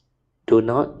heedless. Do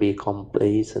not be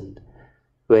complacent.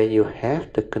 When you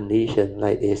have the condition,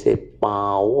 like they say,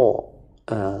 把握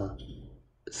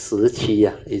时期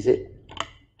is it?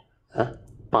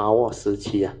 把握时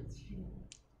期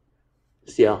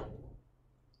是啊？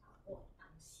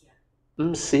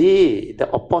不是 the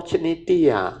opportunity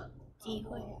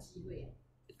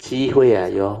机会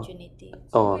有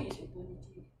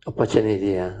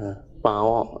opportunity 把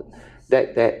握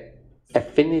that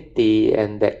affinity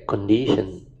and that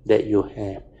condition that you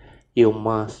have, you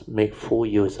must make full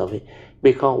use of it.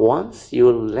 Because once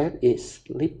you let it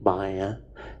slip by,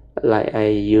 like I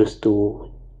used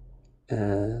to,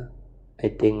 I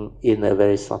think in a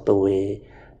very subtle way,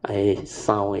 I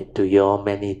sound it to you all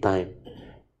many times.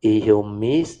 If you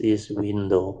miss this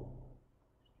window,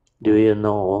 do you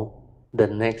know the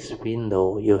next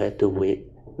window you have to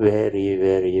wait very,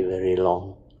 very, very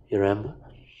long. You remember?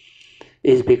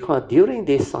 It's because during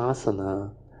this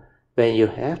asana, when you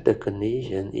have the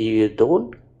condition, if you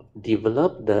don't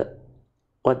develop the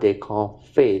what they call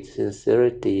faith,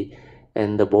 sincerity,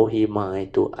 and the bodhi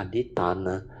mind to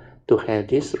adhitthana, to have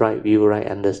this right view, right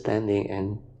understanding,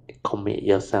 and commit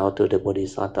yourself to the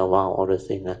bodhisattva vow or the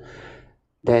thing,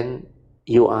 then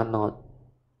you are not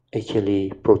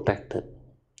actually protected.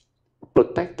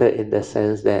 Protected in the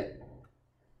sense that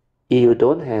if you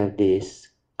don't have this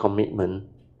commitment,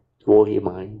 bodhi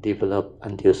mind developed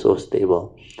until so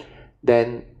stable,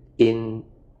 then in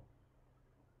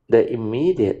the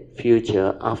immediate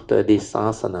future after this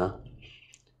asana,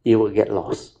 you will get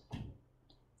lost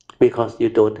because you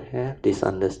don't have this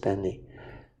understanding.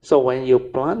 So when you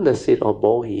plant the seed of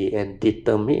bodhi and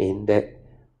determine that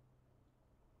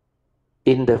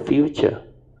in the future,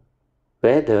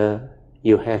 whether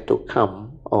you have to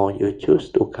come or you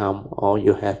choose to come or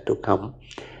you have to come,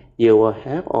 you will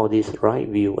have all this right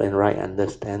view and right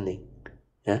understanding.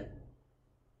 Yeah?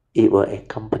 It will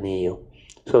accompany you.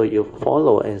 So you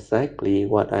follow exactly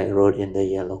what I wrote in the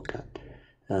yellow card.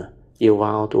 You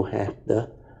vow to have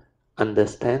the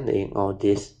understanding of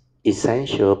this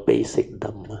essential basic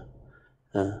Dhamma.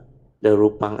 The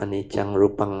Rupang Anicang,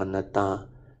 Rupang Anatta,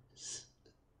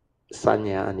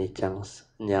 Sanya Anicang,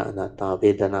 Sanya Anatta,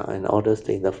 Vedana, and all those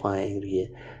things, the five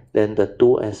ingredients. Then the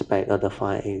two aspects of the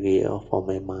five ingredients for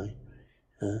my mind.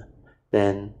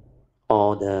 Then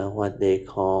all the what they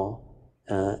call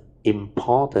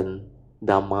important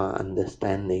Dhamma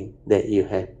understanding that you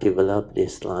have developed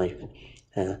this life,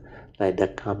 like the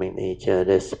karmic nature,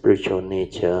 the spiritual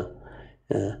nature,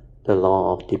 the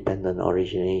law of dependent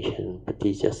origination,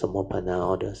 paticca samuppada,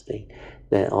 all those things,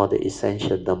 then all the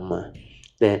essential Dhamma,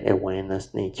 then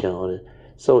awareness nature.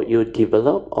 So you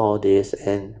develop all this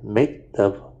and make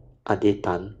the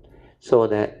adhitthana, so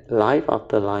that life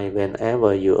after life,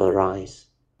 whenever you arise,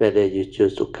 whether you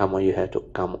choose to come or you have to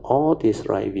come, all this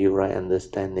right view, right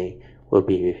understanding will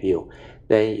be with you.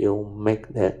 Then you make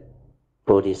that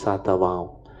bodhisattva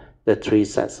vow, the 3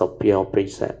 sets of pure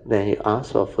precepts. Then you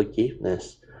ask for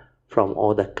forgiveness from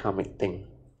all the karmic things.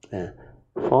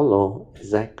 Follow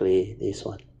exactly this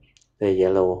one, the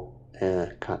yellow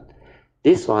card.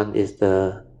 This one is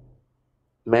the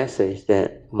message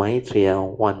that Maitreya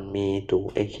want me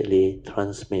to actually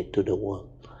transmit to the world.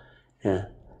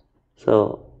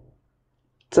 So,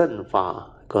 正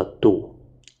法 got 2.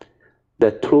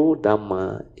 The true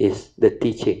Dhamma is the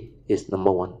teaching, is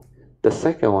number 1. The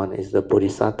second one is the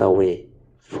Bodhisattva way,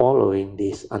 following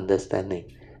this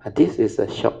understanding. And this is a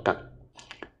shortcut.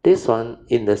 This one,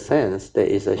 in the sense that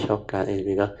is a shortcut, is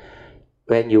because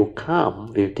when you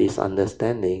come with this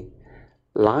understanding,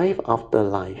 life after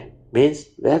life, means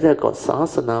whether got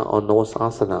sasana or no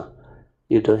sasana,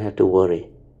 you don't have to worry.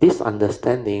 This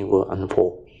understanding will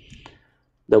unfold.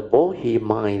 The bodhi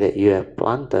mind that you have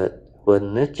planted will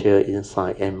nurture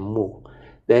inside and move.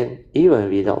 Then even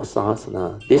without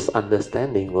sasana, this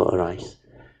understanding will arise.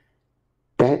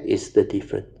 That is the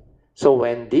difference. So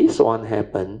when this one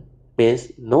happens,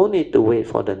 means no need to wait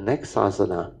for the next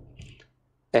sasana.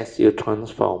 As you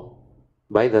transform,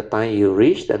 by the time you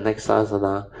reach the next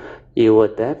sasana, you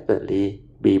will definitely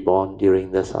be born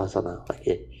during the sasana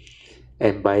again.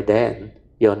 And by then,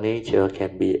 your nature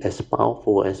can be as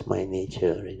powerful as my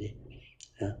nature already.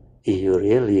 If you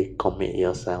really commit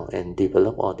yourself and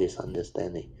develop all this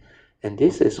understanding. And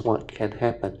this is what can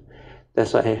happen.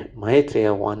 That's why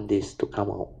Maitreya want this to come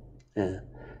out.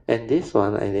 And this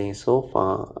one, I think so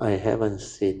far, I haven't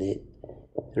seen it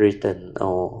written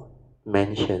or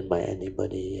mentioned by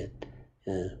anybody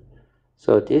yet.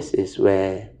 So this is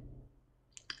where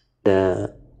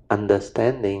the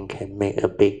understanding can make a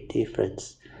big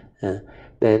difference.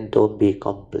 Then don't be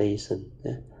complacent.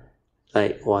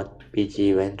 Like what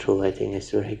PG went through, I think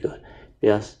is very good.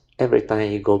 Because every time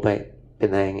you go back,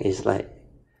 Penang is like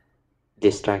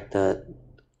distracted,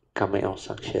 coming out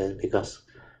success because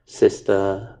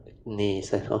sister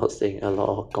needs and all things, a lot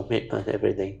of commitment,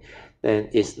 everything. Then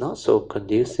it's not so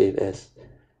conducive as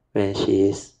when she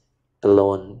is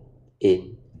alone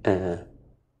in the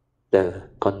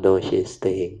condo she is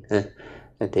staying.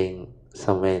 I think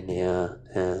somewhere near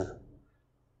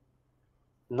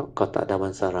not Kota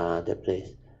Damansara, the place.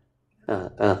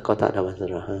 Kota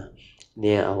Damansara,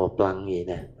 near our Plangi.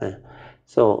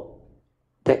 So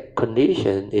that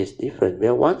condition is different.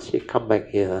 Well, once she come back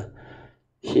here,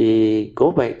 she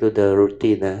go back to the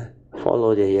routine,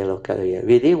 follow the yellow color.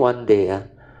 Within one day,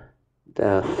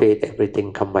 the faith,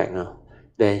 everything come back now.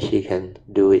 Then she can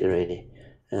do it already.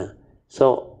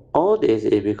 So all this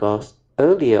is because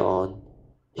earlier on,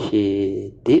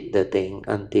 she did the thing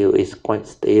until it's quite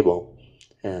stable.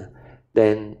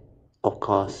 Then, of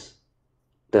course,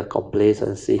 the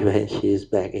complacency when she is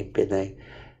back in Penang,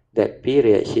 that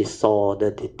period she saw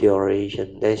the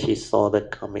deterioration, then she saw the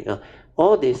coming up.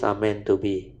 All these are meant to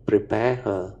be prepare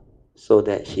her so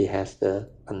that she has the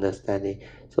understanding,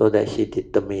 so that she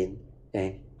determine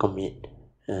and commit.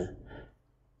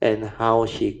 And how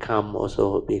she come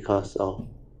also because of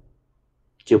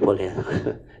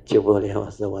Jupolian. Jupolian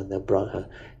was the one that brought her,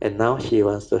 and now she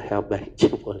wants to help back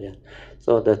Jupolian.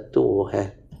 So the two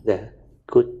have the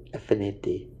good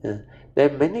affinity.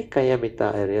 Then many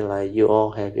Kayamita, I realize you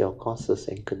all have your causes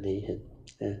and conditions.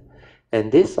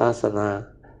 And this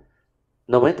asana,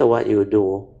 no matter what you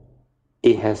do,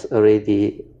 it has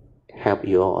already helped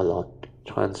you all a lot,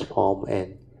 transform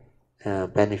and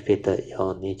benefited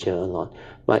your nature a lot.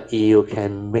 But you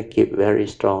can make it very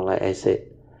strong, like I said,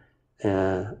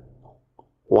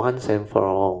 once and for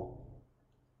all,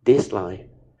 this life,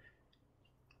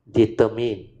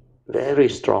 determine very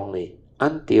strongly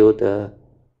until the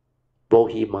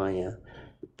Bodhi-maya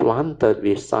planted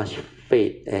with such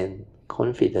faith and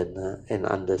confidence and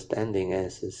understanding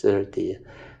and sincerity,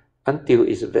 until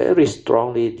it's very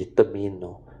strongly determined,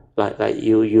 like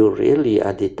you really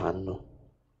are determined,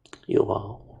 you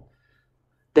are.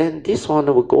 Then this one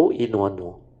will go in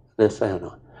one, understand?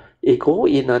 It go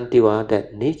in until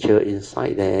that nature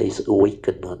inside there is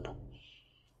awakened one.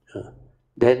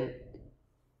 Then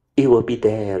it will be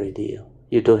there already.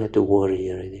 You don't have to worry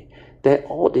already. That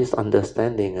all this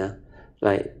understanding,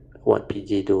 like what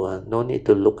PG do, no need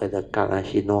to look at the card.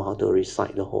 She know how to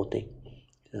recite the whole thing.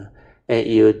 And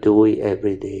you do it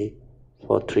every day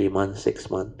for 3 months, 6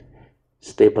 months,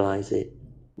 stabilize it.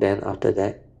 Then after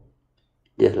that,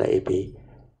 just let it be.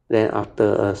 Then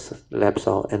after a lapse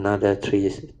of another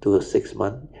 3 to 6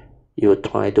 months, you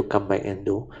try to come back and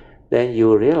do. Then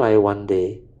you realize one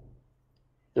day,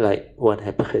 like what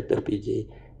happened to PG,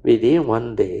 within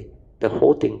one day, the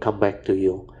whole thing come back to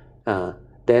you.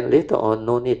 Then later on,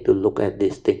 no need to look at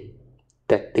this thing.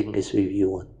 That thing is with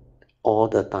you all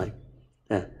the time.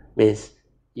 Means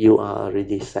you are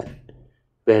already set,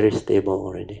 very stable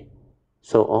already.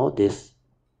 So all this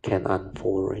can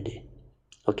unfold already.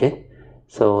 Okay?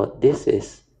 So this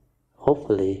is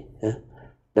hopefully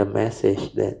the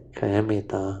message that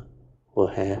Kayamita will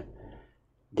have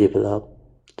developed,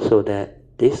 so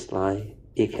that this life,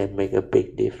 it can make a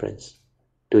big difference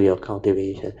to your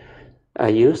cultivation. I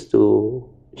used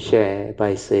to share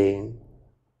by saying,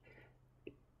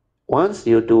 once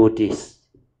you do this,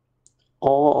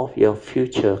 all of your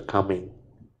future coming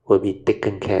will be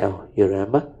taken care of. You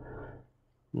remember?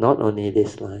 Not only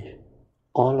this life,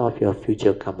 all of your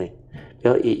future coming.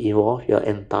 Because it involves your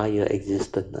entire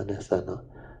existence, understand?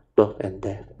 Birth and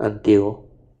death, until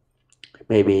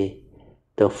maybe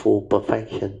the full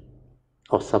perfection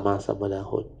of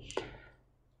Sammasambuddhahood.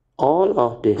 All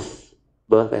of this,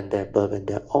 birth and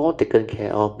death, all taken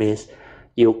care of, means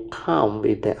you come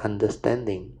with the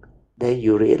understanding, then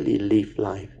you really live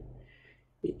life.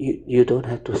 You don't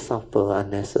have to suffer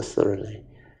unnecessarily.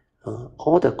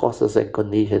 All the causes and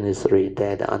conditions is already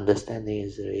there, the understanding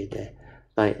is already there.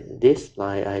 Like this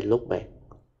life, I look back,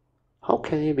 how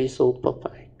can it be so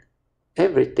perfect?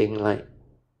 Everything like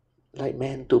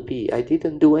meant to be. I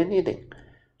didn't do anything.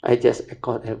 I just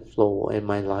accord and flow, and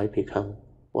my life become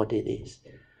what it is.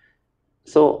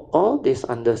 So all this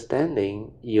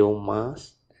understanding you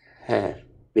must have,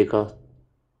 because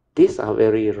these are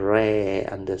very rare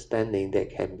understanding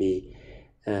that can be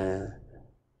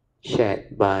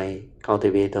shared by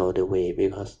cultivator of the way,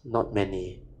 because not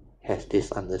many has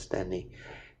this understanding.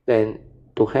 Then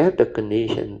to have the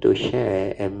condition to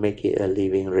share and make it a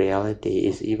living reality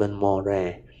is even more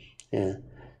rare.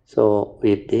 So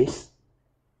with this,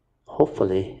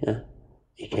 hopefully,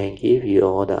 it can give you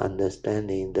all the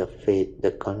understanding, the faith,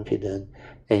 the confidence,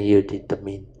 and you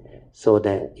determine, so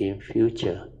that in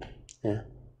future,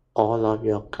 all of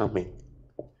your coming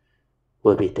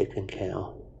will be taken care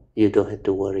of. You don't have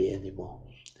to worry anymore.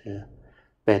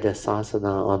 Whether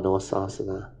sasana or no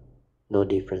sasana, no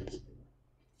difference.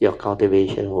 Your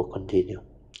cultivation will continue.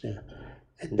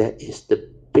 And that is the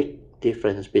big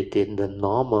difference between the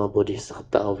normal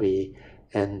Bodhisattva way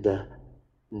and the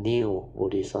new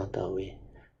Bodhisattva way.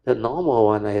 The normal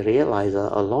one, I realize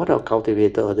a lot of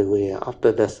cultivators of the way,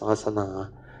 after the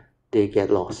sasana, they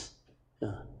get lost.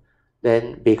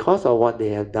 Then because of what they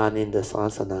have done in the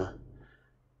sasana,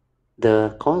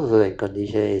 the causes and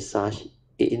condition is such,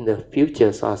 in the future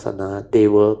sasana, they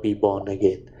will be born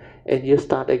again. And you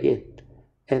start again.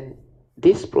 And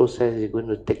this process is going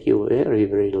to take you very,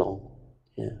 very long.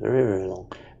 very, very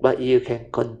long. But you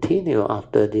can continue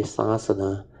after this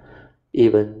sasana,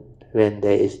 even when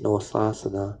there is no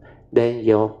sasana, then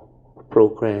your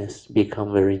progress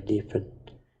become very different.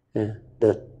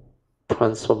 The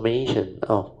transformation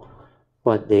of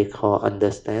what they call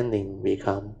understanding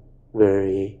become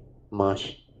very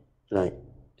much like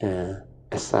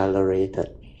accelerated,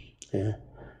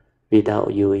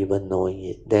 without you even knowing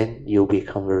it. Then you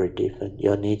become very different.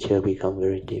 Your nature become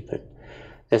very different,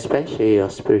 especially your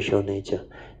spiritual nature.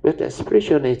 With the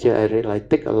spiritual nature, I realize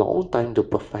take a long time to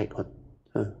perfect one,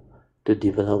 to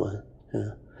develop one.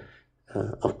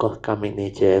 Of course, karmic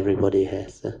nature everybody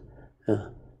has,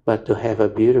 but to have a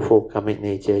beautiful karmic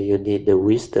nature, you need the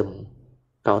wisdom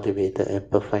cultivated and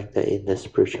perfected in the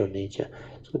spiritual nature.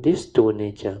 So these two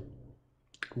nature,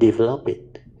 develop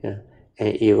it, and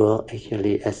it will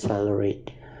actually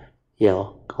accelerate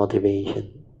your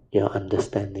cultivation, your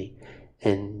understanding,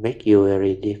 and make you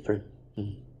very different.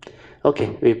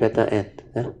 Okay, we better end.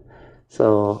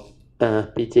 So,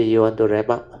 PG, you want to wrap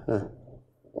up?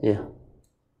 Yeah.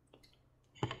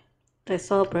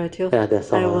 That's all, Brother. Yeah,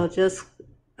 that's all. I will just,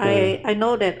 I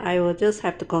know that I will just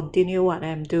have to continue what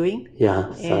I'm doing.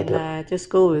 Yeah, and just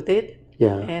go with it.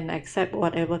 Yeah. And accept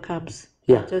whatever comes.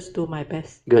 Yeah. Just do my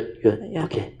best. Good. Yeah.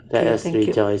 Okay. Let us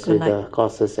rejoice with the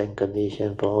causes and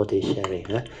conditions for all this sharing.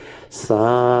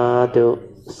 Sadhu,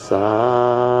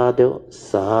 sadhu,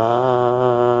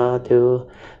 sadhu.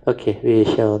 Okay, we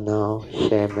shall now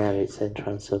share merits and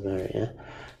transfer merit.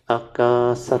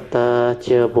 Akasata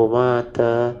ca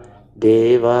bhumata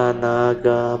deva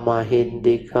naga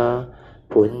mahindika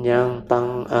punyang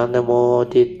tang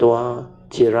anamoditwa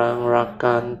cirang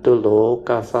rakantu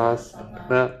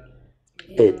lokasasana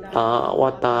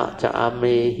etawata ca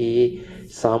amehi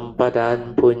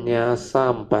sampadan punya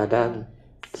sampadan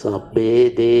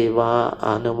sabbe deva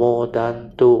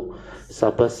anumodantu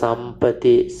sabba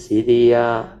sampati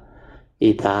siddhya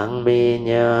idang me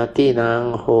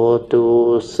nyatinang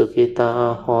hotu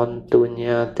sukita hontu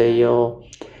nyatayo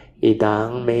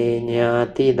idang me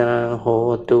nyatinang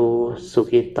hotu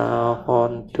sukita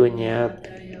hontu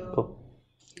nyatayo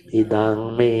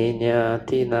idang me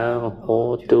nyatinang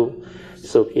hotu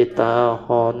sukita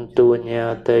hontu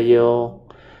nyatayo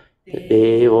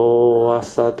devo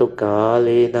asatu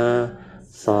kalena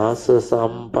sasa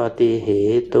sampati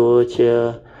hetu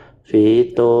ca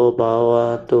Vito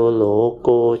bhavatu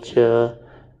loko ca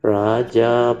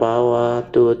raja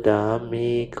bhavatu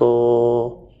dhammiko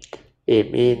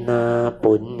imina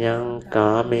punyang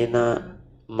kamena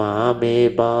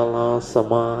mame bala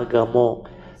samagamo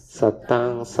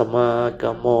satang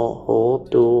samagamo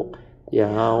hotu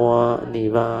yawa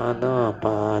nivana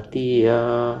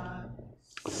patiya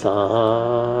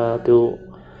sadhu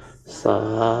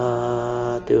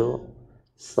sadhu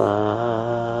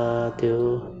sadhu.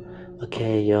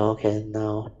 Okay, you all can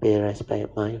now pay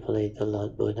respect mindfully to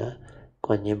Lord Buddha,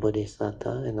 Kuan Yin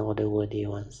Bodhisattva, and all the worthy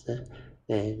ones.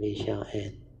 Then we shall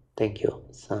end. Thank you.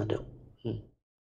 Sadhu.